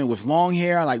women with long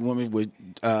hair. I like women with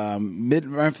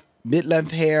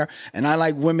mid-length hair, and I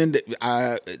like women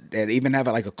that even have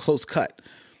like a close cut.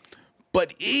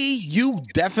 But E, you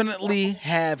definitely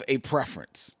have a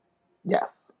preference.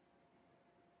 Yes.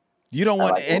 You don't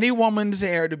want any woman's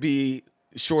hair to be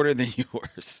shorter than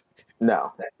yours.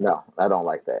 No, I don't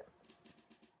like that.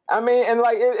 I mean, and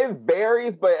like it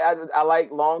varies, but I like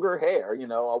longer hair. You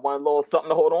know, I want a little something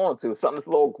to hold on to, something that's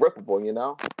a little grippable. You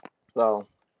know, so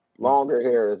longer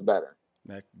hair is better.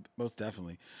 Most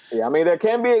definitely. Yeah, I mean there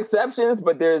can be exceptions,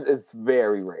 but it's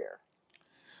very rare.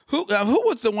 Who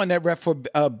was the one that rep for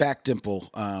back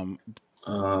dimple?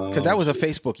 Because that was a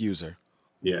Facebook user.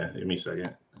 Yeah, give me a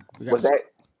second. Was that?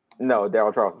 No,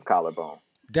 Daryl Charles was collarbone.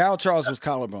 Daryl Charles was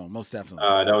collarbone, most definitely.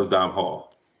 That was Dom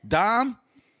Hall. Dom?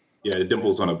 Yeah, the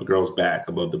dimples on a girl's back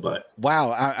above the butt.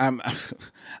 Wow, I'm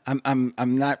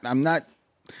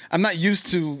not used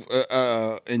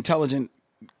to intelligent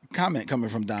comment coming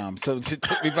from Dom, so it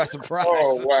took me by surprise.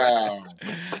 Oh wow!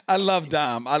 I love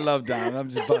Dom. I'm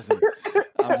just busting.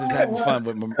 I'm just having fun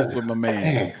with my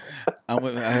man. I'm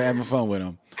having fun with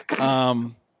him.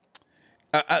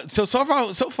 So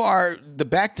far, the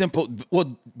back dimple.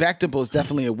 Well, back dimple is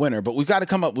definitely a winner, but we've got to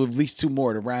come up with at least two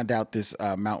more to round out this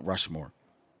Mount Rushmore.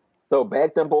 So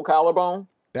back dimple, collarbone.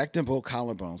 Back dimple,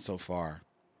 collarbone. So far,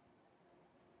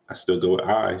 I still go with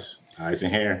eyes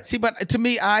and hair. See, but to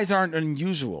me, eyes aren't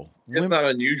unusual. It's not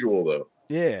unusual though.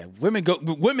 Yeah, women.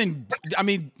 I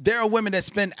mean, there are women that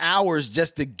spend hours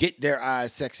just to get their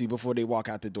eyes sexy before they walk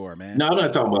out the door, man. No, I'm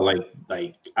not talking about like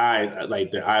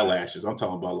the eyelashes. I'm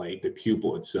talking about like the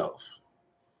pupil itself.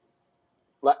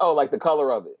 Like the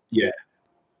color of it. Yeah.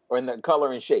 Or in the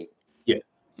color and shape. Yeah.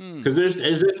 Because there's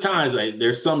times like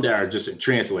there's some that are just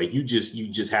entrancing. Like you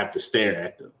just have to stare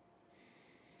at them.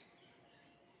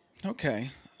 Okay.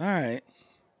 All right.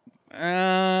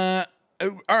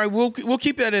 All right, we'll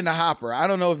keep that in the hopper. I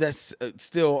don't know if that's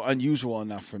still unusual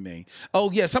enough for me.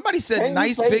 Oh yeah, somebody said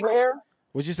nice big hair.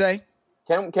 What'd you say?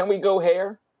 Can we go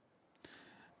hair?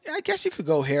 Yeah, I guess you could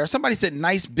go hair. Somebody said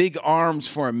nice big arms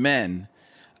for men.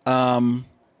 I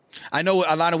know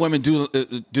a lot of women do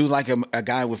like a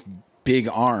guy with big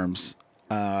arms.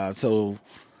 So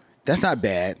that's not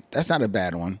bad. That's not a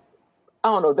bad one. I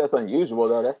don't know if that's unusual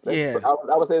though. That's yeah.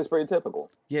 I would say it's pretty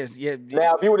typical. Yes, yeah.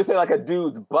 Now, if you were to say like a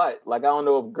dude's butt, like I don't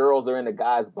know if girls are into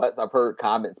guys' butts. I've heard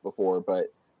comments before,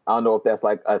 but I don't know if that's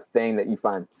like a thing that you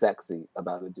find sexy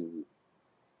about a dude.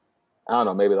 I don't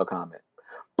know. Maybe they'll comment.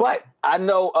 But I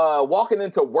know walking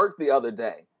into work the other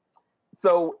day,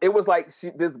 so it was like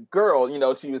this girl, you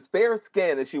know, she was fair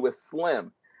skinned and she was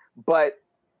slim, but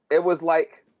it was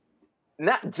like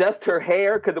not just her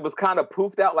hair, because it was kind of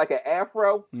poofed out like an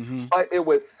afro, but it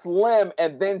was slim,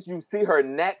 and then you see her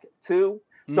neck too.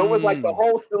 So it was like the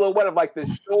whole silhouette of like the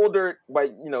shoulder,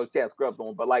 like, you know, she had scrubs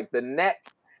on, but like the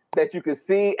neck that you could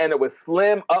see, and it was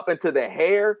slim up into the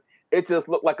hair. It just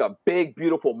looked like a big,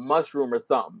 beautiful mushroom or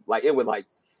something. Like it was like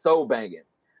so banging.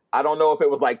 I don't know if it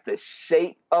was like the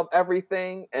shape of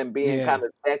everything and being kind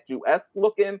of statuesque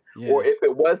looking, or if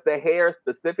it was the hair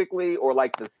specifically, or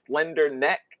like the slender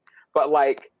neck. But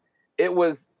like, it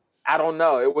was, I don't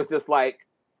know. It was just like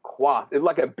coiffed. It was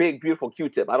like a big, beautiful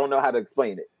Q-tip. I don't know how to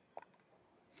explain it.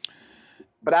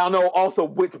 But I don't know also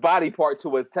which body part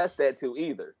to attest that to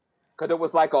either. Because it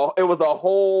was like it was a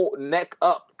whole neck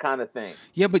up kind of thing.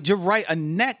 Yeah, but you're right. A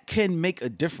neck can make a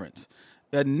difference.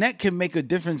 A neck can make a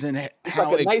difference in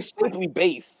how like a nice shapely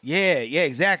base. Yeah,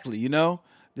 exactly. You know,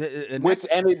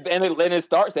 it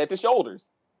starts at the shoulders,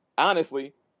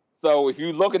 honestly. So if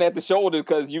you're looking at the shoulders,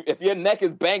 because if your neck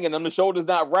is banging and the shoulder's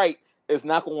not right, it's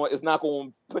not going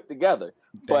to put together.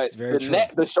 That's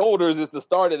but the shoulders is the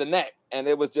start of the neck, and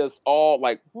it was just all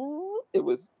like it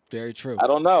was very true. I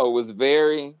don't know. It was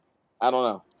very. I don't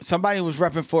know. Somebody was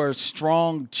repping for a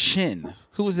strong chin.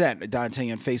 Who was that,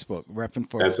 Dante, on Facebook? Repping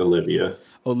for... That's Olivia.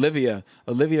 Olivia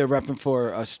repping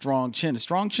for a strong chin. A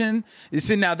strong chin? You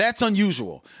see, now that's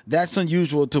unusual. That's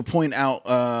unusual to point out,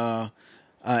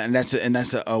 and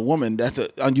that's a woman. That's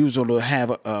unusual to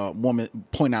have a woman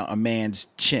point out a man's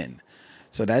chin.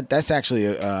 So that's actually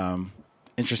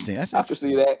interesting. That's I can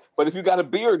see that. But if you got a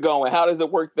beard going, how does it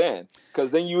work then?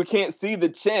 Because then you can't see the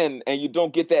chin and you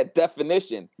don't get that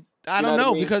definition. I don't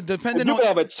know, because depending on... You can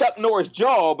have a Chuck Norris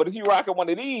jaw, but if you rocking one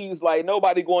of these, like,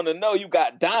 nobody going to know you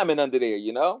got diamond under there,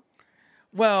 you know?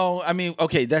 Well, I mean,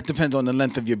 okay, that depends on the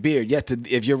length of your beard.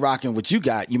 If you're rocking what you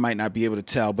got, you might not be able to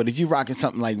tell. But if you're rocking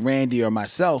something like Randy or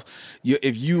myself,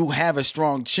 if you have a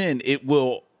strong chin, it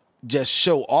will just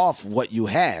show off what you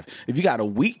have. If you got a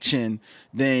weak chin,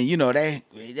 then, you know, that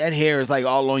hair is like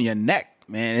all on your neck,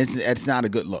 man. It's not a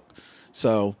good look.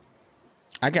 So...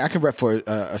 I can rep for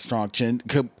a strong chin.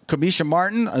 Kamisha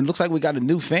Martin, it looks like we got a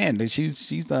new fan.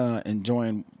 She's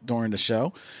enjoying during the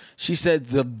show. She said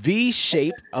the V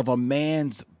shape of a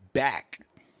man's back.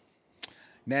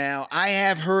 Now, I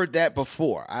have heard that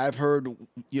before. I've heard,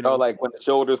 you know, like when the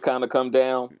shoulders kind of come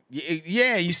down.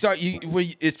 Yeah,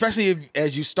 especially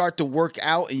as you start to work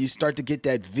out and you start to get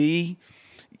that V.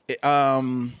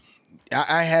 I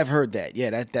have heard that.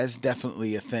 Yeah, that's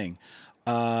definitely a thing.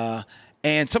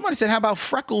 And somebody said, how about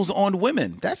freckles on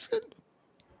women? That's good.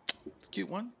 It's a cute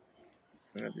one.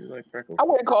 I do like freckles. I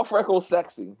wouldn't call freckles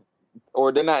sexy,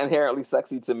 or they're not inherently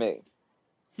sexy to me.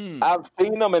 I've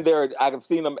seen them I've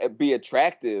seen them be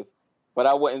attractive, but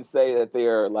I wouldn't say that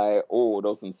they're like, oh,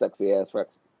 those some sexy ass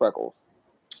freckles.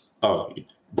 Oh,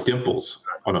 dimples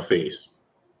on a face,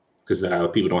 because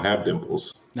people don't have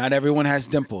dimples. Not everyone has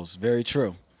dimples. Very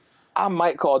true. I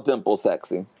might call dimple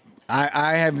sexy.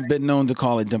 I have been known to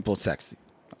call a dimple sexy.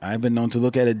 I've been known to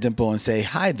look at a dimple and say,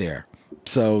 hi there.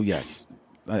 So, yes,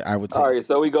 I would say. All right,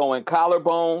 so we going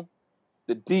collarbone,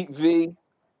 the deep V,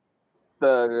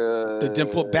 the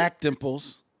dimple, back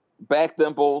dimples. Back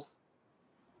dimples,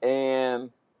 and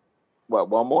what,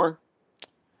 one more? I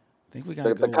think we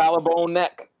got the collarbone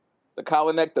neck, the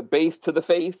collar neck, the base to the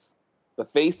face, the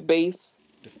face base.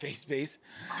 The face base.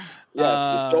 Yeah,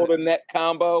 the shoulder neck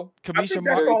combo. Kamisha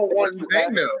Martin. That's all one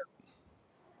thing, though.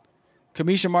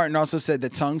 Kamisha Martin also said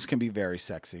that tongues can be very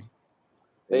sexy.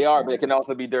 They are, but it can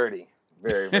also be dirty.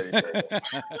 Very, very dirty.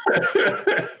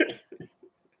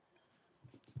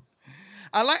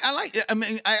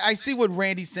 I see what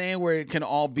Randy's saying, where it can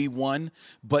all be one,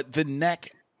 but the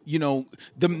neck, you know,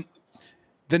 the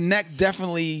neck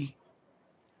definitely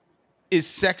is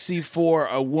sexy for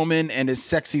a woman and is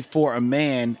sexy for a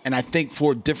man, and I think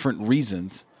for different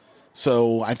reasons.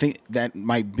 So I think that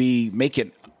might make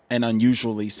it an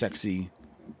unusually sexy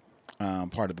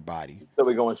part of the body. So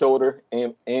we going shoulder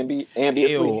and ambient.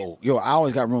 Yo, I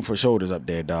always got room for shoulders up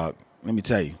there, dog. Let me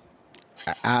tell you.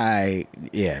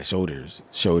 Shoulders.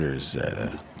 Shoulders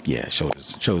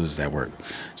that work.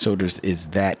 Shoulders is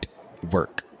that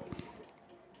work.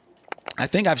 I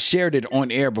think I've shared it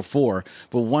on air before,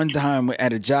 but one time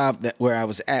at a job where I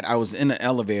was in an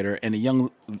elevator, and a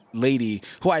young lady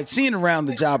who I'd seen around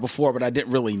the job before, but I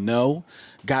didn't really know,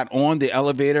 got on the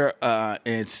elevator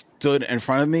and stood in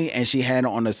front of me, and she had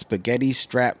on a spaghetti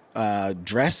strap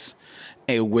dress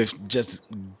and with just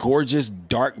gorgeous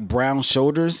dark brown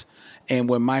shoulders. And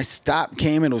when my stop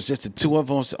came and it was just the two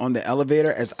of us on the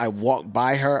elevator, as I walked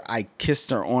by her, I kissed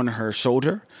her on her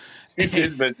shoulder. You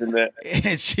did mention that.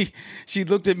 And she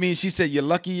looked at me and she said, "You're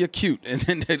lucky you're cute." And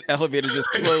then the elevator just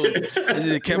closed. And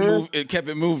it kept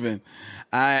it moving.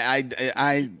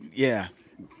 Yeah.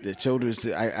 The shoulders,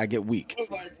 I get weak. I was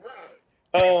like,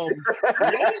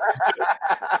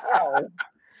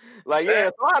 like, yeah,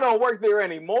 so I don't work there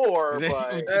anymore.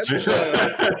 But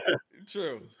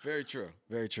True. Very true.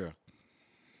 Very true.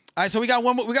 All right, so we got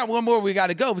one more. We got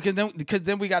to go because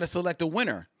then we got to select a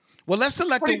winner. Well, let's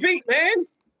select Pretty feet, man.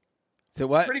 So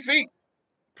what? Pretty feet.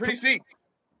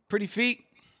 Pretty feet.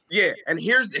 Yeah, and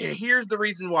here's the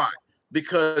reason why.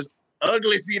 Because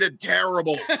ugly feet are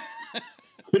terrible.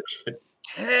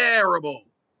 Terrible.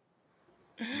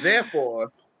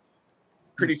 Therefore,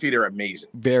 pretty feet are amazing.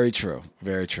 Very true.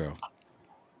 Very true.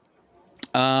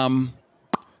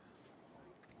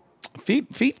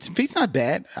 Feet's not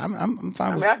bad. I'm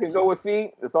fine with. I can go with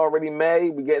feet. It's already May.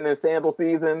 We getting in sandal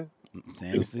season.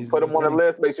 Sandal season. Put them on the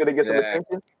list. Make sure they get some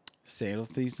attention. Sandal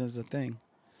season is a thing.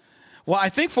 Well, I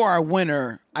think for our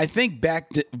winner, I think back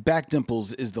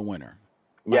dimples is the winner.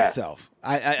 Myself.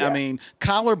 I mean,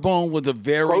 collarbone was a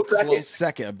very close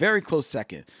second. A very close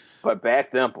second. But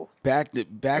back dimples. Back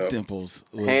dimples.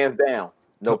 Was, hands down.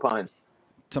 No pun.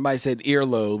 Somebody said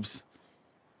earlobes.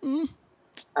 I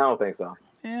don't think so.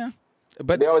 Yeah.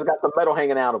 But they always got some metal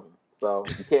hanging out of them. So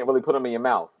you can't really put them in your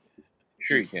mouth.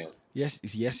 Sure you can. Yes,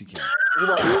 you can.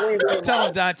 Tell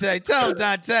him, Dante.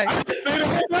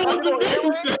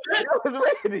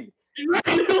 Ready.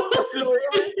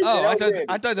 Oh, I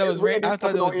thought that was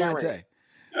Dante.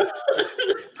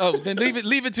 Oh, then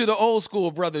leave it to the old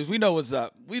school brothers. We know what's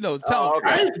up. We know. Tell them.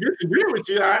 I disagree with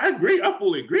you. I agree. I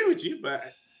fully agree with you,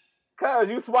 but cause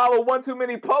you swallow one too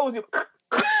many pose, you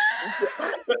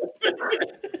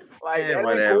like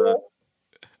whatever. Cool.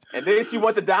 And then she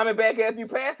wants the Diamondback after you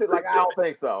pass it. Like, I don't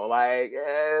think so. Like,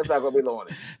 it's not going to be the one.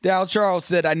 Dal Charles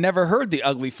said, "I never heard the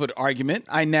ugly foot argument.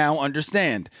 I now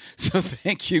understand." So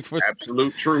thank you for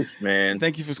absolute truth, man.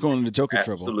 Thank you for scoring the Joker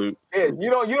Trouble. Absolute. Yeah, you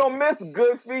don't miss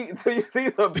good feet until you see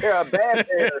some pair of bad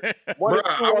pairs. Bro,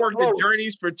 I worked at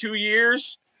Journeys for 2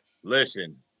 years.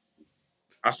 Listen,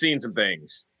 I've seen some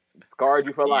things. Scarred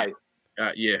you for life.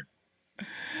 Yeah.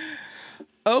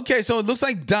 Okay, so it looks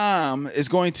like Dom is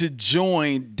going to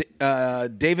join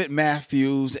David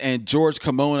Matthews and George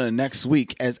Kimona next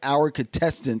week as our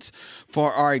contestants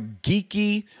for our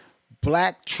geeky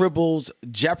Black Tribbles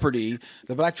Jeopardy.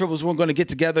 The Black Tribbles, we're going to get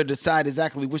together to decide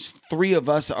exactly which three of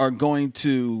us are going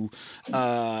to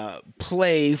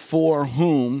play for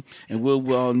whom, and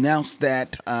we'll announce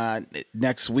that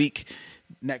next week.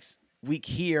 Next week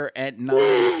here at 9.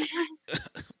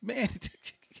 Man,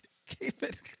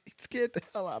 it scared the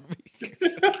hell out of me.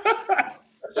 That's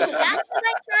what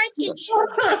I tried to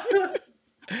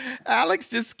do. Alex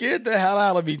just scared the hell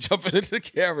out of me jumping into the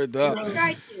camera, dog.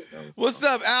 What's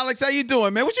up, Alex? How you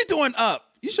doing, man? What you doing up?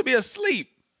 You should be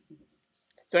asleep.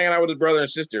 He's hanging out with his brother and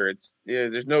sister.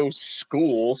 There's no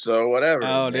school, so whatever.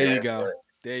 Oh, there you go.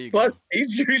 There you go. Plus,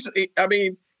 he's usually. I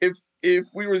mean, if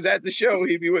we was at the show,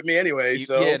 he'd be with me anyway.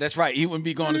 So yeah, that's right. He wouldn't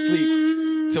be going to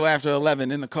sleep till after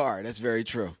 11 in the car. That's very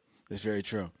true. That's very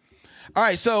true. All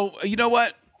right, so you know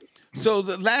what? So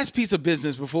the last piece of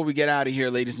business before we get out of here,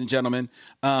 ladies and gentlemen,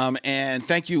 and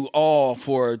thank you all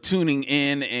for tuning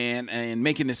in and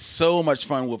making this so much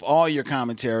fun with all your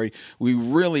commentary. We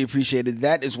really appreciate it.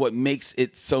 That is what makes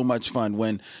it so much fun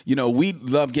when, we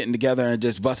love getting together and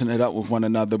just busting it up with one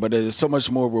another, but it is so much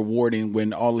more rewarding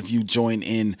when all of you join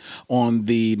in on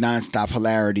the nonstop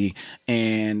hilarity.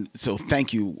 And so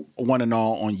thank you one and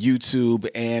all on YouTube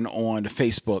and on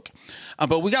Facebook.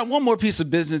 But we got one more piece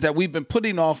of business that we've been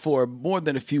putting off for more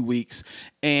than a few weeks,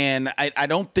 and I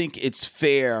don't think it's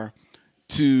fair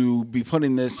to be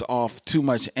putting this off too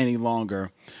much any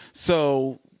longer.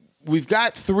 So we've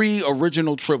got 3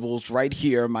 original tribbles right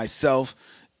here, myself,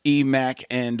 E-Mac,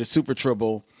 and the Super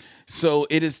Tribble. So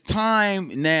it is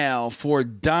time now for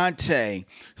Dante,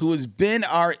 who has been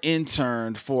our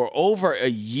intern for over a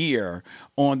year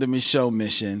on the Micheaux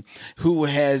Mission, who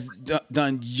has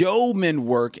done yeoman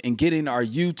work in getting our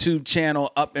YouTube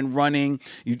channel up and running,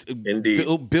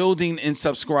 building in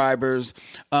subscribers,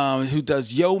 who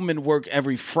does yeoman work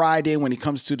every Friday when he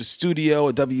comes to the studio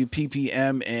at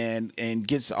WPPM and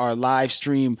gets our live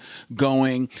stream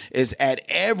going, is at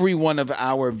every one of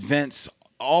our events,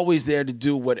 always there to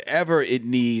do whatever it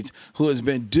needs, who has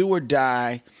been do or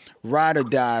die, ride or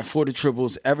die for the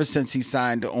Tribbles ever since he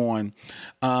signed on,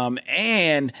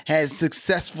 and has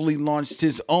successfully launched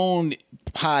his own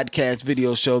podcast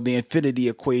video show, The Infinity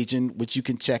Equation, which you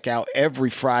can check out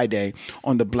every Friday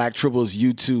on the Black Tribbles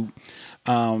YouTube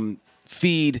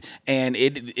feed, and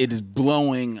it is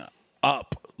blowing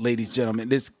up ladies and gentlemen.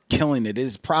 It is killing it. It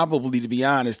is probably, to be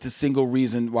honest, the single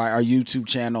reason why our YouTube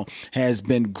channel has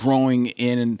been growing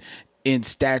in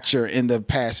stature in the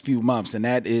past few months. And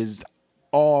that is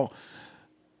all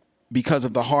because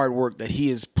of the hard work that he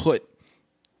has put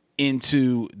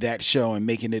into that show and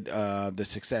making it the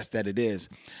success that it is.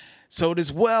 So it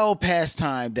is well past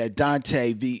time that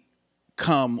Dante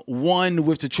become one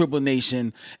with the Tribble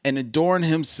Nation and adorn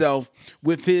himself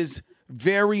with his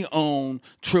very own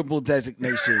Tribble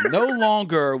designation. No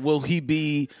longer will he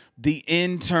be the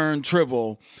intern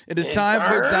Tribble. It is time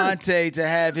for Dante to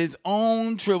have his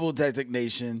own Tribble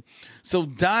designation. So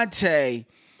Dante,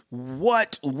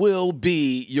 what will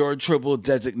be your Tribble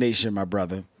designation, my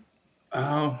brother?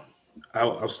 I'm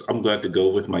glad to go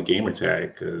with my gamer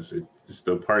tag because it's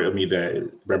the part of me that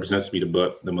represents me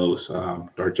the most.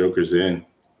 Dark Joker Zen,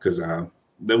 because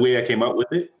the way I came up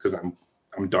with it, because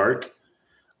I'm dark.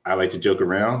 I like to joke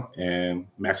around, and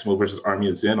Maximo versus Army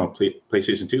of Zen on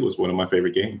PlayStation 2 was one of my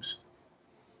favorite games.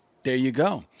 There you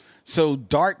go. So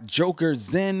Dark Joker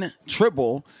Zen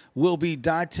Tribble will be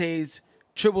Dante's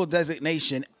Tribble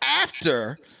designation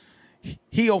after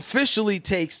he officially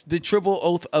takes the Tribble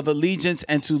Oath of Allegiance,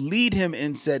 and to lead him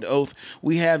in said oath,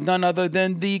 we have none other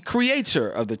than the creator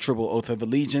of the Tribble Oath of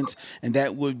Allegiance, and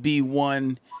that would be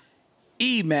one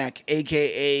EMAC,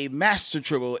 a.k.a. Master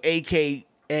Tribble, a.k.a.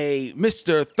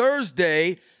 Mr.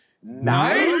 Thursday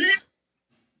Night.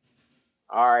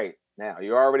 All right, now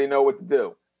you already know what to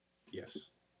do. Yes.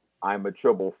 I'm a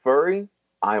Tribble furry.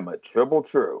 I'm a Tribble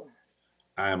true.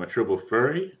 I am a Tribble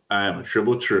furry. I am a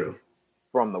Tribble true.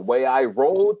 From the way I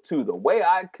roll to the way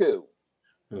I coo.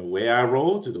 From the way I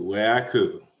roll to the way I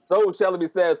coo. So shall it be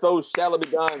said, so shall it be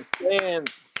done.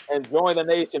 Stand and join the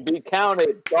nation. Be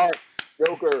counted. Dark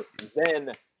Joker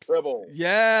Zen Tribble.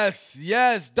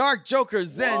 Yes, Dark Joker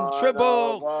Zen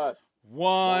Tribble.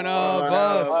 One of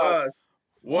us.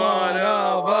 One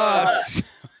of us.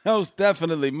 Most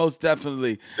definitely.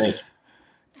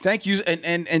 Thank you.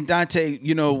 And Dante,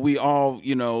 we all,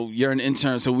 you're an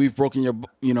intern, so we've broken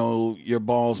your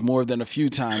balls more than a few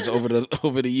times over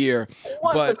the year.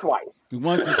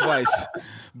 Once or twice.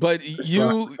 But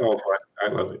you,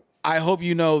 I love it. I hope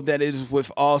you know that it is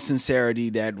with all sincerity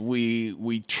that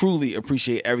we truly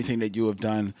appreciate everything that you have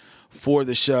done for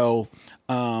the show,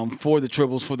 for the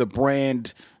Tribbles, for the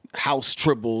brand House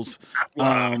Tribbles,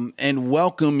 and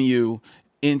welcome you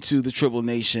into the Tribble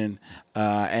Nation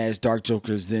as Dark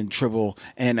Joker Zen Tribble,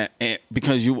 and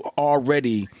because you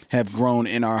already have grown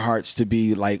in our hearts to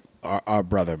be like our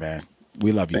brother, man.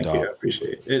 We love you, dog. Thank you, I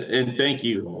appreciate it. And thank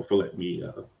you all for letting me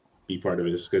be part of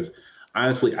this, because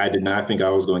honestly, I did not think I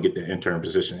was going to get the intern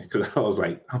position, because I was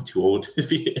like, I'm too old to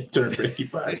be an intern for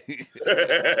anybody.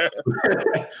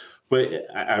 But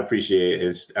I appreciate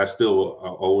it. I still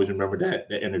always remember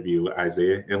that interview with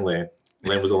Isaiah and Lynn.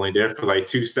 Lynn was only there for like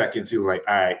 2 seconds. He was like,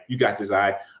 all right, you got this,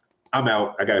 I'm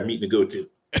out. I got a meeting to go to.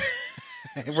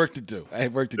 I have work to do,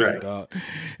 dog.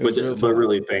 But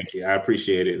really, thank you. I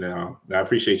appreciate it. Now, I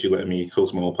appreciate you letting me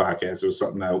host my own podcast. It was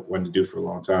something I wanted to do for a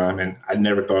long time, and I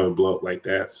never thought it would blow up like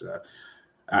that. So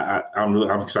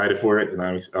I'm excited for it, and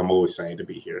I'm always excited to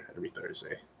be here every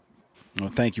Thursday. Well,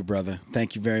 thank you, brother.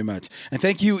 Thank you very much. And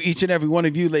thank you, each and every one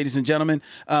of you, ladies and gentlemen,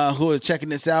 who are checking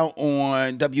this out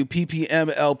on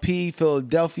WPPM-LP,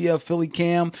 Philadelphia, Philly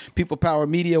Cam, People Power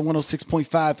Media,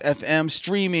 106.5 FM,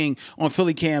 streaming on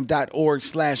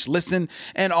phillycam.org/listen,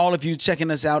 and all of you checking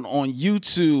us out on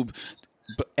YouTube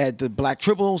at the Black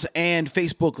Tribbles and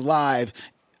Facebook Live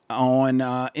on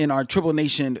in our Tribble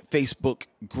Nation Facebook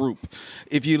group.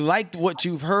 If you liked what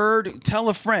you've heard, tell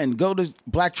a friend. Go to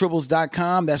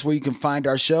blacktribbles.com. That's where you can find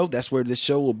our show. That's where this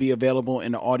show will be available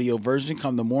in the audio version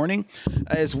come the morning,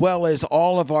 as well as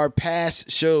all of our past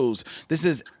shows. This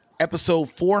is episode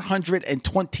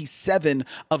 427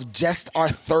 of just our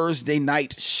Thursday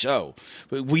night show.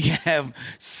 We have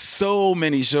so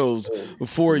many shows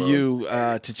for you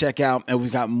to check out, and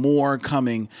we've got more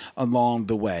coming along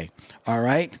the way. All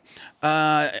right.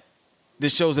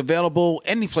 This show's available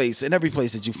any place and every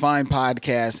place that you find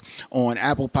podcasts, on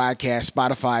Apple Podcasts,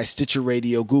 Spotify, Stitcher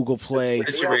Radio, Google Play.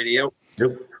 Stitcher Radio.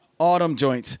 Yep. Autumn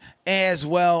joints, as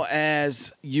well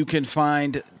as you can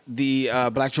find the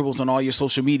Black Tribbles on all your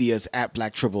social medias at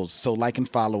Black Tribbles. So like and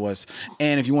follow us.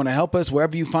 And if you want to help us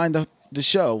wherever you find the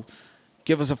show,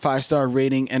 give us a 5-star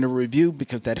rating and a review,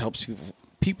 because that helps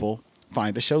people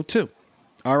find the show too.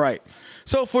 All right.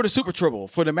 So for the Super Tribble,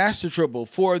 for the Master Tribble,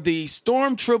 for the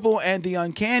Storm Tribble and the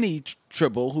Uncanny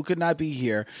Tribble, who could not be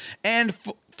here, and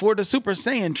for the Super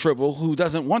Saiyan Tribble, who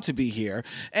doesn't want to be here,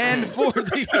 and for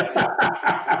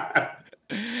the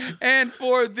and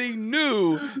for the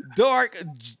new Dark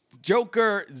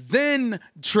Joker Zen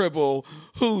Tribble,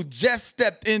 who just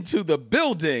stepped into the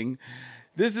building.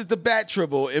 This is the Bat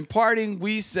Tribble. In parting,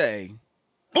 we say,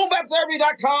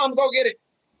 BoomBapTherapy.com. Go get it.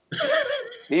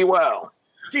 Be well.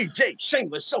 DJ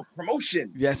Shameless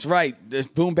Self-Promotion. That's right. The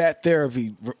Boom Bat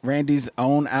Therapy, Randy's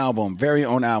own album, very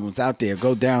own album. It's out there.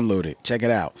 Go download it. Check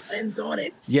it out. Friends on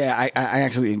it. Yeah, I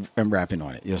actually am rapping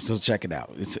on it. So check it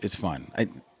out. It's fun.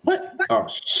 What? Oh,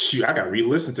 shoot. I got to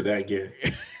re-listen to that again.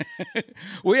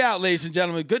 We out, ladies and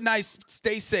gentlemen. Good night.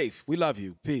 Stay safe. We love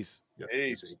you. Peace.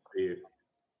 Peace.